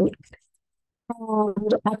been right.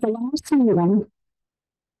 And at the last meeting,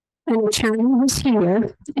 an attorney was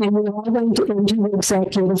here, and we all went into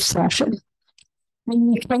executive session.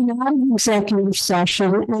 And we came out of executive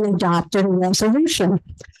session and adopted a resolution.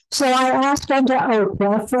 So I asked under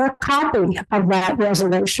Oprah for a copy of that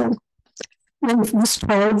resolution. and was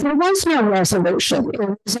told there was no resolution.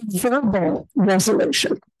 It was a verbal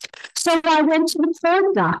resolution. So I went to the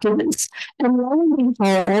court documents, and lo and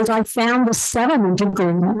behold, I found the settlement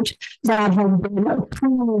agreement that had been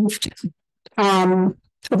approved, that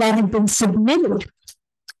had been submitted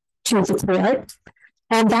to the court.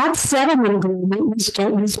 And that settlement agreement was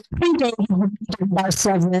predated by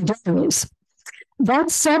several days.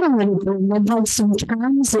 That settlement agreement had some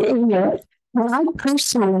terms in it that I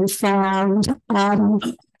personally found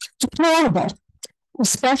deplorable,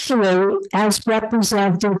 especially as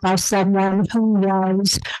represented by someone who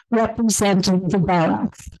was representing the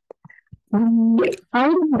borough. The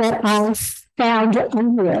item that I found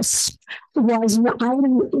onerous was an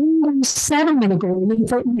item in the settlement agreement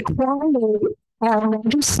that required our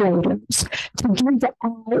legislators to give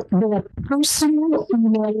out their personal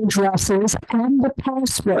email addresses and the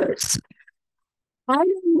passwords. I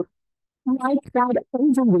don't like that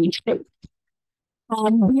overreaching. Where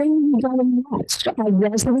are we going next? Are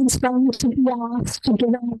residents going to be asked to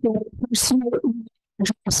give out their personal email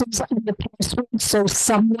addresses and the passwords so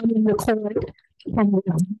someone in the court can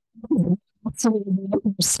review what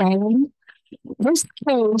we're saying? This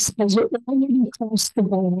case has already crossed the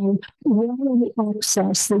line well in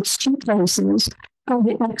excess, that's two cases, of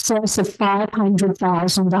the excess of $500,000.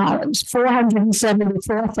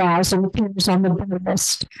 $474,000 appears on the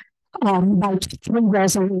list by 3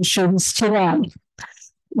 resolutions today.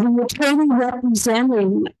 The attorney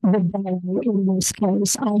representing the borough in this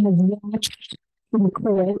case, I have watched in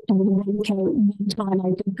court, and one time I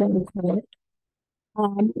did go to court,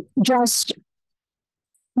 just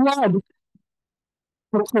flood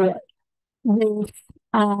the court with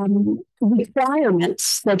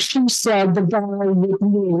requirements that she said the borough would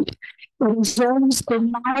need. It has always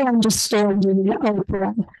been my understanding in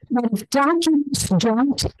Oprah that if documents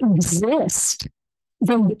don't exist,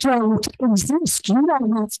 they don't exist. You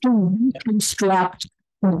don't have to reconstruct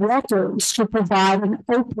records to provide an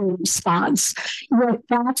open response. Yet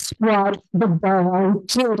that's what the borough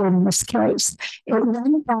did in this case. It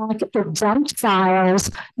went back, it dumped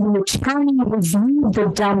files, the attorney reviewed the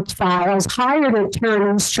dumped files, hired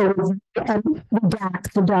attorneys to review and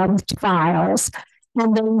redact the dumped files,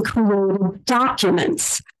 and then created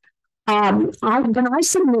documents. When I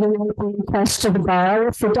submit an open request to the borough,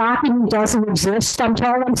 if the document doesn't exist, I'm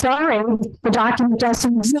told, I'm sorry, the document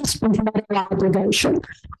doesn't exist, we've met an obligation.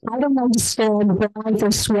 I don't understand why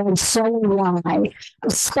this went so awry,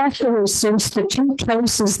 especially since the 2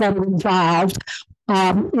 cases that are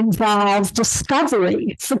involved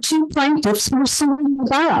discovery for 2 plaintiffs who are suing the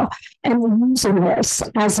borough and were using this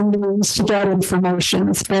as a means to get information.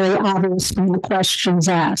 It's very obvious from the questions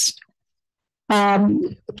asked.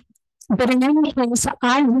 But in any case,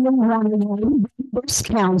 I really want to know this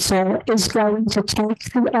council is going to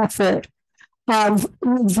take the effort of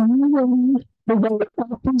reviewing the way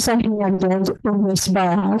opens are handled in this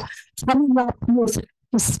borough, coming up with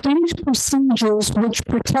distinct procedures which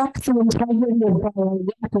protect the integrity of borough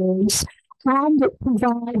records and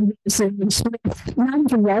provide residents with, not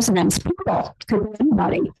the residents, people, could be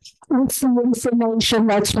anybody, with the information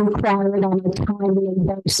that's required on a timely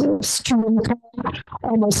basis. To incur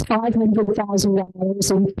almost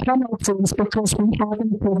 $500,000 in penalties because we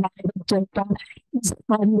haven't provided data is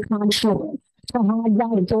unconscionable. To have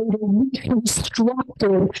that data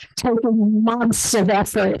reconstructed, taking months of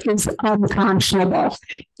effort, is unconscionable.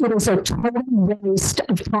 It is a total waste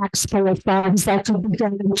of taxpayer funds that could be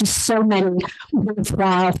done into so many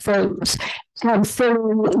worthwhile things. And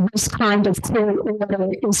filling this kind of court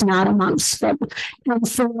order is not amongst them. And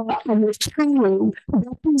for an attorney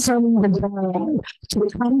representing the borough to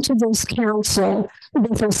come to this council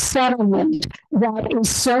with a settlement that is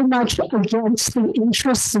so much against the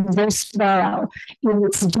interests of this borough in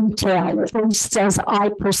its detail, it says I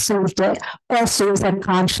perceived it, also is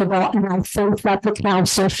unconscionable, and I think that the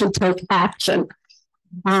council should take action.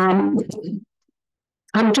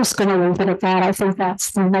 I'm just going to leave it at that. I think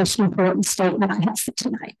that's the most important statement I have for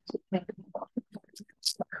tonight.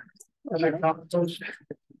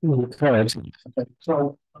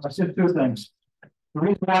 So I said 2 things. The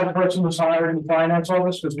reason why the person was hired in the finance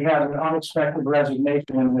office because we had an unexpected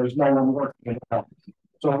resignation and there's no one working at all.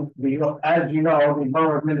 So as you know, the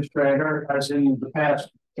borough administrator, as in the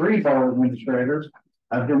past 3 borough administrators,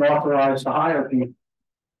 have been authorized to hire people.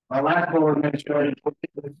 Our last borough administrator,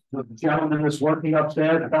 the gentleman was working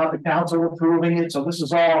upstairs about the council approving it. So this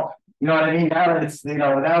is all, you know what I mean? Now it's,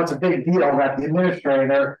 now it's a big deal that the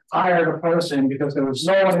administrator hired a person because there was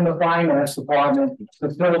no one in the finance department to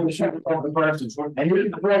fill the shoes of the person. And you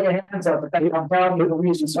can throw your hands up, but I'm telling you the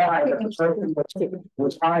reason why that the person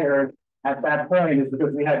was hired at that point is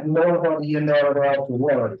because we had nobody in there to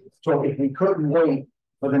work. So if we couldn't wait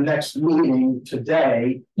for the next meeting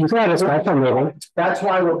today. You could have a special meeting. That's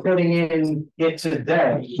why we're putting in it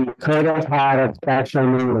today. You could have had a special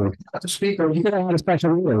meeting. The speaker, You could have had a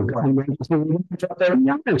special meeting. They're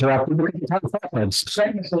not interrupted because you have questions.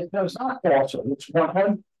 saying that it's not false, it's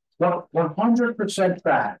 100%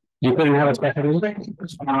 fact. You couldn't have a special meeting.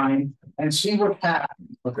 It's fine, and see what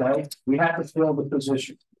happened, okay? We have to fill the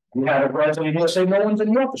position. We had a president here say no one's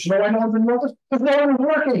in the office. You know why no one's in the office? Because no one's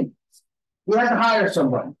working. We had to hire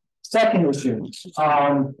somebody. Second issue,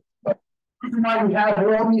 why we have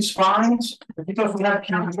all these fines, because we have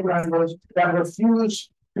council members that refuse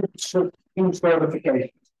to use certification.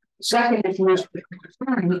 Second issue is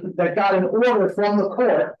that got an order from the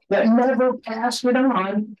court that never passed it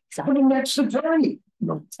on for the next attorney.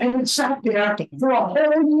 And it sat there for a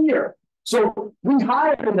whole year. So we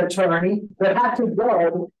hired an attorney that had to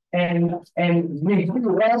go and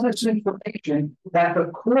review all this information that the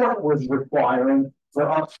court was requiring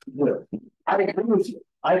for us to do. I agree with you.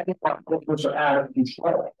 I think our courts are out of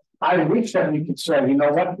control. I wish that we could say, you know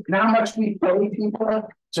what, you know how much we pay people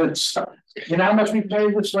to, you know how much we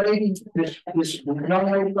pay this lady, this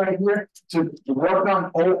young lady right here to work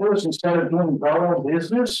on Oprah's instead of doing borough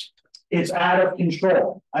business? It's out of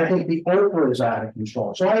control. I think the Oprah is out of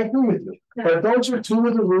control. So I agree with you. But those are two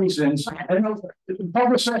of the reasons. I know the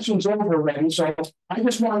public session's over already, so I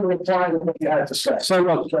just wanted to reply to what you had to say. So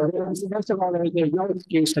look, first of all, there's no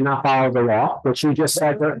excuse to not follow the law, which you just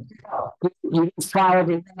said that you follow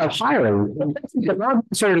the hiring. The law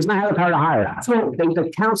administrator does not have the power to hire. So the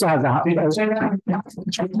council has the.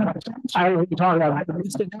 I don't know what you're talking about.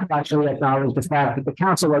 Actually acknowledge the fact that the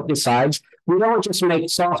council decides. We don't just make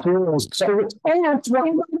soft rules. So it's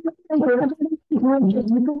you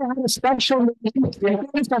could have a special meeting.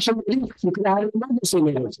 You could have an emergency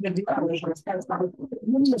meeting.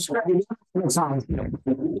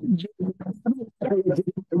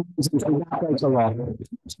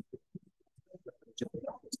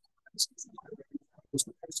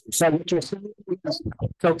 So what you're saying is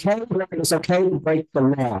it's okay to break the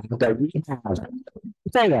law that we have.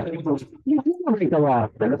 Say that. You don't break the law.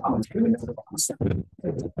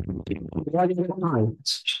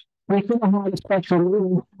 We could have had a special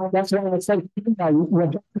meeting. That's why I said,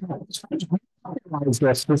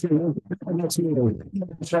 this was in the next meeting.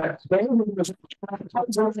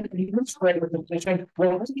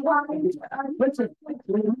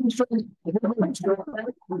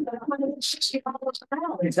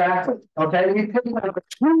 Exactly. Okay, we paid like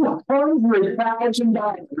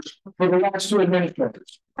 $200,000 for the last two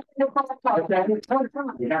administrators. You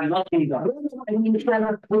have nothing done.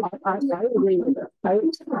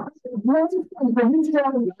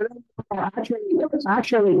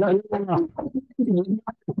 Actually, no.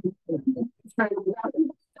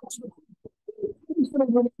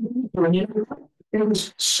 It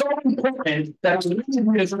was so important that the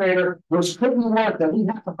administrator was couldn't work that we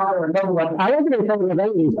have to hire another one. I don't think of any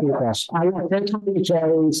of these people. I want them to be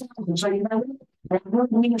Jerry's. So you know, an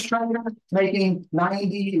administrator making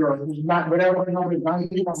 90 or not whatever the number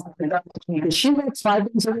 90. She makes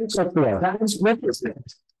 5 days a week or 4. That is representative.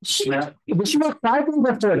 She worked 5 days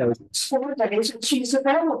or 4 days. 4 days and she's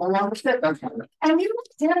available on the 5th. And you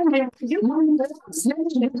tell me you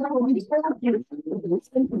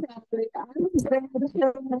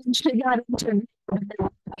she got into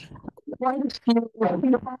why did she no, I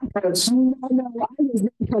was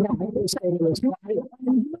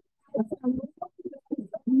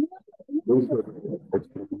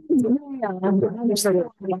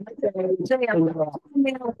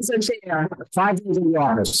Yeah, 5 days in the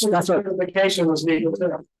office. That's what the vacation was needed.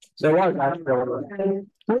 there was.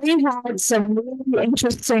 we had some really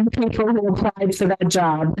interesting people who applied for that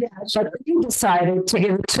job. But we decided to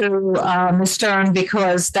give it to Ms. Stern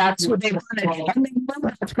because that's what they wanted. And they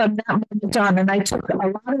wanted from that moment on. And I took a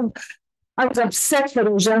lot of I was upset for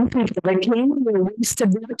those young people that came here,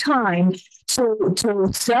 wasted their time to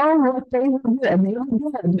sell what they were good, and they were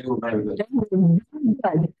good. They were very good.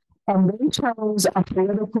 And they chose a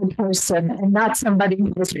political person and not somebody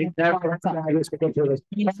who was ridiculous.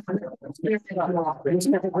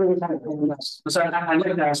 So I'd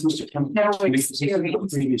like to ask Mr. Campbell, the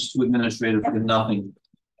previous two administrators did nothing.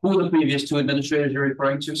 Who are the previous two administrators you're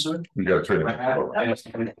referring to, sir? You got to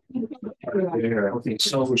turn it. Okay,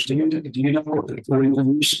 so do you know, when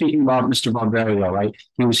you're speaking about Mr. Barbario, right?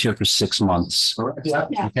 He was here for 6 months. Yeah.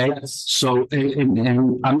 Okay, so,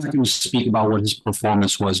 and I'm not going to speak about what his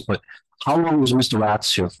performance was, but how long was Mr.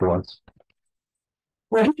 Ratz here for?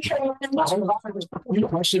 The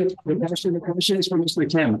question is for Mr.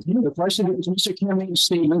 Kim. The question is Mr. Kim's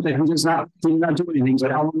statement that he did not do anything,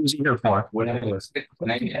 but how long was he here for? When the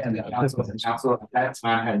council at that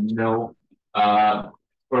time had no,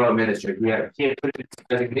 borough administrator, we had.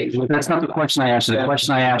 That's not the question I asked you. The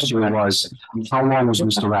question I asked you was, how long was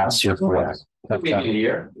Mr. Ratz here for? Maybe a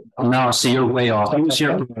year. No, see, you're way off. He was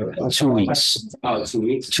here for 2 weeks. Oh, 2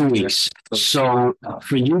 weeks. 2 weeks. So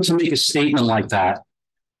for you to make a statement like that,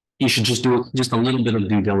 you should just do just a little bit of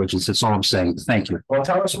due diligence. That's all I'm saying. Thank you. Well,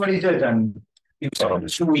 tell us what he did then. He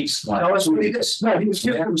was 2 weeks. Tell us what he did. No, he was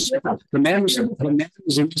here. The man was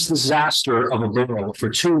in this disaster of a borough for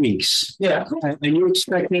 2 weeks. Yeah. And you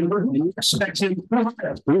expect him.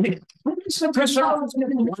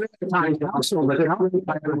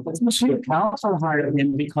 Council hired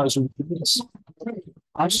him because of this.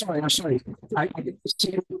 I'm sorry. I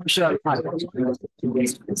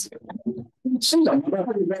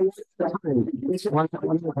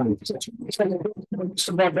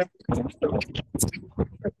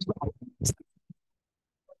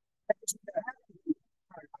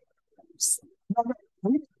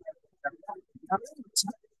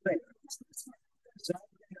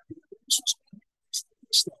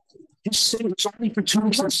He said it was only for 2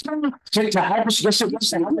 weeks. To help us, yes, it was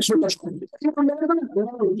to help us with the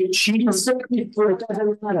cheating for it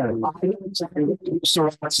doesn't matter. It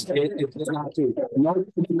did not do. No,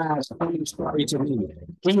 story to me.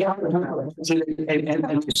 He and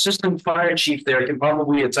the assistant fire chief there can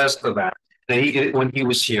probably attest to that. When he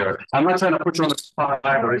was here, I'm not trying to put you on the spot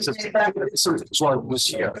either. It's while he was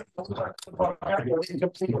here.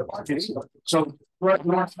 So.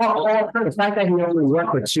 The fact that he only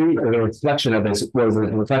worked for 2 was a reflection of his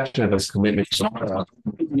commitment. His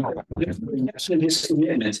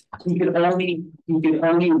commitment. He could only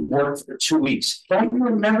work for 2 weeks. Don't you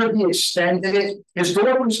remember he extended it? His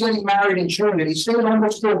daughter was getting married in June, and he stayed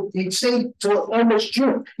till almost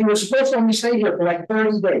June. He was supposed to only stay here for like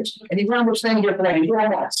 30 days, and he wound up staying here for like 4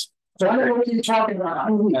 months. So I don't know what you're talking about.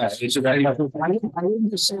 It's a very. I didn't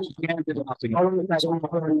just say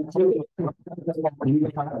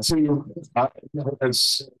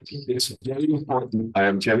it's very important. I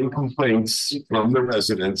am getting complaints from the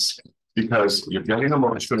residents because you're getting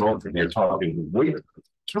emotional and you're talking way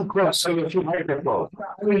too close. So if you might get both.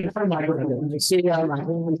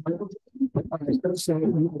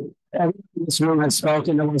 This room has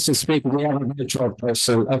spoken. No one wants to speak. We have a virtual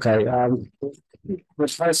person. Okay.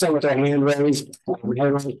 Let's try some with our hand raised.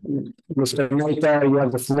 Mr. Mehta, you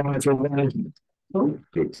have the floor if you're ready. Go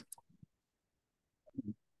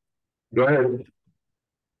ahead.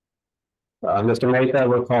 Mr. Mehta,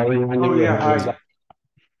 we're calling on you. Oh, yeah, hi.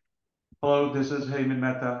 Hello, this is Heyman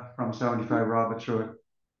Mehta from 75 Roberts Road.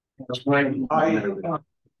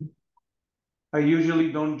 I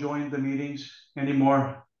usually don't join the meetings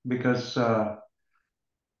anymore because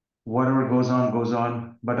whatever goes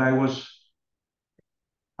on, but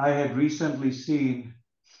I had recently seen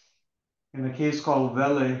in a case called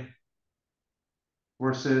Vele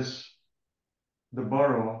versus the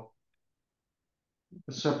borough,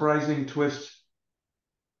 a surprising twist.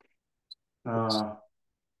 And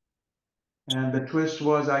the twist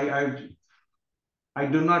was I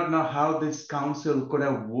do not know how this council could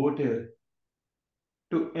have voted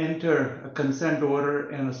to enter a consent order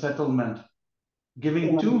and a settlement,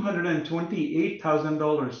 giving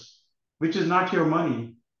 $228,000, which is not your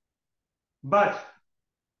money, but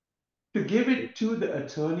to give it to the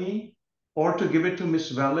attorney or to give it to Ms.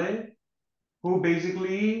 Vele, who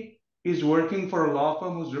basically is working for a law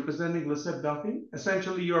firm who's representing Lisette Duffy.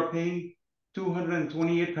 Essentially, you are paying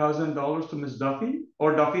 $228,000 to Ms. Duffy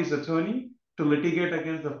or Duffy's attorney to litigate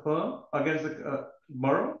against the firm, against the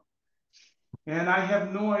borough. And I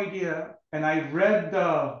have no idea. And I read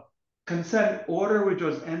the consent order which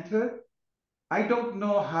was entered. I don't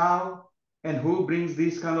know how and who brings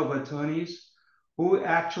these kind of attorneys who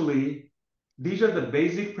actually, these are the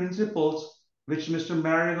basic principles which Mr.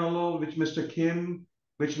 Marinello, which Mr. Kim,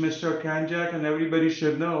 which Mr. Kanjak and everybody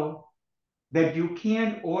should know, that you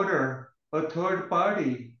can't order a third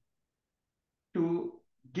party to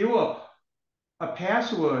give up a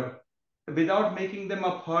password without making them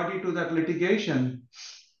a party to that litigation,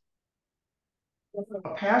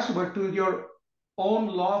 a password to your own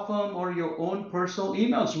law firm or your own personal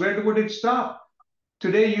emails. Where would it stop?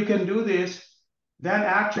 Today you can do this. Then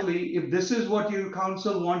actually, if this is what your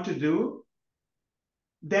council want to do,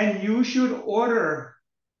 then you should order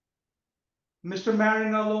Mr.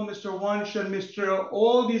 Marinello, Mr. Wunsch, and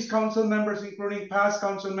all these council members, including past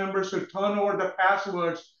council members, to turn over the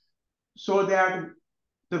passwords so that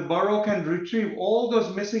the borough can retrieve all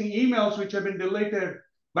those missing emails which have been deleted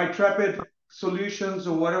by Trepid Solutions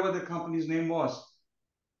or whatever the company's name was.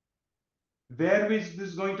 Where is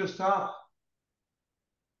this going to stop?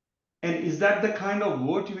 And is that the kind of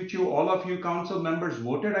vote which all of you council members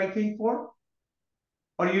voted, I think, for?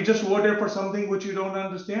 Or you just voted for something which you don't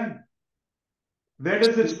understand? Where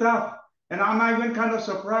does it stop? And I'm even kind of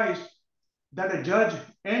surprised that a judge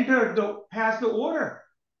passed the order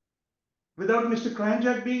without Mr.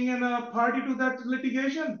 Kranjak being in a party to that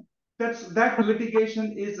litigation. That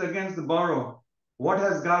litigation is against the borough. What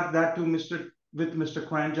has got that to with Mr.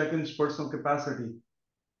 Kranjak in his personal capacity?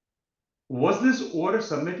 Was this order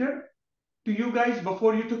submitted to you guys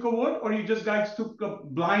before you took a vote, or you just guys took a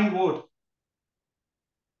blind vote?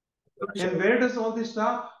 And where does all this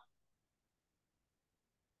stop?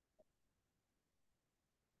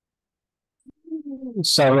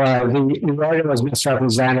 So the order was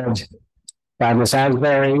misrepresented by Ms.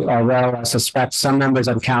 Asbury, although I suspect some members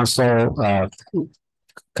of council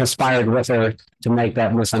conspired with her to make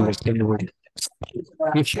that misunderstanding.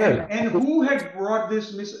 You should. And who had brought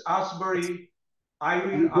this Miss Asbury,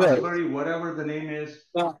 Irene Asbury, whatever the name is,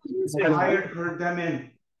 hired them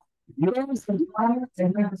in?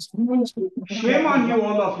 Shame on you,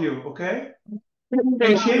 all of you, okay?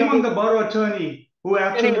 And shame on the borough attorney who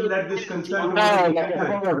actually let this consent.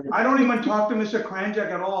 I don't even talk to Mr.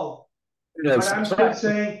 Kranjak at all. But I'm still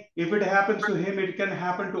saying, if it happens to him, it can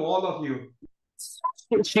happen to all of you.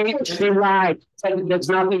 She lied. There's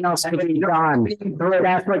nothing else to be done.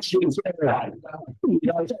 That's what she did.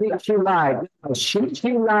 She lied. She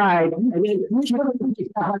lied. And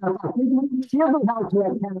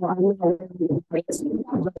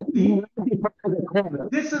then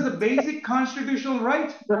this is a basic constitutional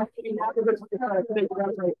right. You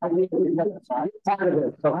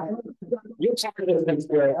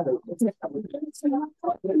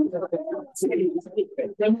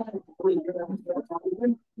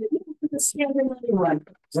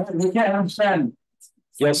can't understand.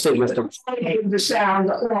 Yes, sir, Mr. The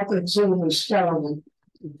sound off the Zoom is terrible.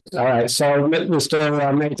 All right, so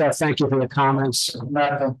Mr. Mehta, thank you for the comments.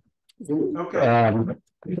 Okay.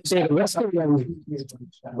 See, the rest of them.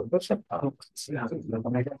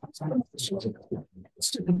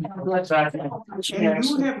 And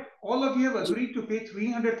you have, all of you have agreed to pay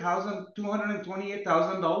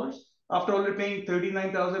 $228,000 after already paying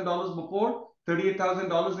 $39,000 before,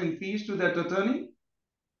 $38,000 in fees to that attorney?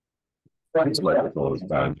 Come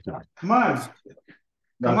on,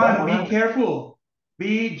 be careful,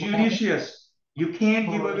 be judicious. You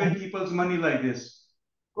can't give away people's money like this.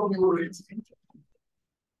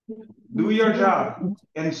 Do your job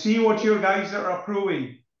and see what your guys are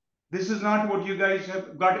approving. This is not what you guys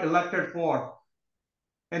have got elected for.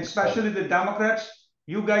 And especially the Democrats,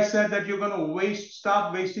 you guys said that you're going to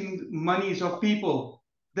stop wasting monies of people.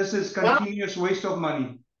 This is continuous waste of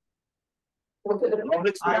money.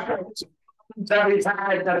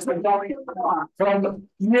 That's been going on from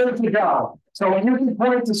years ago. So when you can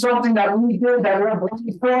point to something that we did that we're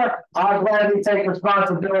blamed for, I'll gladly take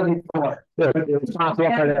responsibility for it.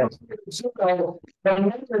 So the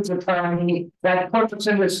mayor's attorney that puts us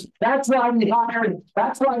in this, that's why we hired,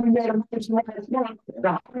 that's why we made a motion last month.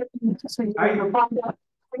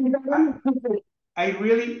 I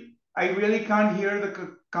really can't hear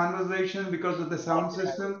the conversation because of the sound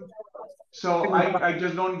system. So I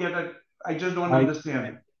just don't get it. I just don't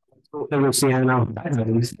understand. I'm missing anything.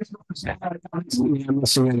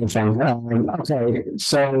 Okay,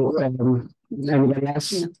 so anybody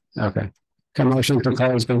else? Okay. Motion to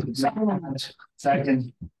close.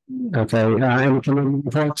 Second. Okay, any committee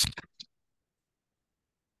reports?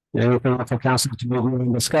 Anything for council to review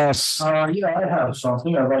and discuss? Yeah, I have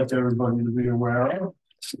something I'd like everybody to be aware of.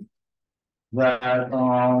 That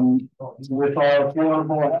with our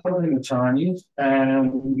affordable housing attorneys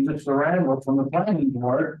and Mr. Randall from the planning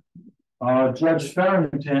board, Judge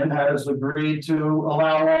Farrington has agreed to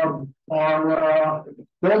allow our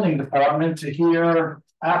building department to hear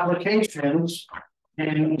applications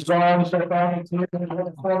in zones that are included in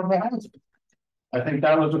affordable housing. I think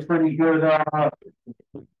that was a pretty good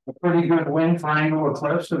win for Englewood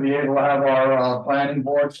Cliffs to be able to have our planning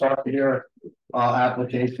board start to hear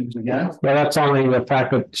applications again. Well, that's only the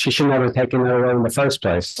fact that she should never have taken it away in the first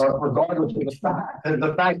place. But regardless of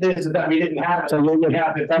the fact is that we didn't have it. So you're all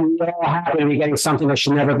happy to be getting something that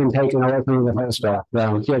should never have been taken away from you in the first place.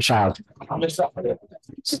 Your child.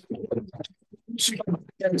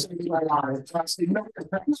 You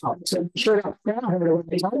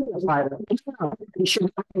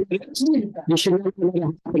should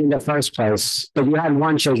in the first place, but you had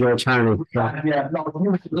one as your attorney. Yeah,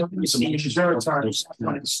 no, she's your attorney.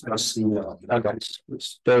 Okay.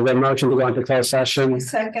 There's a motion to go into closed session.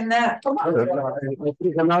 Second that.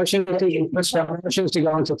 The motion to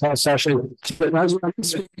go into closed session.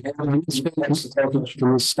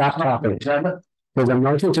 Stop talking. There's a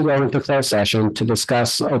motion to go into closed session to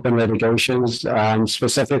discuss open litigations,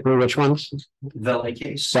 specifically which ones? Valet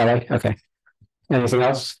case. Sorry, okay. Anything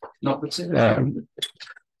else? No, that's it.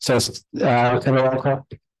 So, can I roll call?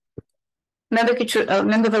 Member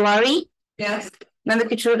Member Valari, Yes. Member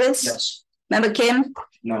Katrubis. Yes. Member Kim,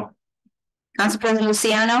 No. Council President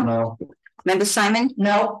Luciano. No. Member Simon.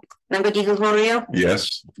 No. Member Di Gregorio.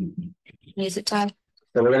 Yes. Music time.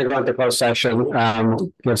 So we're gonna go into closed session, give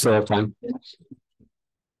us a little time.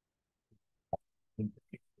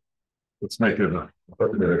 Let's make it an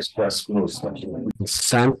express close session.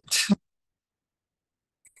 Consent.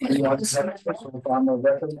 Yes.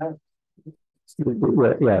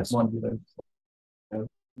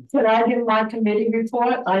 Can I give my committee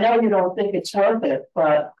report? I know you don't think it's worth it,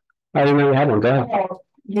 but I didn't know you had one, go ahead.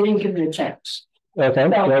 you didn't give me a chance. Okay,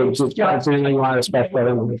 No, so just- just anything you want to specify.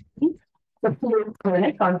 The food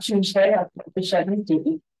clinic on Tuesday, October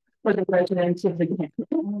 17th, for the residents of the county.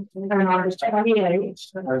 And on the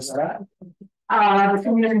 28th. The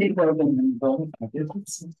community building.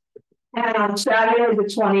 And on Saturday, the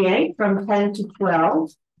 28th, from 10 to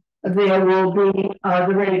 12. There will be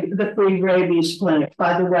the free rabies clinic.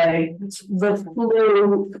 By the way, the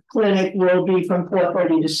flu clinic will be from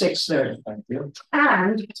 4:30 to 6:30. Thank you.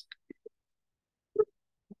 And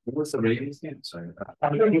What's the rating again? Sorry. the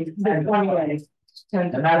 28th.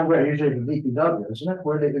 And that's where usually the DPW, isn't it?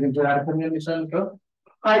 Where they can do that community center?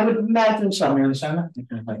 I would imagine so. Community center?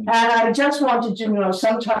 And I just wanted to know,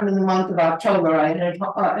 sometime in the month of October, I had,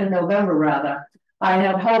 in November rather, I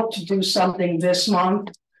had hoped to do something this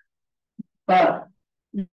month. But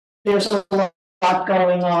there's a lot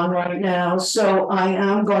going on right now, so I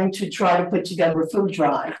am going to try to put together a food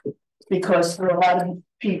drive. Because there are a lot of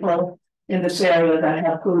people in this area that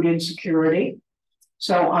have food insecurity.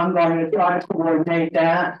 So I'm going to try to coordinate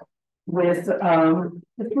that with the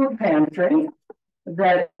food pantry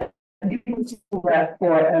that you can do that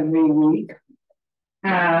for every week.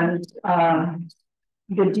 And the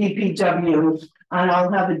DPW, and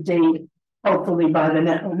I'll have a date hopefully by the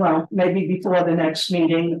next, well, maybe before the next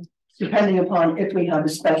meeting, depending upon if we have a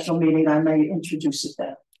special meeting, I may introduce it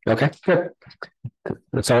then. Okay, good.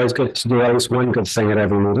 It's always good to do at least one good thing at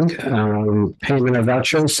every meeting. Payment of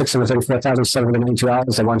vouchers,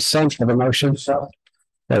 $634,792.01. Have a motion.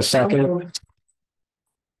 A second.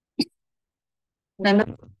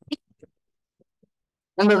 Member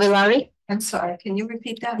Valari, I'm sorry, can you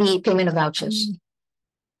repeat that? the payment of vouchers.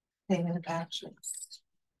 Payment of vouchers.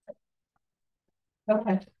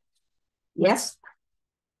 Okay. Yes.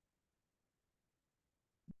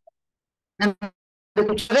 Member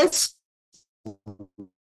Katrubis.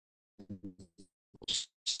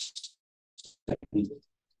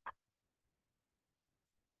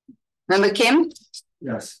 Member Kim.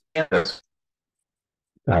 Yes. Yes.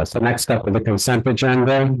 So next up with the consent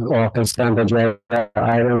agenda, all consent agenda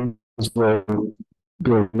items will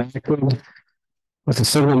be enacted with a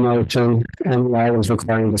single motion, and the items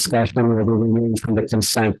requiring discussion will be removed from the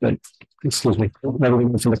consent, but excuse me, will be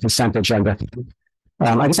removed from the consent agenda.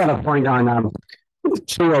 I just have a point on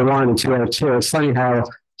 201 and 202. It's funny how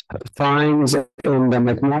fines in the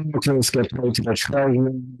McMahon case get paid to the treasurer,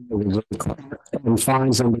 and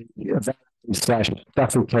fines in the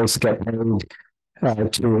Duffy case get paid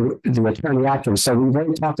to the attorney acting. So we've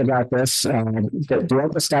already talked about this. The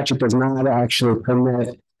Oklahoma statute does not actually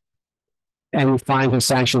permit any fines or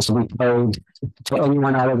sanctions to be paid to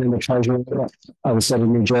anyone other than the treasurer of the state of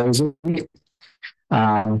New Jersey.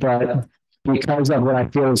 But because of what I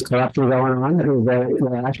feel is corruption going on,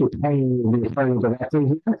 they're actually paying the attorney directly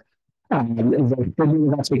here. The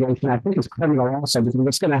investigation, I think, is criminal also, because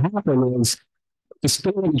what's going to happen is the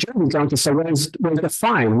state of New Jersey is going to say, where's the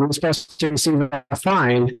fine? We're supposed to receive a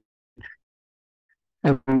fine.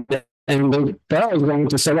 And the borough is going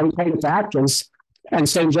to say, well, we paid it to Atkins. And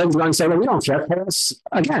state judge is going to say, well, we don't care, pay us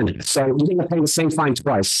again. So you're going to pay the same fine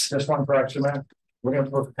twice. Just one correction, man.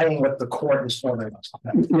 We're paying what the court is ordering us.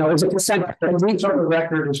 Is it consent? The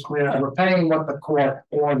record is clear. We're paying what the court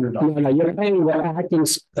ordered us. No, you're paying what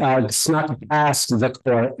Atkins snuck past the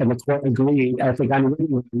court, and the court agreed. I think I'm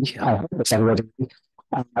reading. I hope it's already.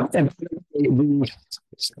 And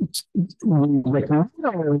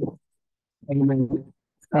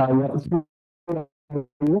the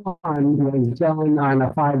one was done on a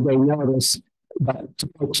 5-day notice. But to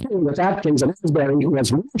go to with Atkins and Asbury, it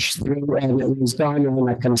was rushed through and it was done on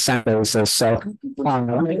a consent basis. So Accept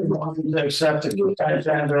the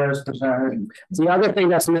agenda as presented. the other thing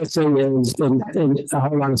that's missing is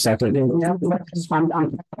hold on a second.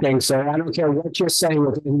 I'm thinking, so I don't care what you're saying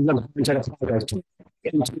within the project.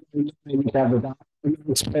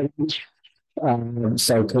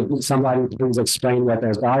 So could somebody please explain what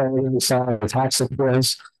their dollars are, the tax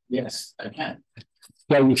is? Yes, I can.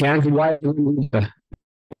 Yeah, you can. Why?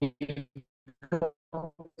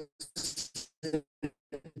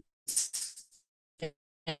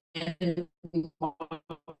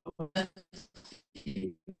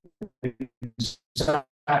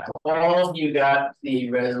 All of you got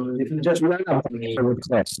the resolution. If you just run up the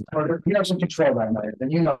request. You have some control right now,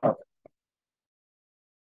 then you know.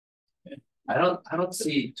 I don't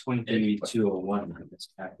see 203201 in this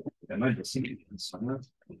packet. I might have seen it in somewhere.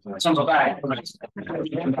 Sounds okay.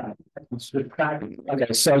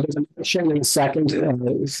 Okay, so there's a motion and a second.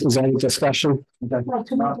 Is there any discussion? The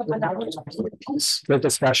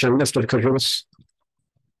discussion, Mr. Kajus.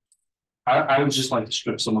 I would just like to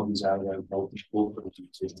strip some of these out of there.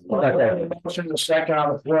 Okay, motion the second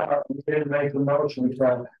on the floor, we didn't make the motion,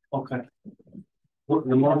 so. Okay.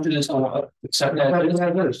 The motion is accept that.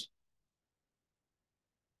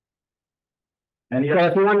 Well,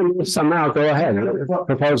 if you want to move some out, go ahead,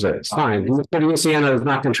 propose it, it's fine. Mr. Luciano does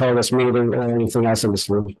not control this meeting or anything else in this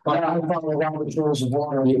room. I follow Robert's rules of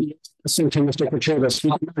order. Listen to Mr. Katrubis,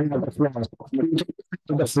 you can have the floor.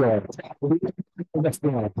 The floor. The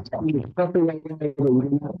floor.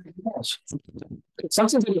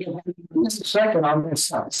 Something's going to get voted second on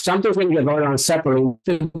this. Something's going to get voted on separately.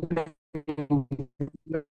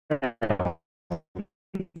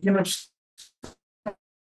 You know.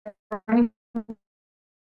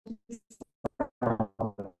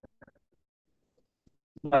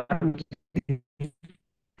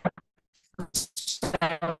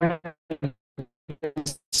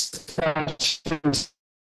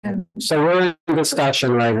 So we're in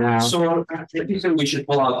discussion right now. So I think we should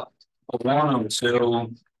pull out a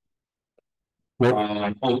 102,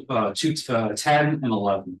 10 and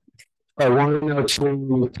 11.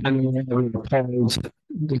 102, 10, and 11 opposed.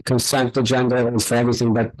 The consent agenda is for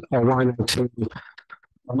everything but 102,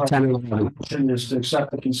 10 and 11. Motion is to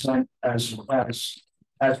accept the consent as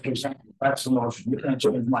presented. That's the motion. You can't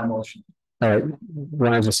change my motion. All right,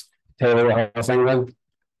 want to just table the whole thing then?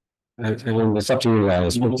 And it's up to you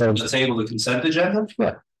guys. The table the consent agenda?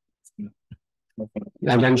 Yeah.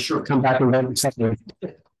 And then sure, come back and vote separately.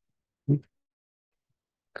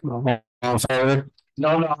 Come on, all in favor?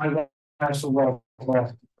 No, I don't. That's the roll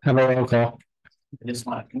call. Have a roll call. I just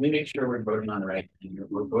want, can we make sure we're voting on the right thing?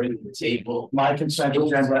 We're voting the table. My consent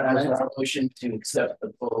agenda as a motion to accept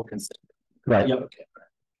the full consent. Right. Yep. Okay.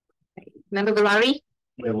 Member Valari?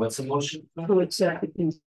 Wait, what's the motion? To accept the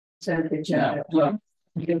consent agenda. Yeah.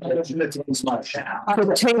 For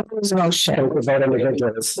the table's motion. We're voting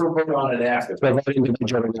individually. We'll vote on it after. We're voting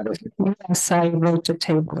individually. Yes, I vote to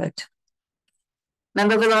table it.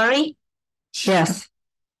 Member Valari? Yes.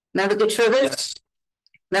 Member Gutierrez? Yes.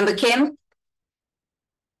 Member Kim?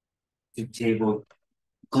 To table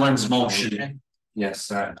Glenn's motion.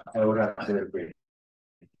 Yes, I would have to agree.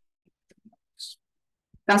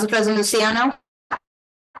 Council President Luciano? I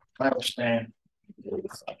understand.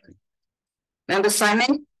 Member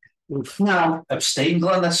Simon? No. Abstain,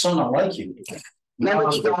 Glenn, that's so not like you.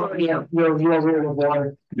 Member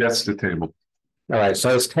Yes, the table. All right,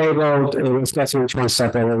 so it's tabled, we're discussing which one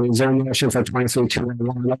separately. Is there a motion for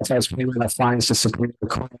 23-211, authorize payment of fines to Supreme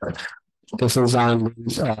Court? This is on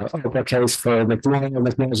the case for McMillan.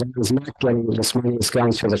 McMillan is not getting this money, is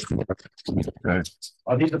going to the court. Okay.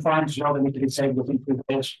 Are these the fines, you know, that need to be paid within 2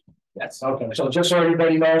 days? Yes. Okay, so just so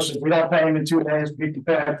everybody knows, if we don't pay them in 2 days, be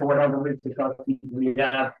prepared for whatever we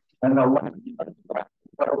have. And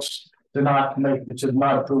folks do not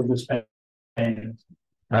approve this payment.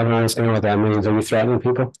 I don't understand what that means. Are we threatening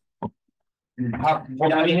people? Well,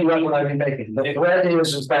 I mean, what I be making? The threat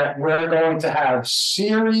is that we're going to have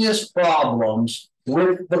serious problems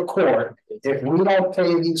with the court if we don't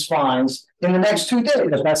pay these fines in the next 2 days.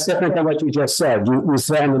 But that's different than what you just said. You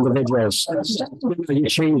said individuals. You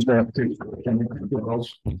changed that. Can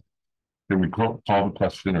we call the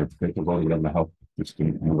question or take a vote on the help? Just to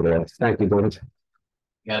move it out. Thank you, David.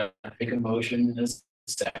 Gotta make a motion in a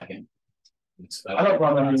second. I don't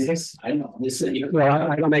run the meetings. I know, this is.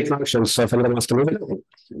 Well, I don't make motions, so if anyone wants to move it.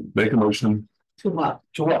 Make a motion To what?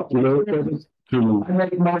 To what? You move it. to I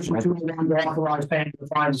make a motion to authorize paying the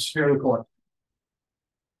fines of Superior Court.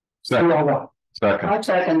 second. 201. Second. I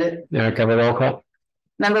second it. Yeah, cover roll call.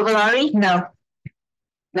 Member Valari? No.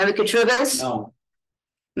 Member Katrubis? No.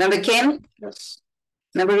 Member Kim? Yes.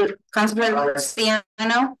 Member Councilman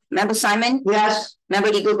Luciano? Member Simon? Yes.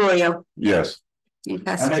 Member Di Gregorio? Yes. It I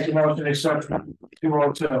passes. make a motion to accept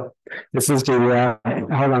 202. This is the,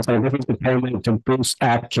 hold on a second, this is the payment to Bruce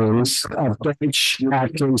Atkins of Deutsch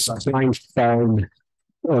Atkins Kleinfeld.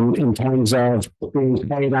 In terms of being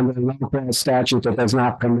paid under the local statute that does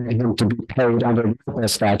not permit him to be paid under the local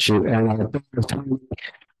statute, and at the time,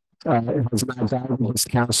 it has not done this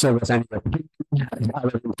council with any opinion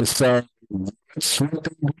other than to say. It's a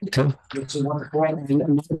wonderful point.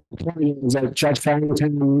 And the point is that Judge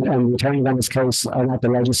Farrington and the attorney on this case are not the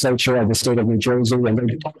legislature of the state of New Jersey, and they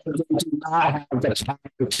do not have the power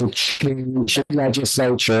to change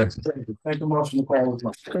legislature. Make a motion to call it.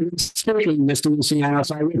 Speaking, Mr. Luciano,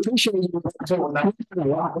 so I appreciate you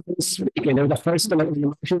speaking. They're the first to make the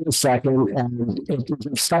motion, the second, and if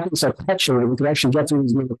you're stuck so petulant, we could actually get through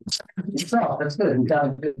these meetings. So, that's good. We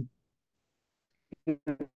got it.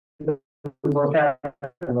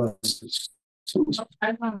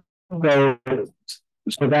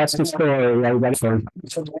 So that's the story, right? So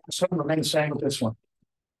remain same with this one.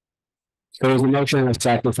 there's a motion and a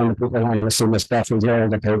second from the people on the Ms. Beth is there.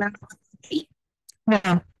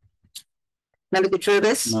 No. Member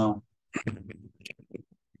Katrubis? No.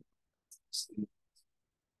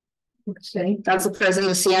 Council President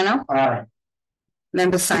Luciano? Aye.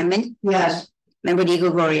 Member Simon? Yes. Member Di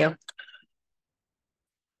Gregorio?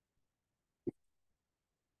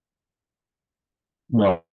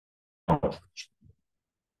 No. The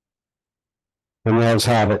ayes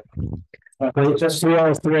have it. Just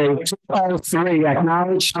 203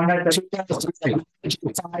 acknowledge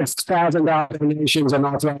 $5,000 donations and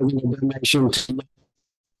authorizing a donation to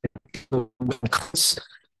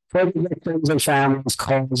for the victims and families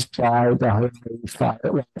caused by the Hawaii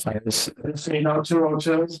fires. So,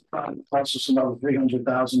 202, costs us another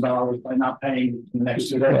 $300,000 by not paying the next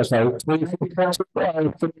 2 days. Okay.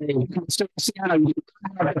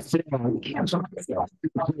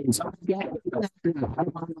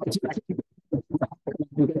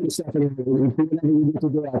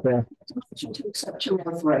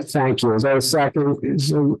 Thank you. Is there a second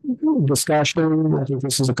discussion? I think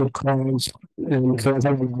this is a good cause. And can I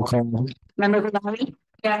have a roll call? Member Valari?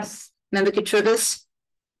 Yes. Member Katrubis?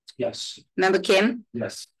 Yes. Member Kim?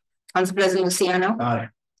 Yes. Council President Luciano? Aye.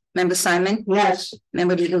 Member Simon? Yes.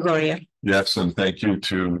 Member Di Gregorio? Yes, and thank you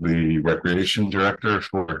to the recreation director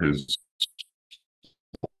for his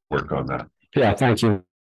work on that. Yeah, thank you.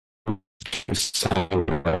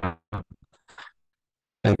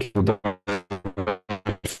 Thank you.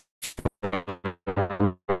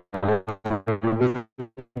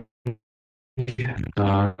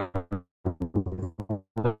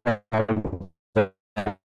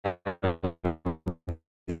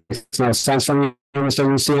 It's no sense from you, Mr.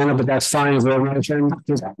 Luciano, but that's fine. Is there a motion? I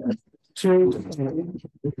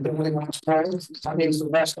mean, the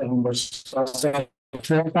rest of them was.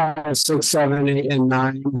 4, 5, 6, 7, 8, and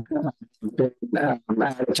 9.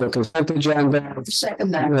 Added to consent agenda.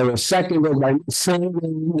 Second that. They were seconded by Simon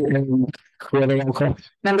and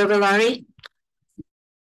Member Valari?